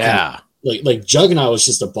 Like Juggernaut was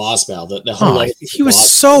just a boss battle. The whole he was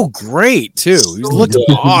so great too. He looked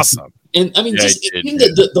awesome. And I mean, even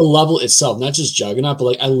the level itself, not just Juggernaut, but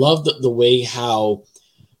like I love the way how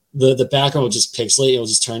the background would just pixelate and it would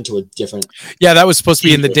just turn to a different. Yeah, that was supposed to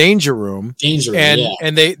be in the danger room.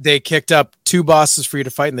 And they kicked up 2 bosses for you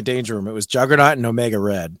to fight in the danger room. It was Juggernaut and Omega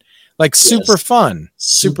Red. Like super fun.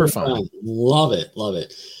 Super fun. Love it.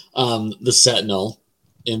 The Sentinel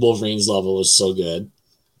in Wolverine's level was so good.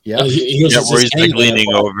 Yeah. Where he's like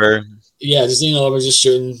leaning over. Yeah, just leaning over, just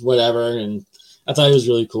shooting whatever, and I thought it was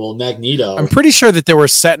really cool. Magneto. I'm pretty sure that there were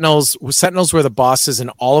Sentinels. Sentinels were the bosses in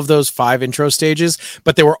all of those 5 intro stages,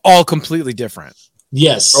 but they were all completely different.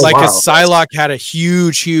 Yes. A Psylocke had a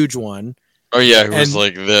huge one. Oh yeah, it was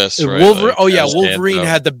like this. Right? Wolverine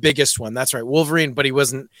had the biggest one. That's right, Wolverine, but he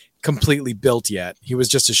wasn't completely built yet. He was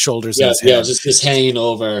just his shoulders. And his head. Yeah, just hanging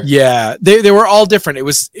over. Yeah, they were all different. It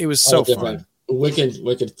was so fun. Wicked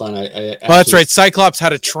fun. That's right. Cyclops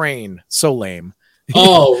had a train. So lame.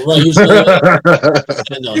 Oh right.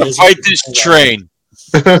 Fight this train.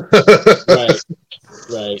 Right.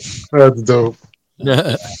 That's dope.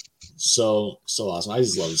 So awesome. I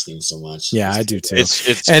just love this game so much. Yeah, I do too.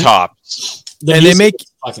 It's top. And they make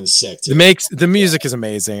fucking sick too. the music is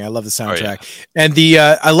amazing. I love the soundtrack, and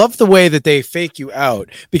I love the way that they fake you out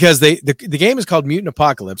because the game is called Mutant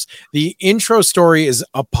Apocalypse. The intro story is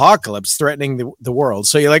Apocalypse threatening the world.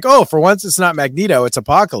 So you're like, oh, for once it's not Magneto, it's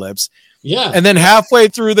Apocalypse. Yeah. And then halfway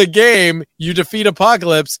through the game, you defeat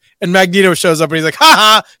Apocalypse, and Magneto shows up, and he's like, "Ha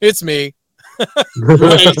ha, it's me."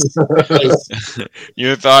 Right.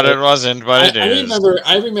 You thought it wasn't, but it is.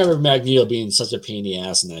 I remember Magneto being such a pain in the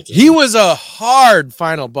ass in that game. He was a hard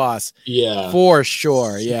final boss. Yeah. For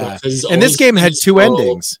sure. Yeah. Because And this game had two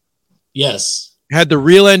endings. Yes. It had the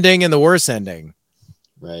real ending and the worse ending.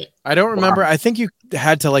 Right. I don't remember. I think you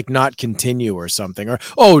had to like not continue or something.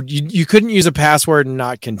 Or you couldn't use a password and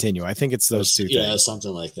not continue. I think it's those two things. Yeah,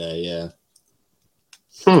 something like that. Yeah.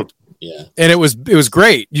 Yeah. And it was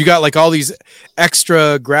great. You got like all these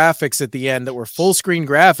extra graphics at the end that were full screen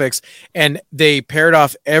graphics, and they paired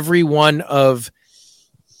off every one of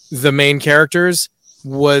the main characters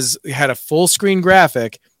had a full screen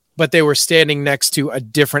graphic, but they were standing next to a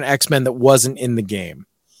different X-Men that wasn't in the game.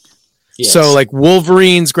 Yes. So like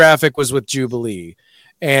Wolverine's graphic was with Jubilee,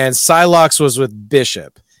 and Psylocke's was with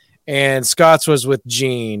Bishop, and Scott's was with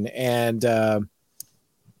Jean, and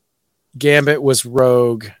Gambit was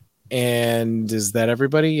Rogue. And is that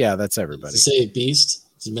everybody? Yeah, that's everybody. Did you say Beast?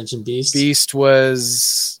 Did you mention Beast? Beast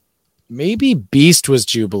was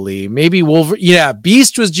Jubilee. Maybe Wolverine. Yeah,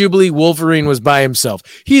 Beast was Jubilee. Wolverine was by himself.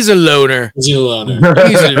 He's a loner. He's a loner.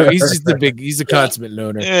 He's just he's a consummate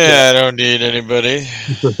loner. Yeah, I don't need anybody.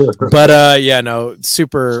 But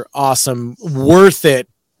super awesome, worth it.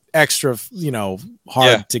 Extra,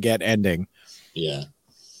 hard to get ending. Yeah.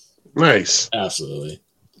 Nice. Absolutely.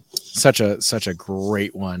 Such a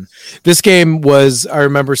great one. This game was, I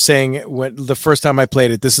remember saying when the first time I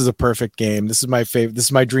played it, this is a perfect game. This is my favorite. This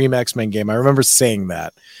is my dream X-Men game. I remember saying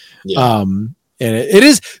that. Yeah. And it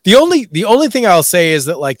is the only thing I'll say is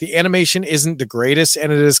that like the animation isn't the greatest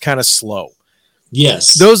and it is kind of slow.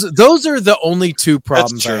 Yes. Those are the only two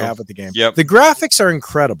problems I have with the game. Yep. The graphics are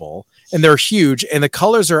incredible and they're huge and the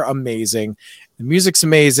colors are amazing. The music's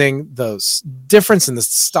amazing. The difference in the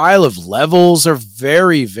style of levels are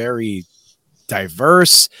very, very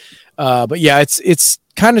diverse. But yeah, it's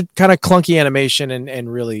kind of clunky animation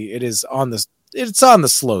and really it's on the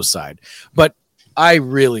slow side. But I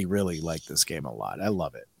really, really like this game a lot. I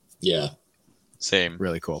love it. Yeah. Same.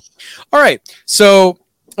 Really cool. All right. So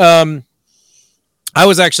I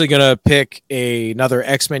was actually going to pick another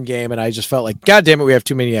X-Men game, and I just felt like, God damn it, we have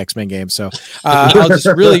too many X-Men games. So I'll just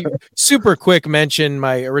really super quick mention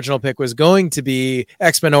my original pick was going to be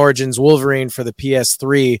X-Men Origins Wolverine for the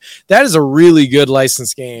PS3. That is a really good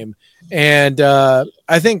licensed game. And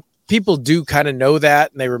I think people do kind of know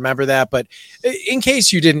that, and they remember that. But in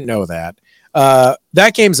case you didn't know that,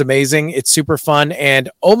 that game's amazing. It's super fun. And,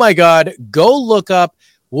 oh, my God, go look up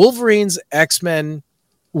Wolverine's X-Men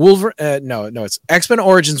it's X-Men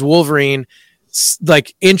Origins Wolverine,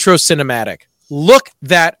 like intro cinematic. Look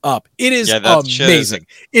that up. It is amazing.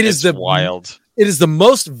 It's wild. It is the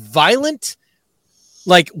most violent,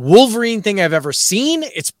 like Wolverine thing I've ever seen.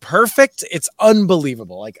 It's perfect. It's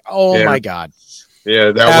unbelievable. Like, my God.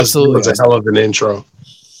 Yeah, that was a hell of an intro.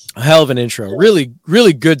 A hell of an intro. Really,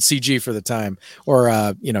 really good CG for the time, or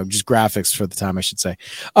just graphics for the time, I should say.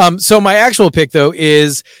 So my actual pick though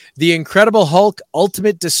is the Incredible Hulk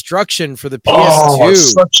Ultimate Destruction for the PS2. Oh,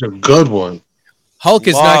 such a good one. Hulk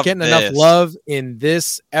is not getting enough love in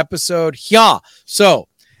this episode. Yeah. So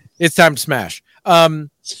it's time to smash. I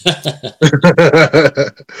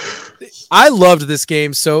loved this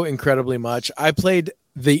game so incredibly much. I played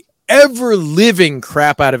the ever living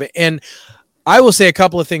crap out of it, and I will say a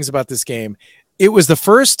couple of things about this game. It was the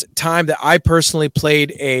first time that I personally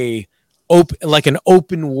played an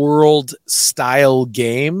open world style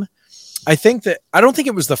game. I don't think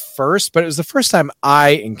it was the first, but it was the first time I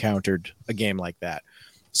encountered a game like that.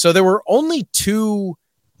 So there were only two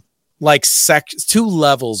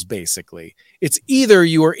levels basically. It's either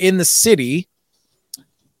you were in the city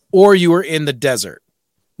or you were in the desert,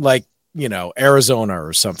 like, Arizona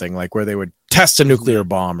or something, like where they would test a nuclear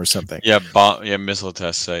bomb or something. Yeah, missile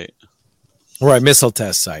test site. Right, missile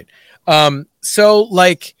test site. So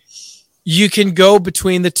like you can go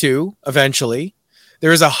between the two eventually.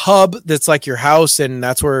 There is a hub that's like your house, and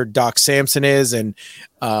that's where Doc Samson is, and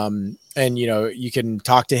you can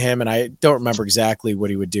talk to him, and I don't remember exactly what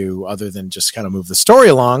he would do other than just kind of move the story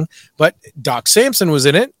along, but Doc Samson was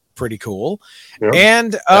in it. Pretty cool. Yep.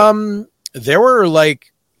 And there were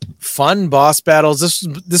like fun boss battles.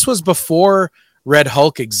 This was before Red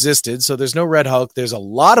Hulk existed. So there's no Red Hulk. There's a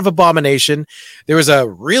lot of Abomination. There was a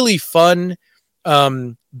really fun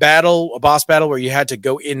a boss battle where you had to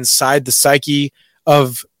go inside the psyche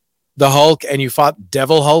of the Hulk and you fought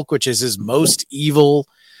Devil Hulk, which is his most evil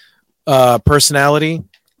personality.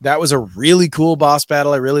 That was a really cool boss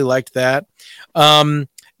battle. I really liked that. And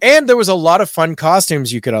there was a lot of fun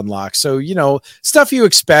costumes you could unlock. So, stuff you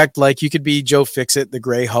expect, like you could be Joe Fixit, the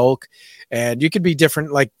Gray Hulk, and you could be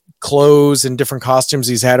different, like clothes and different costumes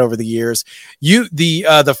he's had over the years.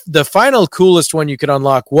 The final coolest one you could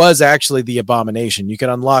unlock was actually the Abomination. You could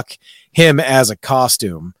unlock him as a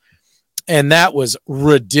costume, and that was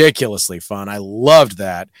ridiculously fun. I loved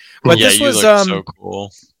that. But this was so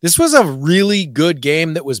cool. This was a really good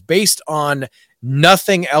game that was based on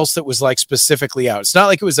nothing else that was like specifically out. It's not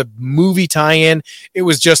like it was a movie tie-in. It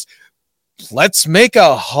was just, let's make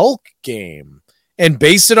a Hulk game and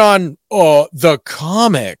base it on the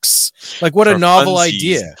comics. Like, what a novel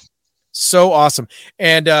idea. So awesome.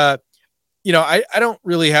 And, I don't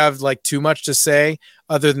really have like too much to say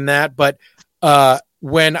other than that. But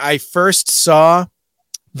when I first saw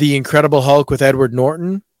The Incredible Hulk with Edward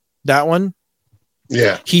Norton, that one,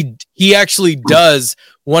 yeah, he actually does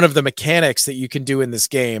one of the mechanics that you can do in this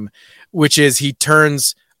game, which is he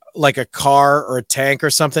turns like a car or a tank or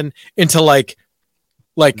something into like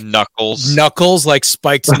knuckles, like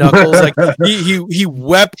spiked knuckles. Like he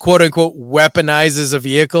quote unquote weaponizes a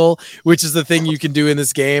vehicle, which is the thing you can do in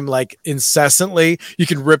this game. Like incessantly, you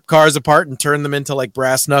can rip cars apart and turn them into like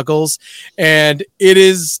brass knuckles. And it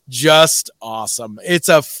is just awesome. It's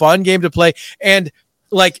a fun game to play. And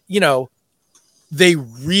like, they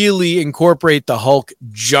really incorporate the Hulk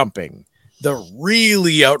jumping, the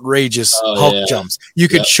really outrageous Hulk jumps. You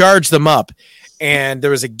could charge them up, and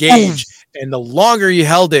there was a gauge, and the longer you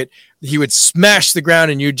held it, he would smash the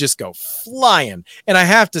ground and you'd just go flying. And I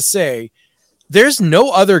have to say, there's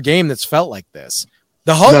no other game that's felt like this.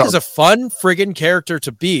 The Hulk is a fun friggin' character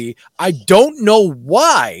to be. I don't know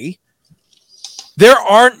why there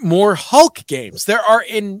aren't more Hulk games. There are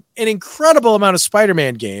an incredible amount of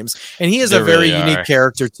Spider-Man games, and he is a very unique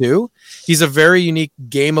character too. He's a very unique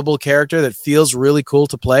gameable character that feels really cool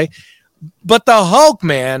to play. But the Hulk,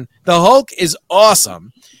 man, the Hulk is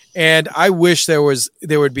awesome. And I wish there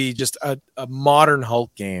would be just a modern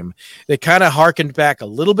Hulk game that kind of harkened back a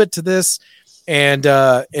little bit to this and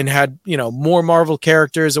had, more Marvel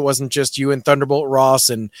characters. It wasn't just you and Thunderbolt Ross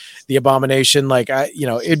and the Abomination. Like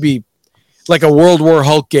it'd be like a World War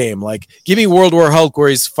Hulk game. Like, give me World War Hulk where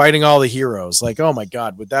he's fighting all the heroes. Like, oh my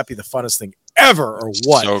God, would that be the funnest thing ever or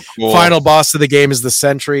what? So cool. Final boss of the game is the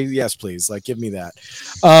Sentry. Yes, please. Like, give me that.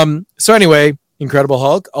 So anyway, Incredible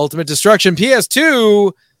Hulk, Ultimate Destruction,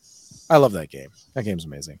 PS2. I love that game. That game's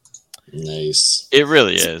amazing. Nice. It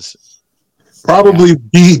really is. Probably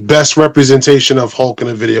the best representation of Hulk in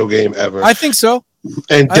a video game ever. I think so.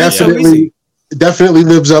 And definitely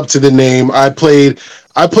lives up to the name. I played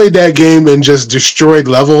that game and just destroyed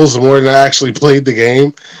levels more than I actually played the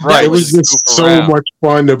game. Right. It was just so much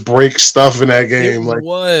fun to break stuff in that game. It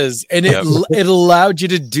was. And it allowed you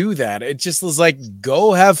to do that. It just was like,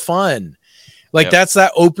 go have fun. Like, that's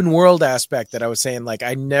that open world aspect that I was saying. Like,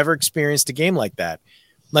 I never experienced a game like that.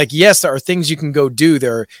 Like, yes, there are things you can go do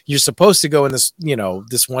there. You're supposed to go in this,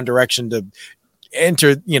 this one direction to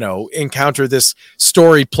encounter this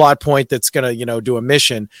story plot point that's going to, do a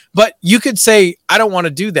mission. But you could say, I don't want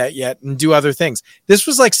to do that yet and do other things. This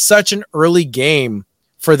was like such an early game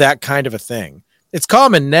for that kind of a thing. It's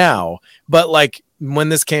common now, but like when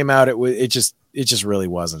this came out, it just really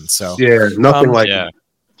wasn't. So yeah, nothing like that.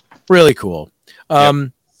 Really cool. All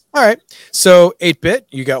right. So 8-Bit,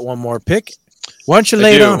 you got one more pick. Why don't you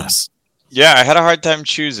lay it on us? Yeah, I had a hard time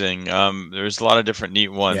choosing. There's a lot of different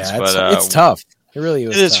neat ones, but it's tough. It really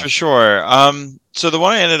is. It is for sure. So the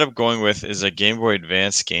one I ended up going with is a Game Boy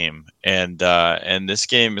Advance game, and this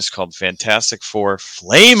game is called Fantastic Four: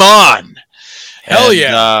 Flame On. Hell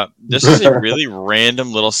yeah! This is a really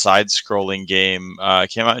random little side-scrolling game. It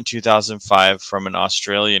came out in 2005 from an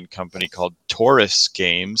Australian company called Taurus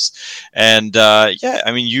Games, and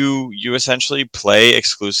you essentially play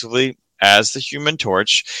exclusively as the Human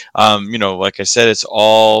Torch. Like I said, it's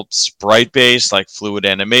all sprite based, like fluid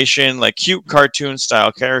animation, like cute cartoon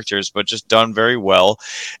style characters, but just done very well.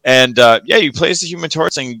 And you play as the Human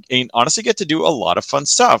Torch and honestly get to do a lot of fun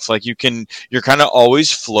stuff. Like you're kind of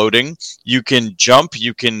always floating. You can jump.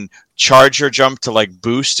 You can charge your jump to like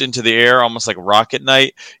boost into the air, almost like Rocket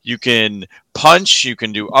Knight. You can punch, you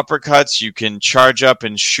can do uppercuts, you can charge up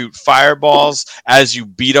and shoot fireballs. As you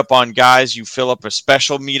beat up on guys, you fill up a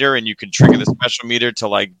special meter, and you can trigger the special meter to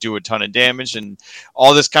like do a ton of damage and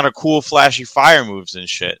all this kind of cool flashy fire moves and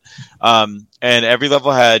shit. And every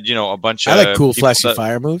level had, you know, a bunch of cool flashy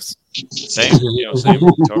fire moves. Same,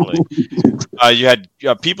 totally. You had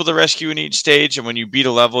people to rescue in each stage, and when you beat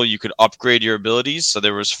a level, you could upgrade your abilities. So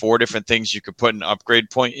there was 4 different things you could put an upgrade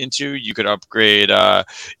point into. You could upgrade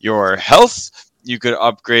your health. You could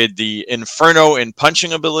upgrade the Inferno and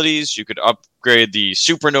punching abilities. You could upgrade the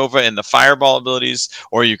Supernova and the Fireball abilities,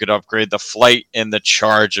 or you could upgrade the Flight and the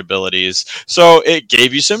Charge abilities. So it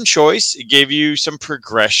gave you some choice. It gave you some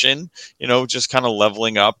progression, you know, just kind of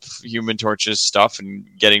leveling up Human Torch's stuff and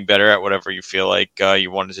getting better at whatever you feel like you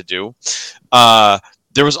wanted to do.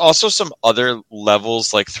 There was also some other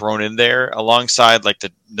levels like thrown in there alongside like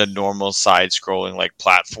the normal side-scrolling like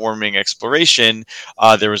platforming exploration.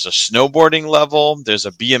 There was a snowboarding level. There's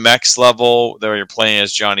a BMX level where you're playing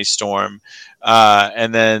as Johnny Storm.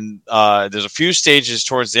 And then there's a few stages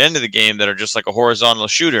towards the end of the game that are just like a horizontal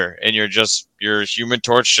shooter, and you're Human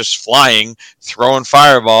Torch just flying, throwing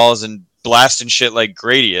fireballs and blasting shit like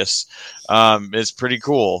Gradius. It's pretty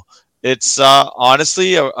cool. It's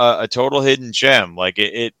honestly a total hidden gem. Like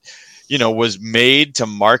it you know, was made to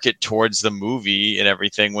market towards the movie and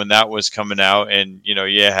everything when that was coming out, and you know,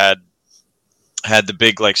 you had the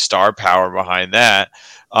big like star power behind that.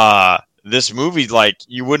 This movie, like,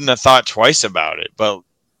 you wouldn't have thought twice about it, but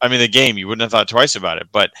I mean, the game, you wouldn't have thought twice about it,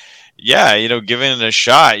 but yeah, you know, giving it a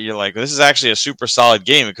shot, you're like, this is actually a super solid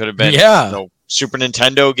game. It could have been, you know, Super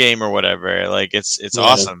Nintendo game or whatever. Like it's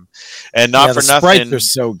awesome, and not for nothing. Sprites are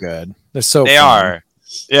so good. They're so. They fun. are.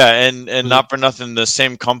 Yeah, and not for nothing, the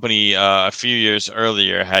same company a few years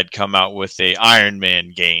earlier had come out with a Iron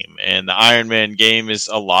Man game, and the Iron Man game is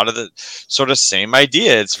a lot of the sort of same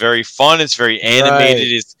idea. It's very fun. It's very animated.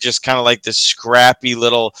 Right. It's just kind of like this scrappy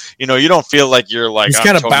little, you know, you don't feel like you're like, he's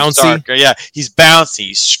kind of bouncy. Stark. Yeah, he's bouncy,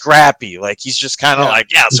 he's scrappy. Like he's just kind of like,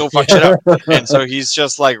 so fuck it up. And so he's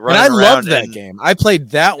just like running around. And I loved that game. I played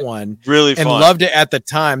that one really fun. And loved it at the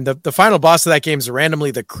time. The final boss of that game is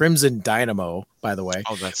randomly the Crimson Dynamo, by the way.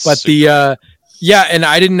 Oh, that's but the and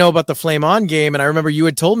I didn't know about the Flame On game, and I remember you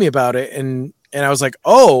had told me about it, and I was like,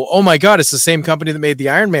 oh my god, it's the same company that made the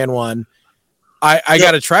Iron Man one. I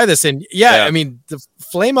got to try this, and I mean, the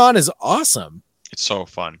Flame On is awesome. It's so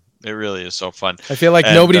fun. It really is so fun. I feel like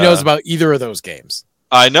nobody knows about either of those games.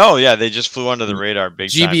 I know, yeah, they just flew under the radar big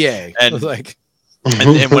time. GBA, and like.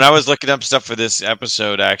 And when I was looking up stuff for this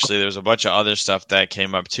episode, actually, there was a bunch of other stuff that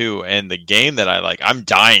came up too. And the game that I like, I'm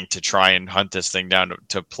dying to try and hunt this thing down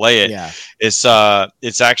to play it. Yeah. It's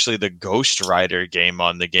actually the Ghost Rider game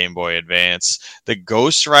on the Game Boy Advance. The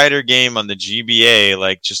Ghost Rider game on the GBA,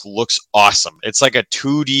 like, just looks awesome. It's like a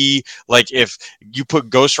 2D, like if you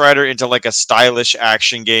put Ghost Rider into like a stylish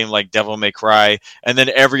action game like Devil May Cry, and then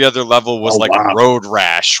every other level was Road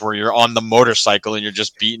Rash, where you're on the motorcycle and you're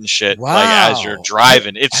just beating shit like as you're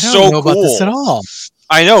driving. It's I so don't know cool. About this at all.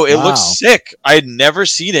 I know it looks sick. I had never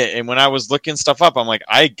seen it, and when I was looking stuff up, I'm like,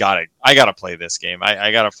 I gotta play this game.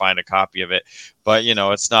 I gotta find a copy of it. But you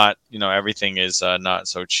know, it's not. You know, everything is not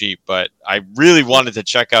so cheap. But I really wanted to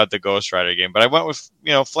check out the Ghost Rider game. But I went with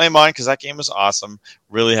Flame On because that game was awesome.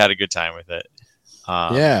 Really had a good time with it.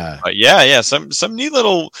 But some neat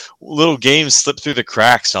little games slip through the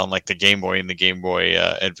cracks on like the Game Boy and the Game Boy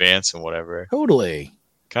Advance and whatever. Totally.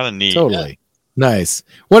 Kind of neat. Totally. Yeah. Nice.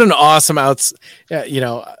 What an awesome outside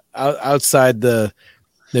the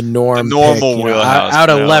norm, the normal pick, wheelhouse, out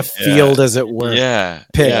of left field, as it were.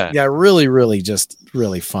 Pick. Yeah, really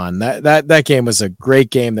fun. That game was a great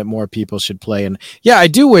game that more people should play. And yeah, I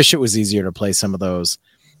do wish it was easier to play some of those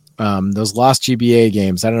lost GBA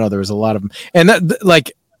games. I don't know. There was a lot of them, and that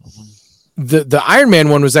like the Iron Man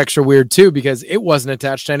one was extra weird too because it wasn't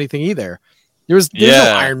attached to anything either. There's no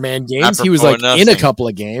Iron Man games. He was like in a couple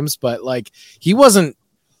of games, but like he wasn't.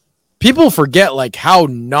 People forget like how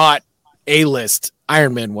not A-list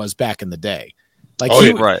Iron Man was back in the day. Like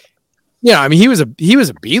right. Yeah, I mean he was a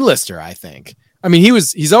B-lister, I think. I mean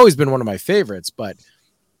he's always been one of my favorites, but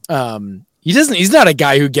he's not a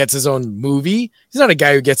guy who gets his own movie. He's not a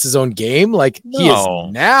guy who gets his own game like he is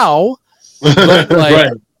now. But,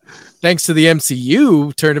 like, thanks to the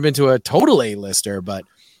MCU, turned him into a total A-lister, but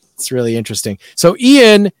it's really interesting. So,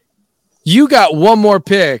 Ian, you got one more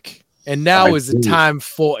pick, and now is the time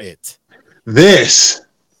for it. This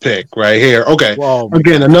pick right here. Okay. Whoa,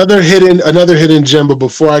 again, another hidden gem. But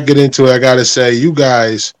before I get into it, I gotta say, you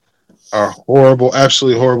guys are horrible,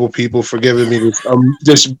 absolutely horrible people for giving me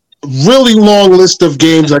this really long list of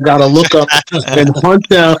games I gotta look up and hunt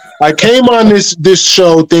down. I came on this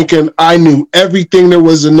show thinking I knew everything there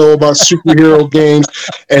was to know about superhero games,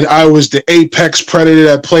 and I was the apex predator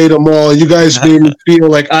that played them all. You guys made me feel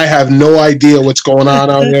like I have no idea what's going on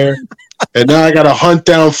out there. And now I gotta hunt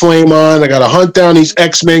down Flame On. I gotta hunt down these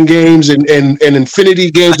X-Men games and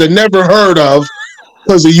Infinity games I never heard of.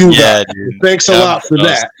 Because of you guys. Dude. Thanks a lot for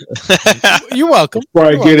that. You're welcome. Before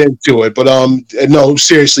I get into it. But no,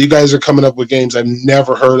 seriously, you guys are coming up with games I've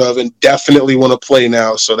never heard of and definitely want to play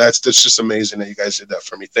now. So that's just amazing that you guys did that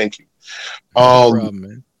for me. Thank you. No problem,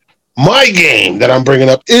 man. My game that I'm bringing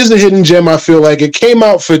up is a hidden gem. I feel like it came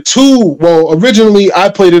out for originally I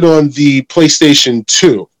played it on the PlayStation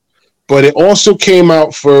 2, but it also came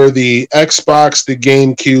out for the Xbox, the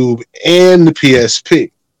GameCube, and the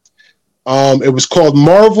PSP. It was called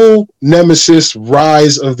Marvel Nemesis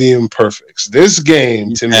Rise of the Imperfects. This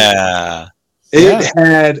game, to me, it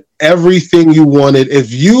had everything you wanted.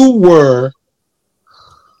 If you were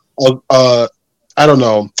a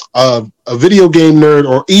video game nerd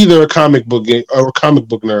or either a comic book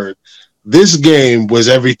nerd, this game was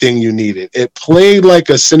everything you needed. It played like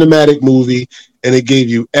a cinematic movie, and it gave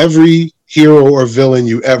you every hero or villain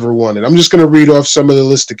you ever wanted. I'm just going to read off some of the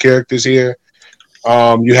list of characters here.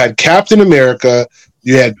 You had Captain America,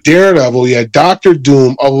 you had Daredevil, you had Doctor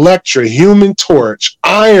Doom, Elektra, Human Torch,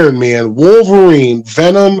 Iron Man, Wolverine,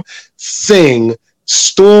 Venom, Thing,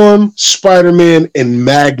 Storm, Spider-Man, and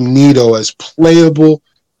Magneto as playable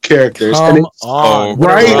characters. Come on,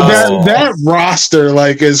 right? That roster,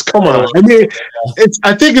 come on. I mean,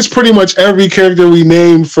 I think it's pretty much every character we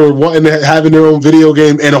named for wanting to having their own video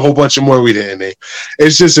game, and a whole bunch of more we didn't name.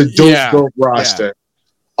 It's just a dope roster. Yeah.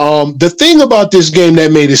 The thing about this game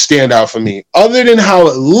that made it stand out for me, other than how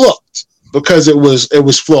it looked, because it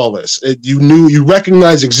was flawless. You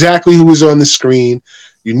recognized exactly who was on the screen.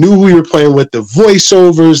 You knew who you were playing with. The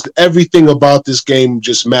voiceovers, everything about this game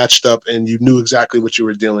just matched up, and you knew exactly what you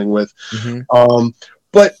were dealing with. Mm-hmm.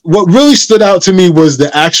 But what really stood out to me was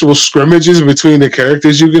the actual scrimmages between the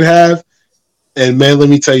characters you could have. And man, let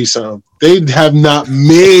me tell you something. They have not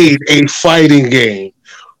made a fighting game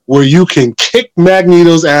where you can kick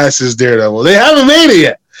Magneto's ass as Daredevil. They haven't made it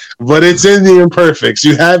yet, but it's in the Imperfects.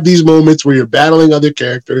 You have these moments where you're battling other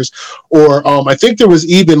characters, or I think there was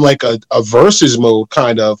even like a versus mode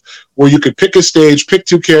kind of, where you could pick a stage, pick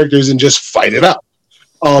two characters, and just fight it out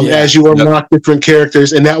as you unlock different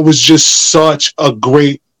characters. And that was just such a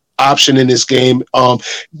great option in this game.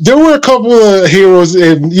 There were a couple of heroes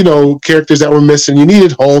and characters that were missing. You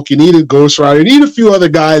needed Hulk, you needed Ghost Rider, you needed a few other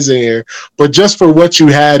guys in here, but just for what you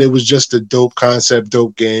had, it was just a dope concept,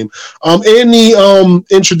 dope game. And the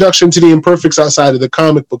introduction to the Imperfects outside of the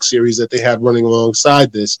comic book series that they had running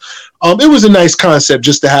alongside this, it was a nice concept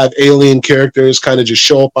just to have alien characters kind of just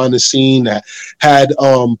show up on the scene that had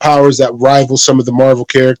powers that rival some of the Marvel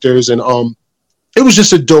characters, and it was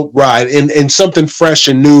just a dope ride and something fresh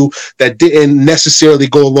and new that didn't necessarily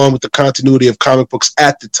go along with the continuity of comic books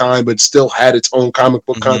at the time, but still had its own comic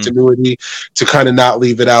book continuity to kind of not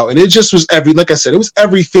leave it out. And it just was like I said, it was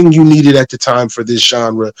everything you needed at the time for this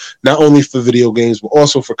genre, not only for video games, but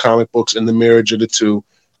also for comic books and the marriage of the two.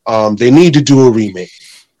 They need to do a remake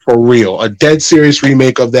for real. A dead serious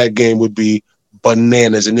remake of that game would be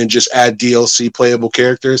bananas, and then just add DLC playable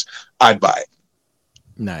characters. I'd buy it.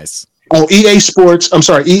 Nice. Oh, EA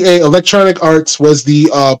Electronic Arts was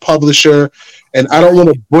the publisher, and I don't want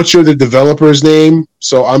to butcher the developer's name,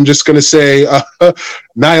 so I'm just going to say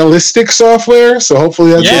Nihilistic Software. So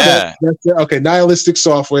hopefully that's it. Okay, Nihilistic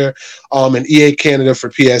Software, and EA Canada for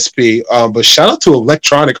PSP. But shout out to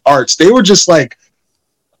Electronic Arts. They were just like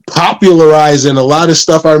popularizing a lot of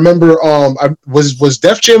stuff. I remember was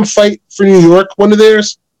Def Jam Fight for New York one of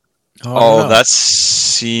theirs? Oh, that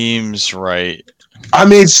seems right. I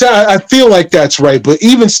mean, I feel like that's right, but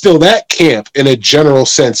even still, that camp, in a general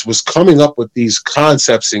sense, was coming up with these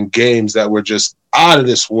concepts and games that were just out of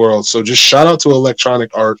this world. So just shout out to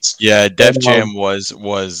Electronic Arts. Yeah, Def Jam was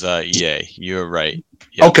EA. You're right.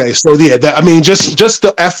 Yep. Okay, so just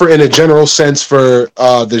the effort in a general sense for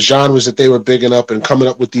the genres that they were bigging up and coming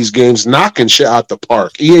up with these games, knocking shit out the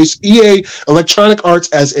park. EA Electronic Arts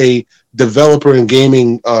as a developer and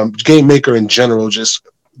game maker in general just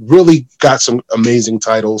really got some amazing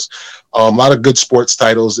titles, a lot of good sports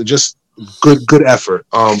titles, just good effort.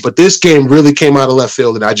 But this game really came out of left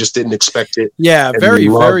field, and I just didn't expect it. Yeah, very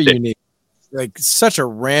unique. Like such a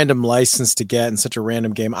random license to get and such a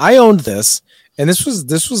random game. I owned this, and this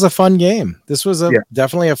was a fun game. This was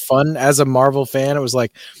definitely a fun, as a Marvel fan. It was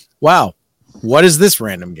like, wow, what is this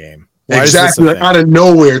random game? Exactly, out of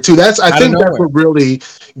nowhere too. I think that's what really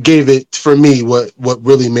gave it for me. What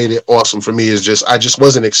really made it awesome for me is I just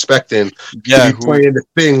wasn't expecting to be playing the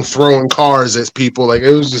thing, throwing cars at people. Like,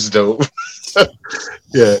 it was just dope.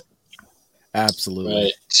 Yeah, absolutely,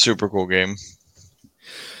 right. Super cool game.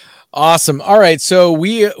 Awesome. All right, so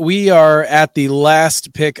we are at the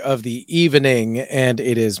last pick of the evening, and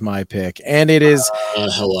it is my pick, and it is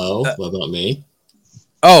hello. What about me?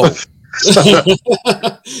 Oh.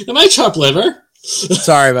 Am I chopped liver?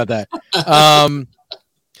 Sorry about that.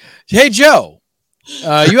 Hey, Joe,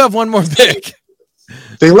 you have one more pick.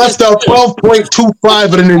 They left out 12.25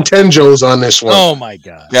 of the Nintendos on this one. Oh my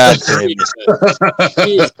god! God damn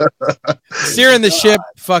it. Steering the ship,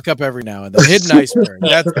 fuck up every now and then. Hidden iceberg.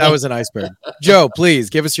 That was an iceberg. Joe, please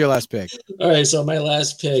give us your last pick. All right, so my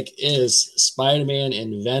last pick is Spider-Man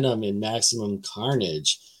and Venom in Maximum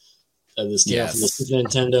Carnage. This game from the Super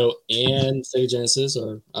Nintendo and Sega Genesis,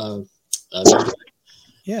 or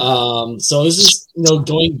so this is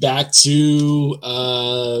going back to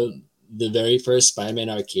the very first Spider-Man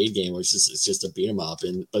arcade game, which is it's just a beat 'em up,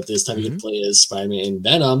 but this time you can play as Spider-Man and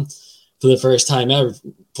Venom for the first time ever,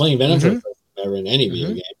 playing Venom for the first time ever in any video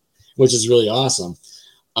game, which is really awesome.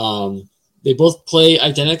 They both play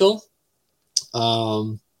identical.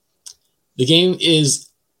 The game is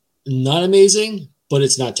not amazing, but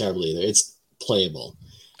it's not terrible either. It's playable.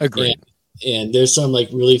 Agreed. And there's some like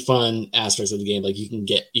really fun aspects of the game. Like you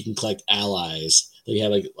can collect allies. Like you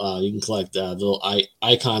have you can collect little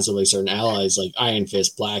icons of like certain allies, like Iron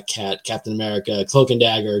Fist, Black Cat, Captain America, Cloak and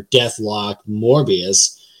Dagger, Deathlock,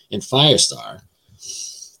 Morbius, and Firestar.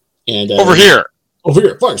 And over here,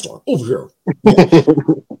 Firestar, over here.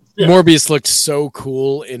 Yeah. Morbius looked so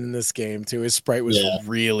cool in this game too. His sprite was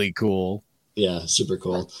really cool. Yeah, super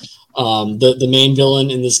cool. The main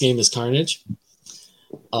villain in this game is Carnage,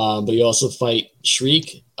 but you also fight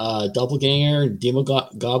Shriek, Doppelganger, Demo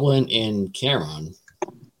Goblin, and Charon.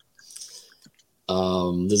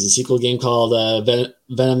 There's a sequel game called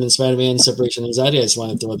Venom and Spider-Man Separation Anxiety. I just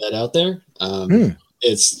want to throw that out there.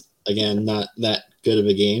 It's again not that good of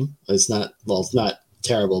a game. It's not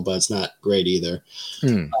terrible, but it's not great either.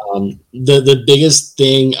 The biggest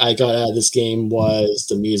thing I got out of this game was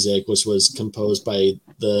the music, which was composed by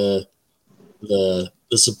the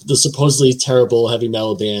supposedly terrible heavy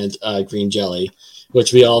metal band Green Jelly,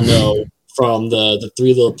 which we all know from the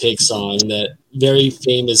Three Little Pigs song, that very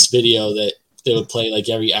famous video that they would play like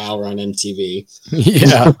every hour on MTV.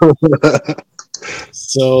 Yeah.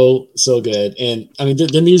 So good. And I mean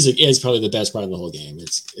the music is probably the best part of the whole game.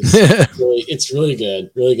 It's really good.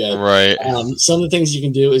 Right. Some of the things you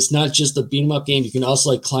can do, it's not just a beat 'em up game. You can also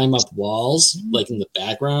like climb up walls like in the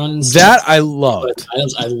background. That I love.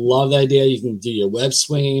 I love the idea. You can do your web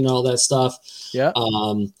swinging and all that stuff. Yeah.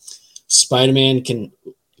 Spider-Man can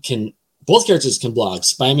both characters can block.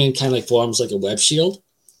 Spider-Man kind of like forms like a web shield,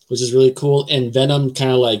 which is really cool. And Venom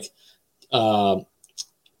kind of like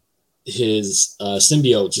his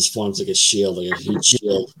symbiote just forms like a shield, like a huge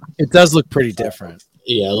shield. It does look pretty different.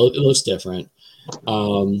 Yeah, it looks different.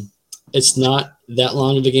 It's not that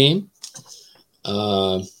long of a game.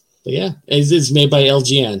 But yeah, it's made by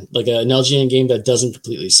LGN, like an LGN game that doesn't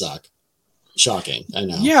completely suck. Shocking, I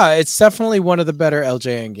know. Yeah, it's definitely one of the better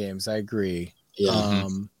LJN games. I agree. Yeah.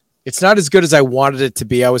 It's not as good as I wanted it to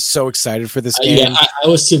be. I was so excied for this game. Yeah, I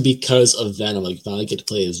was too, because of Venom. Like, finally get to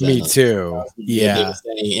play as Venom. Me too. Yeah.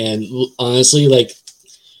 And honestly, like,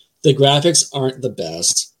 the graphics aren't the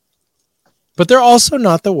best, but they're also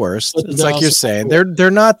not the worst. But it's like you're saying,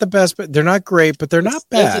 they're not the best, but they're not great, but they're not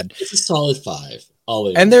bad. It's a solid 5.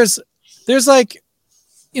 Always. And there's like,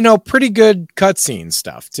 pretty good cutscene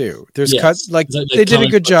stuff too. There's they did a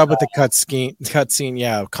good job with the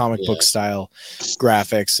cutscene, comic book style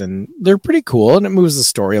graphics, and they're pretty cool, and it moves the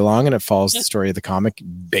story along, and it follows the story of the comic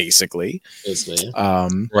basically.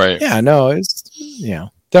 Right. Yeah, no, it's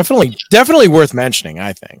definitely worth mentioning,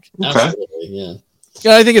 I think. Absolutely, yeah.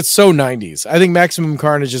 Yeah, I think it's so 90s. I think Maximum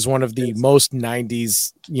Carnage is one of the most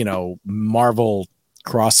 90s, Marvel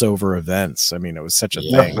crossover events. I mean, it was such a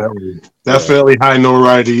thing. Definitely high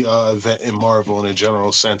notoriety event in Marvel in a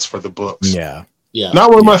general sense for the books. Yeah. Not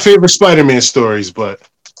one of my favorite Spider-Man stories, but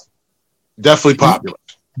definitely popular.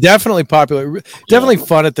 Definitely popular. Definitely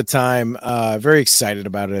fun at the time. Very excited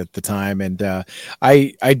about it at the time, and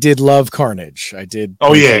I did love Carnage. I did.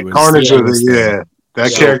 Oh yeah, Carnage was that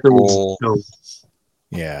character was dope.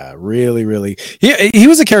 Yeah, really, really. He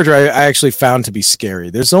was a character I actually found to be scary.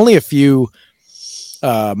 There's only a few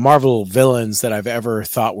Marvel villains that I've ever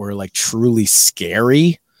thought were like truly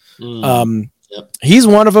scary. He's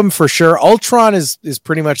one of them for sure. Ultron is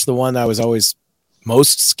pretty much the one that I was always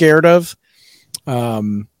most scared of.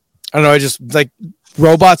 I don't know. I just like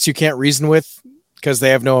robots you can't reason with because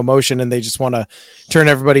they have no emotion and they just want to turn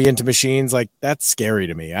everybody into machines. Like that's scary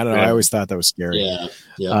to me. I don't know. I always thought that was scary.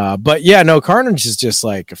 Yeah. But yeah, no, Carnage is just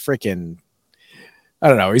like a freaking, I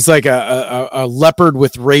don't know. He's like a leopard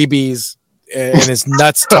with rabies and his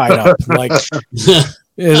nuts tied up. Like,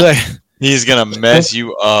 he's going to mess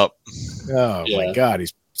you up. Oh my God.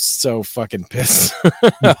 He's so fucking pissed.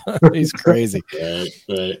 He's crazy.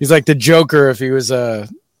 Right. He's like the Joker if he was a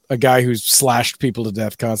guy who slashed people to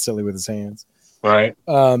death constantly with his hands. Right.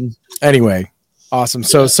 Anyway, awesome.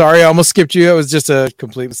 So sorry, I almost skipped you. It was just a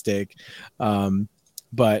complete mistake.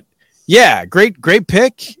 But yeah, great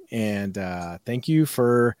pick, and thank you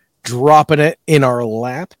for dropping it in our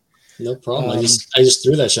lap. No problem. I just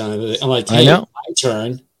threw that shot. I'm like, hey, I know. my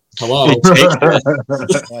turn. Hello.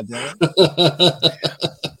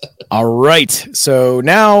 All right. So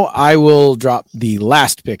now I will drop the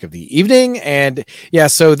last pick of the evening. And yeah,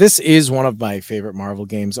 so this is one of my favorite Marvel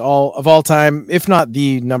games of all time, if not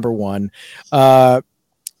the number one. It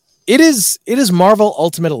is Marvel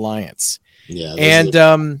Ultimate Alliance. Yeah.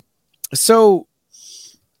 And so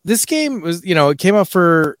this game was, it came out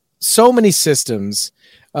for so many systems.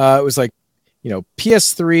 It was like,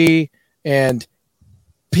 PS3 and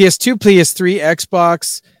PS2, PS3,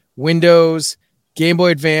 Xbox, Windows, Game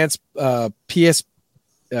Boy Advance, PSP.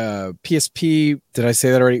 Did I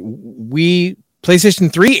say that already?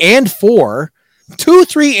 PlayStation 3 and 4. 2,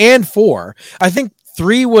 3, and 4. I think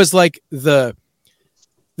 3 was like the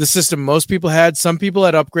system most people had. Some people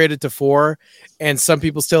had upgraded to 4, and some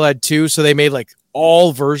people still had 2. So they made like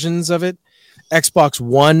all versions of it. Xbox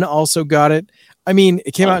One also got it. I mean,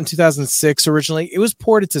 it came out in 2006 originally. It was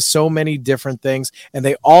ported to so many different things, and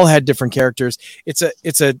they all had different characters.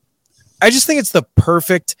 I just think it's the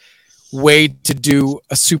perfect way to do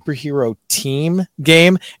a superhero team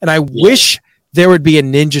game. And I wish there would be a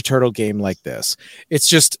Ninja Turtle game like this. It's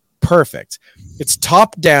just perfect. It's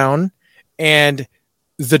top down, and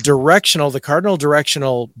the cardinal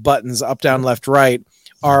directional buttons, up, down, left, right,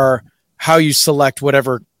 are how you select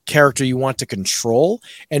whatever character you want to control,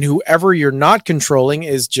 and whoever you're not controlling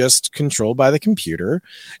is just controlled by the computer,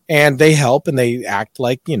 and they help and they act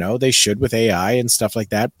like they should with AI and stuff like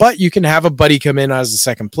that. But you can have a buddy come in as a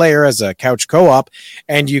second player, as a couch co-op,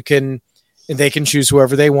 and they can choose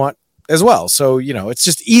whoever they want as well. So it's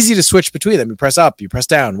just easy to switch between them. You press up, you press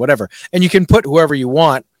down, whatever, and you can put whoever you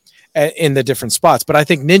want in the different spots. But I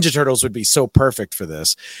think Ninja Turtles would be so perfect for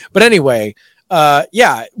this. But anyway,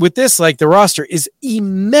 with this, like, the roster is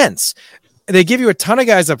immense. They give you a ton of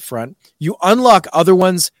guys up front. You unlock other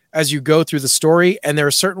ones as you go through the story, and there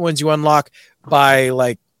are certain ones you unlock by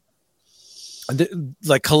like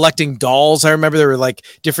collecting dolls. I remember there were like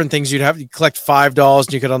different things you collect 5 dolls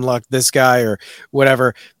and you could unlock this guy or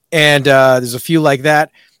whatever. And there's a few like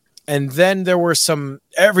that. And then there were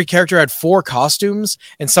every character had 4 costumes,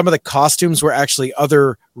 and some of the costumes were actually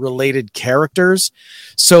other related characters.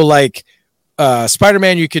 So like,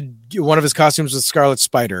 Spider-Man, one of his costumes was Scarlet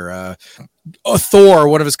Spider. Thor,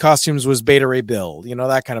 one of his costumes was Beta Ray Bill,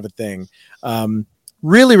 that kind of a thing.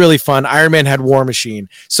 Really, really fun. Iron Man had War Machine.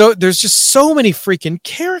 So there's just so many freaking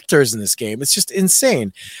characters in this game. It's just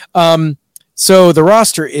insane. So the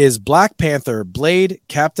roster is Black Panther, Blade,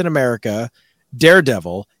 Captain America,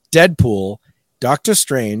 Daredevil, Deadpool, Doctor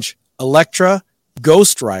Strange, Elektra,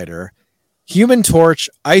 Ghost Rider, Human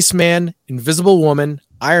Torch, Iceman, Invisible Woman,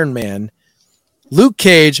 Iron Man, Luke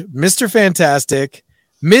Cage, Mr. Fantastic,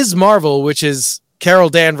 Ms. Marvel, which is Carol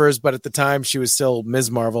Danvers, but at the time she was still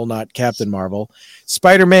Ms. Marvel, not Captain Marvel,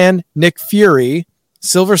 Spider-Man, Nick Fury,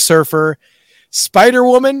 Silver Surfer,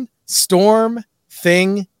 Spider-Woman, Storm,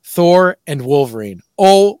 Thing, Thor, and Wolverine.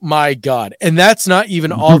 Oh my God. And that's not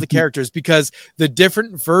even all the characters, because the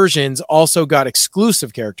different versions also got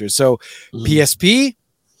exclusive characters. So PSP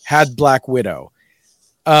had Black Widow.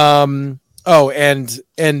 And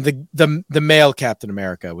the male Captain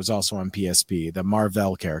America was also on PSP, the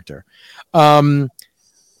Marvel character. The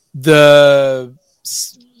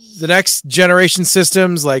next generation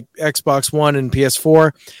systems like Xbox One and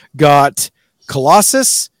PS4 got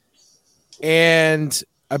Colossus, and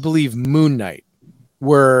I believe Moon Knight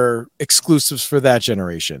were exclusives for that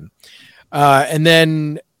generation. And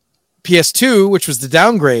then PS2, which was the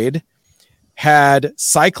downgrade, had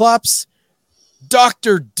Cyclops,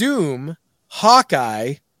 Doctor Doom,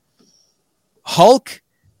 Hawkeye, Hulk,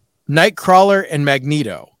 Nightcrawler, and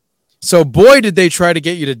Magneto. So boy, did they try to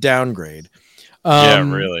get you to downgrade. Yeah,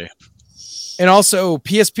 really. And also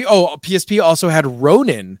PSP also had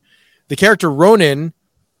Ronin, the character Ronin,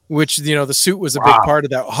 which, the suit was a big part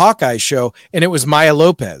of that Hawkeye show, and it was Maya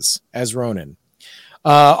Lopez as Ronin.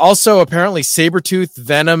 Also, apparently Sabretooth,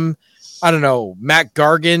 Venom, I don't know, Matt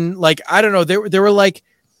Gargan. Like, I don't know. There were like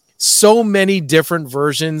so many different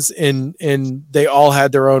versions and they all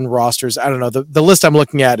had their own rosters. I don't know. The list I'm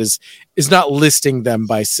looking at is not listing them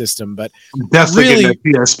by system, but definitely really,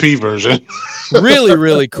 the PSP version. really,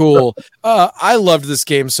 really cool. I loved this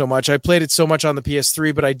game so much. I played it so much on the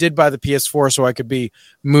PS3, but I did buy the PS4 so I could be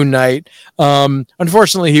Moon Knight.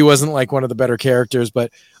 Unfortunately, he wasn't like one of the better characters,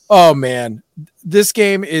 but oh man, this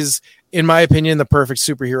game is, in my opinion, the perfect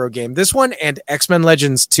superhero game. This one and X-Men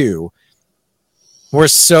Legends 2 were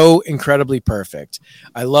so incredibly perfect.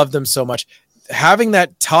 I love them so much. Having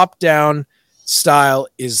that top-down style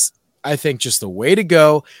is, I think, just the way to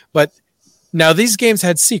go. But now these games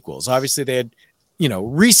had sequels. Obviously, they had,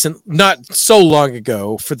 not so long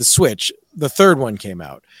ago for the Switch, the third one came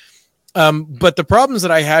out. But the problems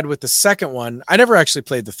that I had with the second one, I never actually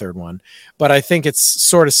played the third one, but I think it's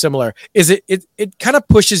sort of similar, is it kind of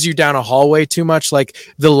pushes you down a hallway too much. Like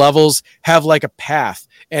the levels have like a path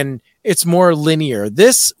and it's more linear.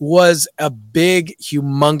 This was a big,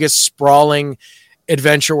 humongous, sprawling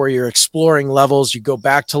adventure where you're exploring levels. You go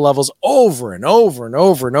back to levels over and over and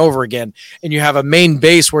over and over again. And you have a main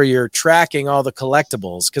base where you're tracking all the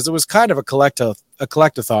collectibles, because it was kind of a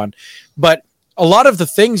collectathon, but a lot of the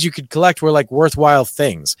things you could collect were like worthwhile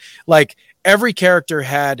things. Like every character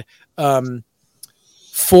had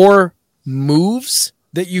 4 moves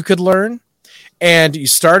that you could learn, and you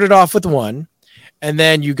started off with one, and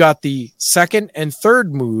then you got the second and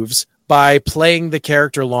third moves by playing the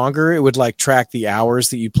character longer. It would like track the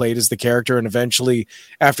hours that you played as the character, and eventually,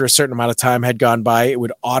 after a certain amount of time had gone by, it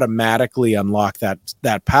would automatically unlock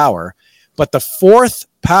that power. But the fourth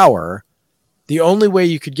power, the only way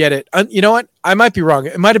you could get it, you know what? I might be wrong.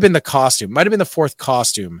 It might have been the costume. It might have been the fourth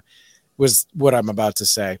costume was what I'm about to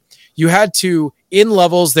say. You had to, in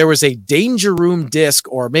levels, there was a danger room disc,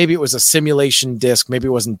 or maybe it was a simulation disc. Maybe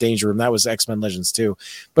it wasn't danger room. That was X-Men Legends 2,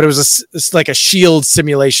 but it was it's like a shield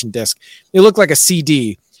simulation disc. It looked like a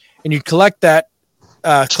CD, and you'd collect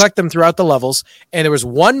them throughout the levels. And there was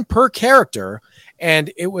one per character.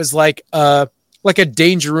 And it was like a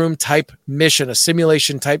danger room type mission, a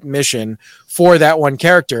simulation type mission for that one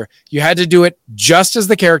character. You had to do it just as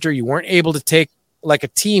the character. You weren't able to take like a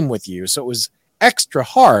team with you. So it was extra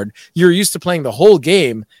hard. You're used to playing the whole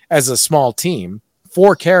game as a small team,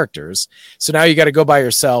 4 characters. So now you got to go by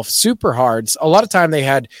yourself. Super hard. A lot of time they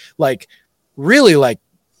had like really like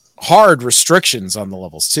hard restrictions on the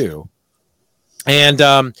levels too.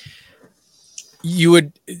 And you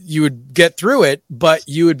would get through it, but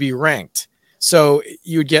you would be ranked. So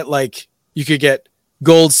you would get like, you could get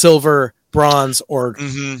gold, silver, bronze, or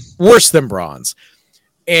worse than bronze.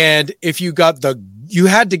 And if you got you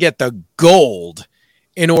had to get the gold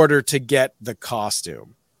in order to get the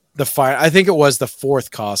costume. I think it was the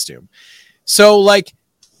 4th costume. So like,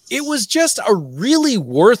 it was just a really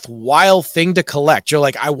worthwhile thing to collect. You're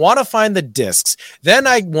like, I want to find the discs. Then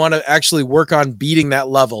I want to actually work on beating that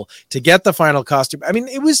level to get the final costume. I mean,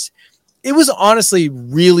 it was honestly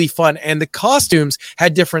really fun. And the costumes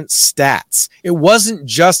had different stats. It wasn't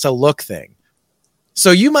just a look thing.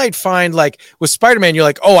 So you might find like with Spider-Man, you're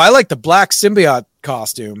like, oh, I like the black symbiote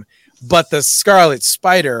costume, but the Scarlet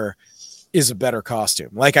Spider is a better costume.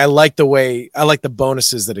 Like I like the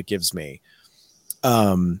bonuses that it gives me.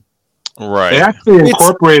 Right. They actually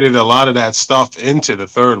incorporated a lot of that stuff into the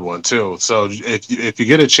third one too. So if you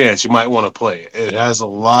get a chance, you might want to play it. It has a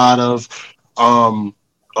lot of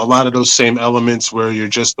those same elements where you're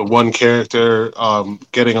just the one character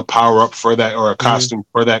getting a power up for that, or a costume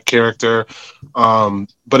for that character.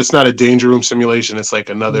 But it's not a danger room simulation. It's like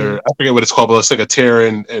another, I forget what it's called, but it's like a tear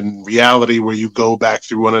in reality where you go back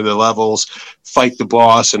through one of the levels, fight the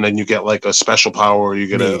boss, and then you get like a special power, or you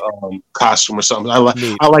get a costume or something. I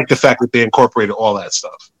like the fact that they incorporated all that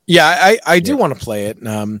stuff. Yeah, I do want to play it.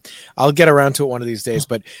 I'll get around to it one of these days.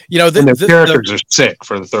 But the characters are sick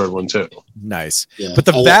for the third one too. Nice. Yeah. But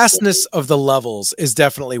the vastness of the levels is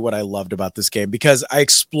definitely what I loved about this game, because I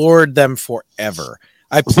explored them forever.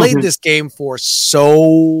 I played this game for so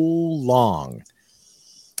long.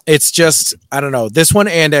 It's just, I don't know, this one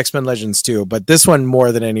and X-Men Legends 2, but this one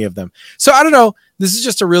more than any of them. So I don't know. This is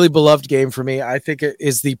just a really beloved game for me. I think it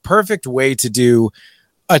is the perfect way to do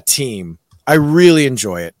a team. I really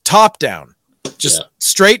enjoy it. Top down, just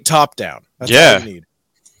straight top down. That's all you need.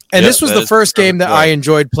 And this was the first game that I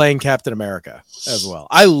enjoyed playing Captain America as well.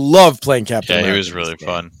 I love playing Captain America. Yeah, he was really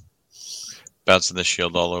fun. Bouncing the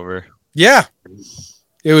shield all over. Yeah,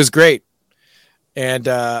 it was great. And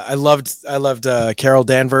I loved Carol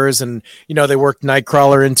Danvers, and they worked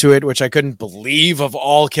Nightcrawler into it, which I couldn't believe. Of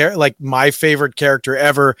all like my favorite character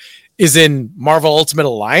ever is in Marvel Ultimate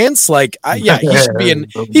Alliance. Like,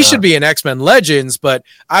 he should be in X-Men Legends, but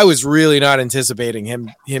I was really not anticipating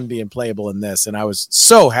him being playable in this, and I was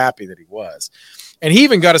so happy that he was. And he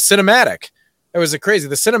even got a cinematic. It was crazy.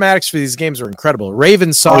 The cinematics for these games are incredible.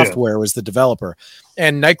 Raven Software was the developer,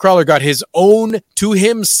 and Nightcrawler got his own to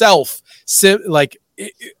himself,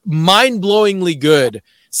 mind-blowingly good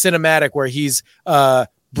cinematic where he's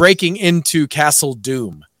breaking into Castle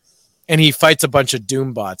Doom, and he fights a bunch of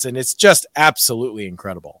Doom bots, and it's just absolutely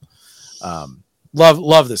incredible.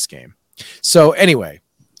 Love this game. So anyway,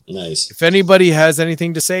 nice. If anybody has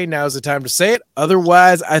anything to say, now's the time to say it.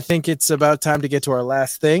 Otherwise, I think it's about time to get to our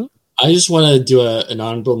last thing. I just want to do an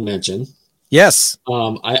honorable mention. Yes.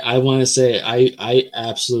 I want to say I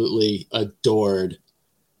absolutely adored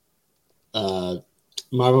Marvel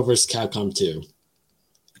vs. Capcom 2.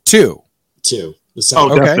 2.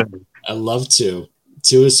 Definitely. I love 2.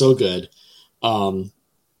 2 is so good.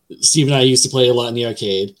 Steve and I used to play a lot in the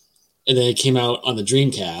arcade, and then it came out on the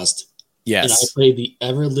Dreamcast. Yes. And I played the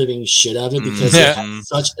ever-living shit out of it because it had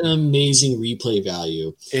such an amazing replay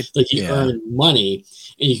value. You earn money,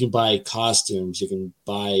 and you can buy costumes. You can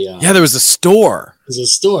buy... there was a store. There's a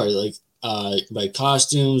store. Buy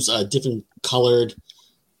costumes, different colored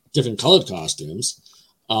costumes.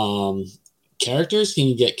 Characters, can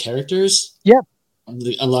you get characters? Yep.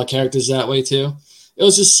 Unlock characters that way, too. It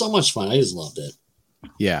was just so much fun. I just loved it.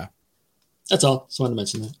 Yeah. That's all. Just wanted to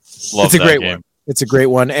mention that. It's a great one. It's a great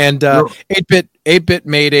one. And 8-Bit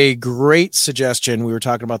made a great suggestion. We were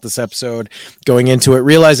talking about this episode going into it,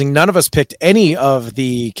 realizing none of us picked any of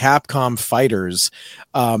the Capcom fighters.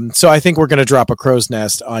 So I think we're going to drop a crow's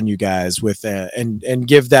nest on you guys with and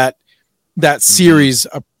give that series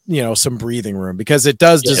some breathing room, because it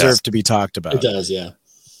does deserve to be talked about. It does, yeah.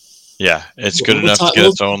 Yeah, it's good enough to get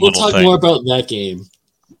its own little thing. We'll talk more about that game.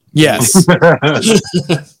 Yes. For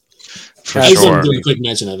I just sure. want to do a quick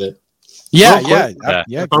mention of it. Yeah.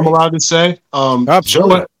 If I'm allowed to say,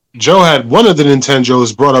 Joe had one of the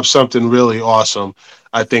Nintendos brought up something really awesome,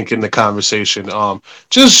 I think, in the conversation.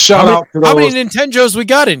 Just shout out to those. How many Nintendos we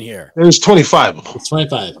got in here? There's 25 of them. It's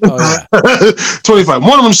 25. Oh, yeah. 25.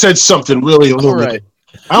 One of them said something really illuminating. Right.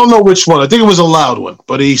 I don't know which one. I think it was a loud one,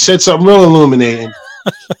 but he said something real illuminating.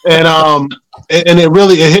 And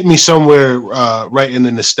it hit me somewhere right in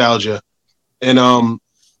the nostalgia. And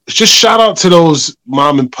just shout out to those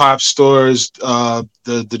mom and pop stores,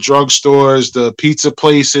 the drug stores, the pizza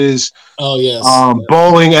places. Oh yes.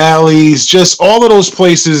 Bowling alleys, just all of those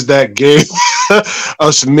places that gave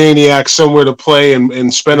us maniacs somewhere to play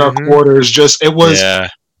and spend our quarters. It was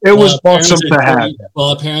awesome to have. Well,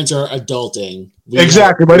 our parents are adulting.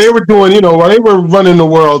 Exactly, but they were doing, while they were running the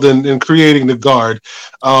world and creating the guard,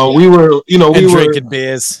 we were, drinking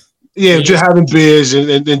beers. Yeah, just having beers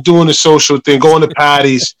and doing the social thing, going to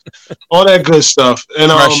parties, all that good stuff.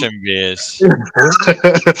 And Russian beers.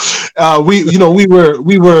 we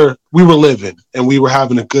were living, and we were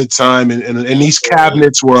having a good time, and these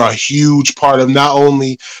cabinets were a huge part of not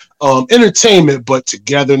only entertainment but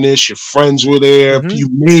togetherness. Your friends were there. You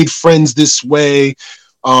made friends this way.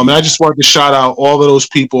 And I just wanted to shout out all of those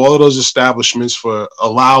people, all of those establishments for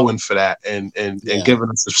allowing for that and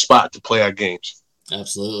giving us a spot to play our games.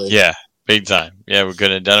 Absolutely. Yeah, big time. Yeah, we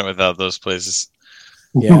couldn't have done it without those places.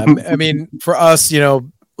 Yeah, I mean, for us,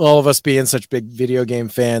 all of us being such big video game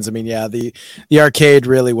fans, I mean, yeah, the arcade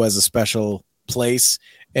really was a special place,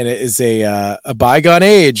 and it is a bygone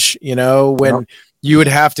age, when you would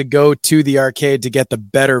have to go to the arcade to get the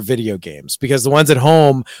better video games, because the ones at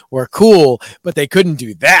home were cool, but they couldn't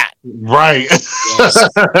do that. Right. Yes.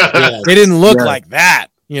 They didn't look like that,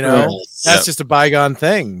 Yes. That's just a bygone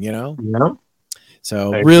thing, Yeah.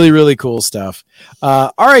 So really, really cool stuff.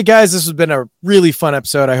 All right, guys, this has been a really fun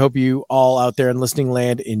episode. I hope you all out there in listening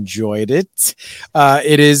land enjoyed it.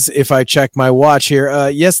 It is, if I check my watch here,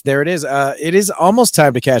 yes, there it is. It is almost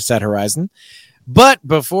time to catch that horizon. But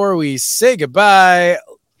before we say goodbye,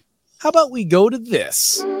 how about we go to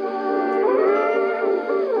this?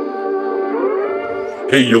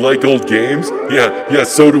 Hey, you like old games? Yeah,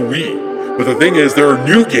 so do we. But the thing is, there are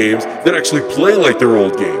new games that actually play like they're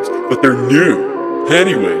old games, but they're new.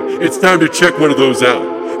 Anyway, it's time to check one of those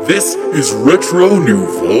out. This is Retro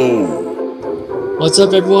Nouveau. What's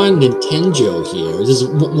up, everyone? Nintendo here. This is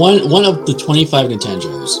one of the 25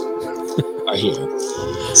 Nintendos are here.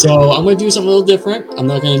 So I'm going to do something a little different. I'm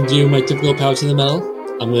not going to do my typical pouch to the metal.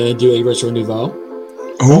 I'm going to do a Retro Nouveau.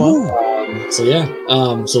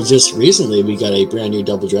 Oh. So just recently, we got a brand new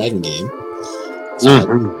Double Dragon game. So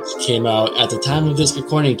it came out at the time of this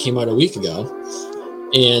recording. It came out a week ago,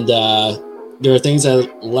 and there are things I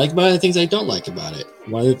like about it and things I don't like about it.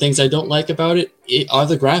 One of the things I don't like about it are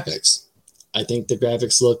the graphics. I think the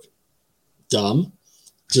graphics look dumb,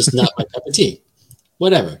 just not my cup of tea.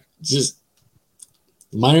 Whatever, just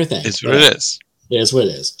minor thing. It's what it is. It is what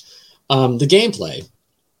it is. The gameplay,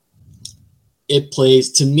 it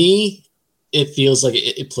plays, to me, it feels like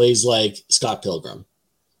it plays like Scott Pilgrim.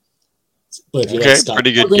 But if you like Scott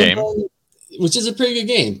pretty good Pilgrim, game. Which is a pretty good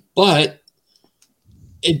game, but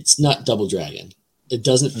it's not Double Dragon. It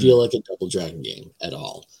doesn't feel like a Double Dragon game at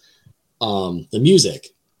all. The music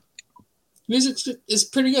is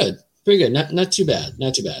pretty good. Pretty good. Not too bad.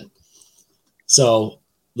 Not too bad. So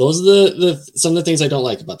those are the some of the things I don't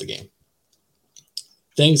like about the game.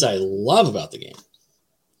 Things I love about the game.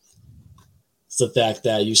 It's the fact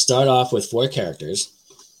that you start off with 4 characters.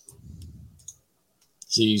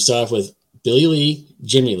 So you start off with Billy Lee,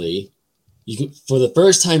 Jimmy Lee. You can, for the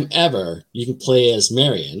first time ever, you can play as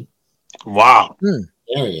Marion. Wow.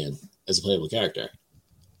 Marion as a playable character.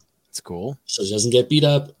 That's cool. So she doesn't get beat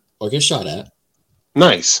up or get shot at.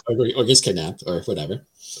 Nice. Or gets kidnapped or whatever.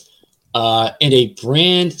 And a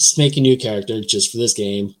brand spanking new character just for this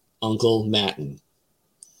game, Uncle Matten.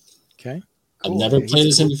 Okay. Cool. I've never played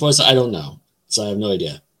as him before, so I don't know. So I have no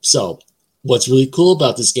idea. So what's really cool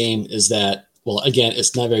about this game is that, well, again,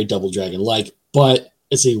 it's not very Double Dragon-like, but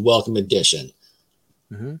it's a welcome addition.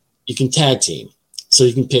 Mm-hmm. You can tag team. So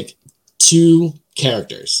you can pick 2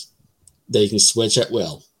 characters that you can switch at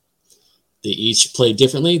will. They each play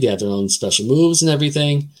differently. They have their own special moves and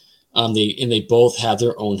everything. They both have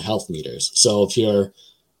their own health meters. So if you're,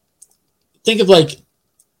 think of like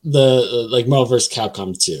like Marvel vs.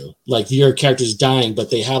 Capcom 2, like your character's dying, but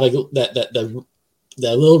they have like that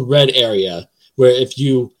little red area where if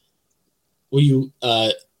you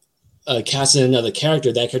cast in another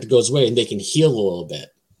character, that character goes away and they can heal a little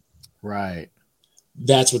bit. Right.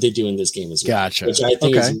 That's what they do in this game as well. Gotcha. Which I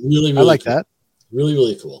think is really, really I like cool. that. Really,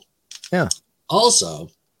 really cool. Yeah. Also,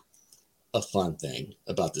 a fun thing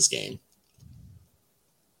about this game.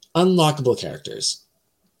 Unlockable characters.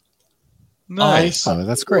 Nice. Oh,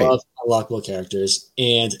 that's great. Love unlockable characters,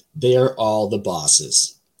 and they are all the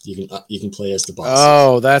bosses. You can play as the bosses.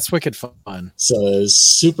 Oh, that's wicked fun. So it's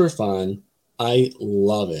super fun. I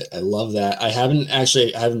love it. I love that. I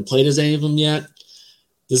haven't played as any of them yet.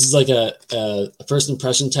 This is like a first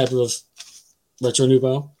impression type of retro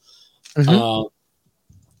nouveau. Mm-hmm.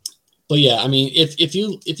 But yeah, I mean, if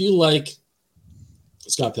you like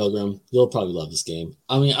Scott Pilgrim, you'll probably love this game.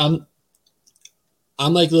 I mean, I'm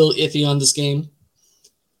like a little iffy on this game.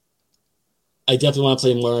 I definitely want to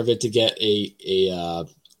play more of it to get to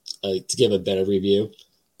give a better review.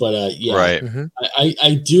 But yeah, right.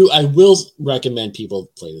 Mm-hmm. I will recommend people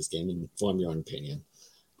play this game and form your own opinion.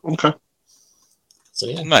 Okay. So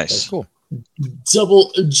yeah, nice, that's cool.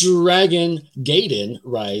 Double Dragon Gaiden: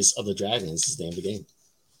 Rise of the Dragons is the name of the game.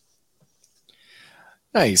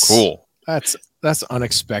 Nice, cool. That's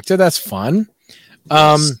unexpected. That's fun.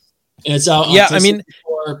 Yes. And it's out on yeah, I mean,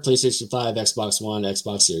 PlayStation 5, Xbox One,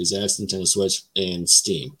 Xbox Series X, Nintendo Switch, and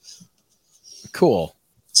Steam. Cool.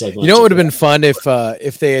 So you know, it would have been fun if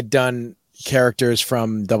they had done characters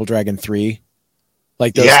from Double Dragon 3,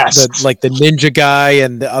 like those, the ninja guy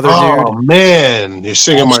and the other dude. Oh man, you're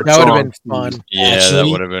singing my song. That would have been fun. Yeah, that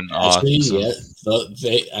would have been awesome. Yeah,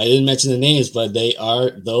 I didn't mention the names, but they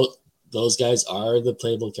are those guys are the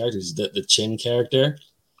playable characters. The Chin character.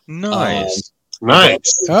 Nice.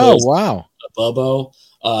 Nice. Oh wow. Bobo,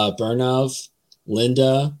 Burnov,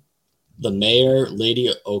 Linda, the mayor,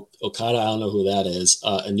 Lady Okada, I don't know who that is,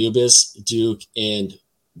 Anubis, Duke, and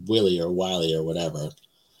Willie or Wiley or whatever.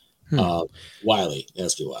 Wiley. It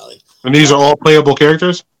has to be Wiley. And these are all playable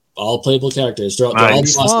characters? All playable characters. They're all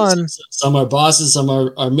bosses. Fun. Some are bosses, some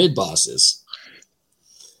are mid-bosses.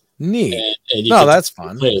 Neat. And no, that's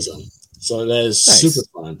fun. Play as them. So that is super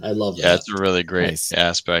fun. I love that. Yeah, it's a really great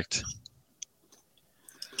aspect.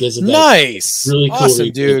 Gives it nice. Really cool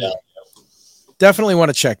awesome, dude. Definitely want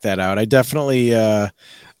to check that out. I definitely I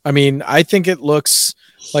mean, I think it looks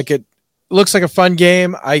like a fun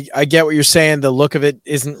game. I get what you're saying. The look of it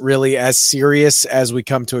isn't really as serious as we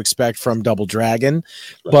come to expect from Double Dragon.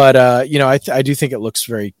 Right. But you know, I do think it looks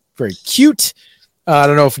very, very cute. I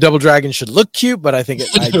don't know if Double Dragon should look cute, but I think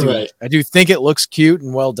I do think it looks cute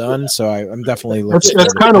and well done. So I'm definitely looking.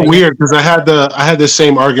 That's kind of weird because I had the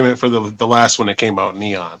same argument for the last one that came out,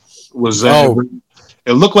 Neon. Was that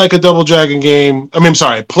it looked like a Double Dragon game? I mean, I'm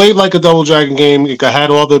sorry, it played like a Double Dragon game. It had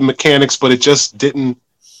all the mechanics, but it just didn't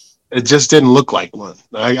look like one.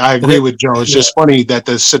 I agree with Joe. It's just funny that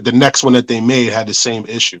the next one that they made had the same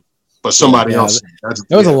issue. but somebody else.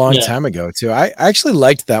 That was a long time ago too. I actually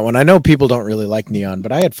liked that one. I know people don't really like Neon,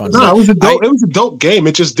 but I had fun. No, it was a dope game.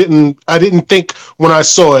 It just I didn't think when I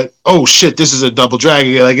saw it, oh shit, this is a Double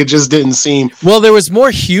Dragon. Like it just didn't seem. Well, there was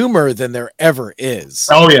more humor than there ever is.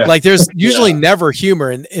 Oh yeah, like there's usually never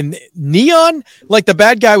humor in Neon. Like the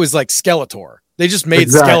bad guy was like Skeletor. They just made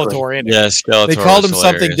Skeletor in it. Yeah, Skeletor. They called him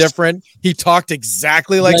something different. He talked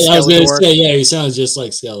exactly like Skeletor. I was going to say, he sounded just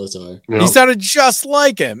like Skeletor. He sounded just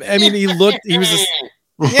like him. I mean, he was just...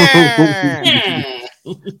 Yeah.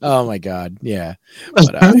 Oh my God. Yeah.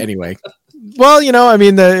 But anyway. Well, I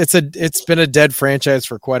mean, it's been a dead franchise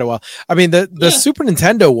for quite a while. I mean, the Super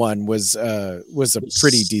Nintendo one was a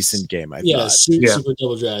pretty decent game, I thought. Super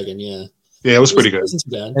Double Dragon, yeah. Yeah, it was pretty good.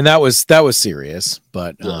 And that was serious,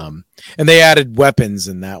 but and they added weapons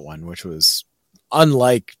in that one, which was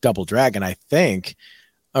unlike Double Dragon, I think.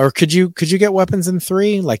 Or could you get weapons in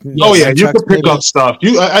 3? Like you could pick up stuff.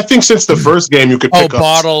 I think since the first game you could pick up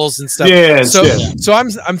bottles and stuff. Yeah. So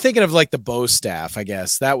I'm thinking of like the bow staff, I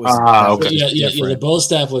guess. That was okay. Yeah, the bow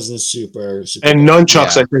staff wasn't super and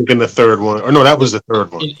nunchucks, I think, in the third one. Or no, that was the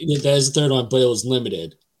third one. That is the third one, but it was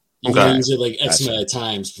limited. You can use it like X amount of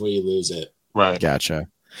times before you lose it. Right. Gotcha.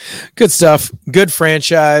 Good stuff. Good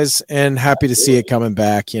franchise, and happy to see it coming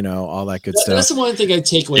back. All that good stuff. That's the one thing I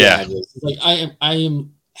take away out of this. Like I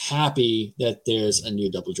am happy that there's a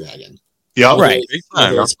new Double Dragon. Yeah, right.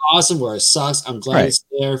 It's awesome. Where it sucks, I'm glad it's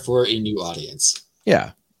there for a new audience.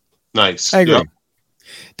 Yeah. Nice. I agree. Yep.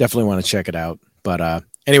 Definitely want to check it out. But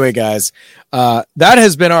anyway, guys, that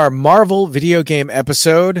has been our Marvel video game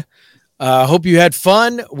episode. Hope you had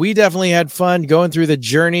fun. We definitely had fun going through the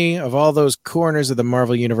journey of all those corners of the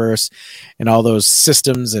Marvel universe and all those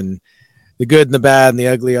systems and the good and the bad and the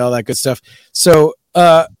ugly, all that good stuff. So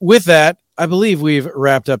with that, I believe we've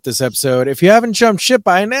wrapped up this episode. If you haven't jumped ship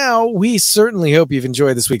by now, we certainly hope you've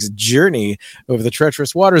enjoyed this week's journey over the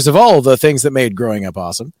treacherous waters of all the things that made growing up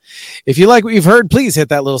awesome. If you like what you've heard, please hit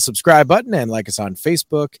that little subscribe button and like us on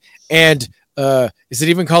Facebook. And is it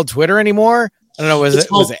even called Twitter anymore? I don't know.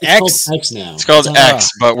 Was it X? It's called X now. It's called X,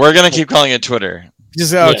 but we're going to keep calling it Twitter.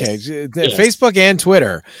 Just okay. Yes. Facebook and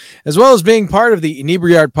Twitter, as well as being part of the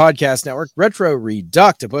Inebriard Podcast Network. Retro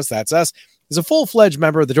Reductibus, that's us, is a full-fledged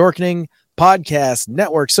member of the Dorkening Podcast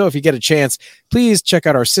Network. So if you get a chance, please check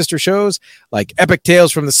out our sister shows like Epic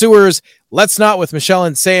Tales from the Sewers, Let's Not with Michelle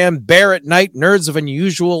and Sam, Bear at Night, Nerds of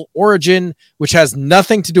Unusual Origin, which has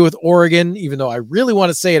nothing to do with Oregon, even though I really want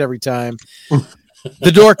to say it every time.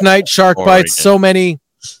 The Dork Knight, Shark Bites, so many.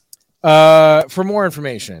 For more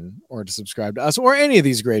information or to subscribe to us or any of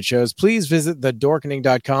these great shows, please visit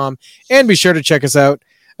thedorkening.com and be sure to check us out.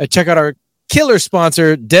 Check out our killer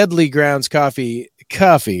sponsor, Deadly Grounds Coffee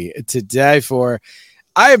to die for.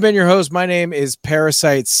 I have been your host. My name is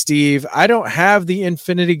Parasite Steve. I don't have the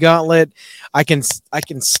Infinity Gauntlet. I can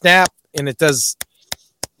snap and it does.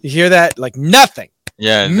 You hear that? Like nothing.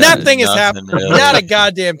 Yeah, nothing is happening. Really. Not a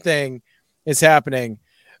goddamn thing is happening.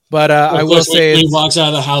 But I will say, when he walks out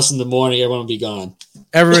of the house in the morning, everyone will be gone.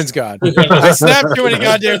 Everyone's gone. I snapped too many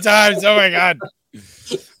goddamn times. Oh my god!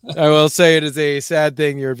 I will say it is a sad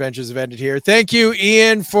thing. Your adventures have ended here. Thank you,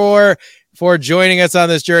 Ian, for joining us on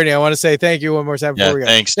this journey. I want to say thank you one more time before we go.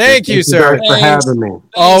 Thanks. Thank you, sir, for having me.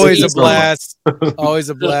 Always a blast. Always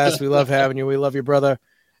a blast. We love having you. We love you, brother.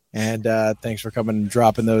 And thanks for coming and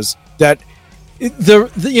dropping those. The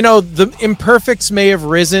imperfects may have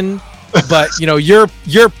risen. But your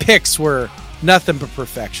picks were nothing but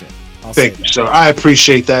perfection. Thank you, sir. I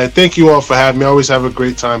appreciate that. Thank you all for having me. I always have a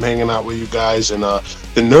great time hanging out with you guys. And the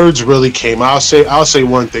nerds really came. I'll say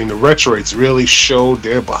one thing: the Retroids really showed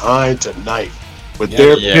their behind tonight with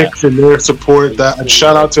their picks and their support. And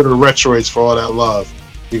shout out to the Retroids for all that love.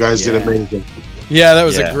 You guys did amazing. Yeah, that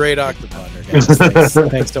was a great Octopunder, guys.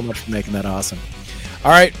 Thanks so much for making that awesome.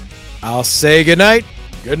 All right, I'll say good night.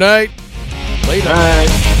 Good night. Later. Bye.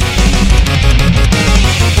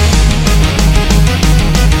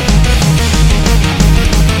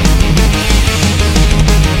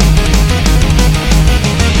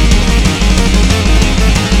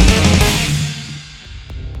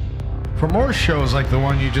 For more shows like the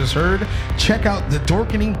one you just heard, check out the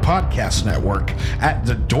Dorkening Podcast Network at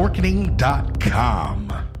thedorkening.com.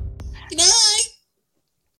 Good night.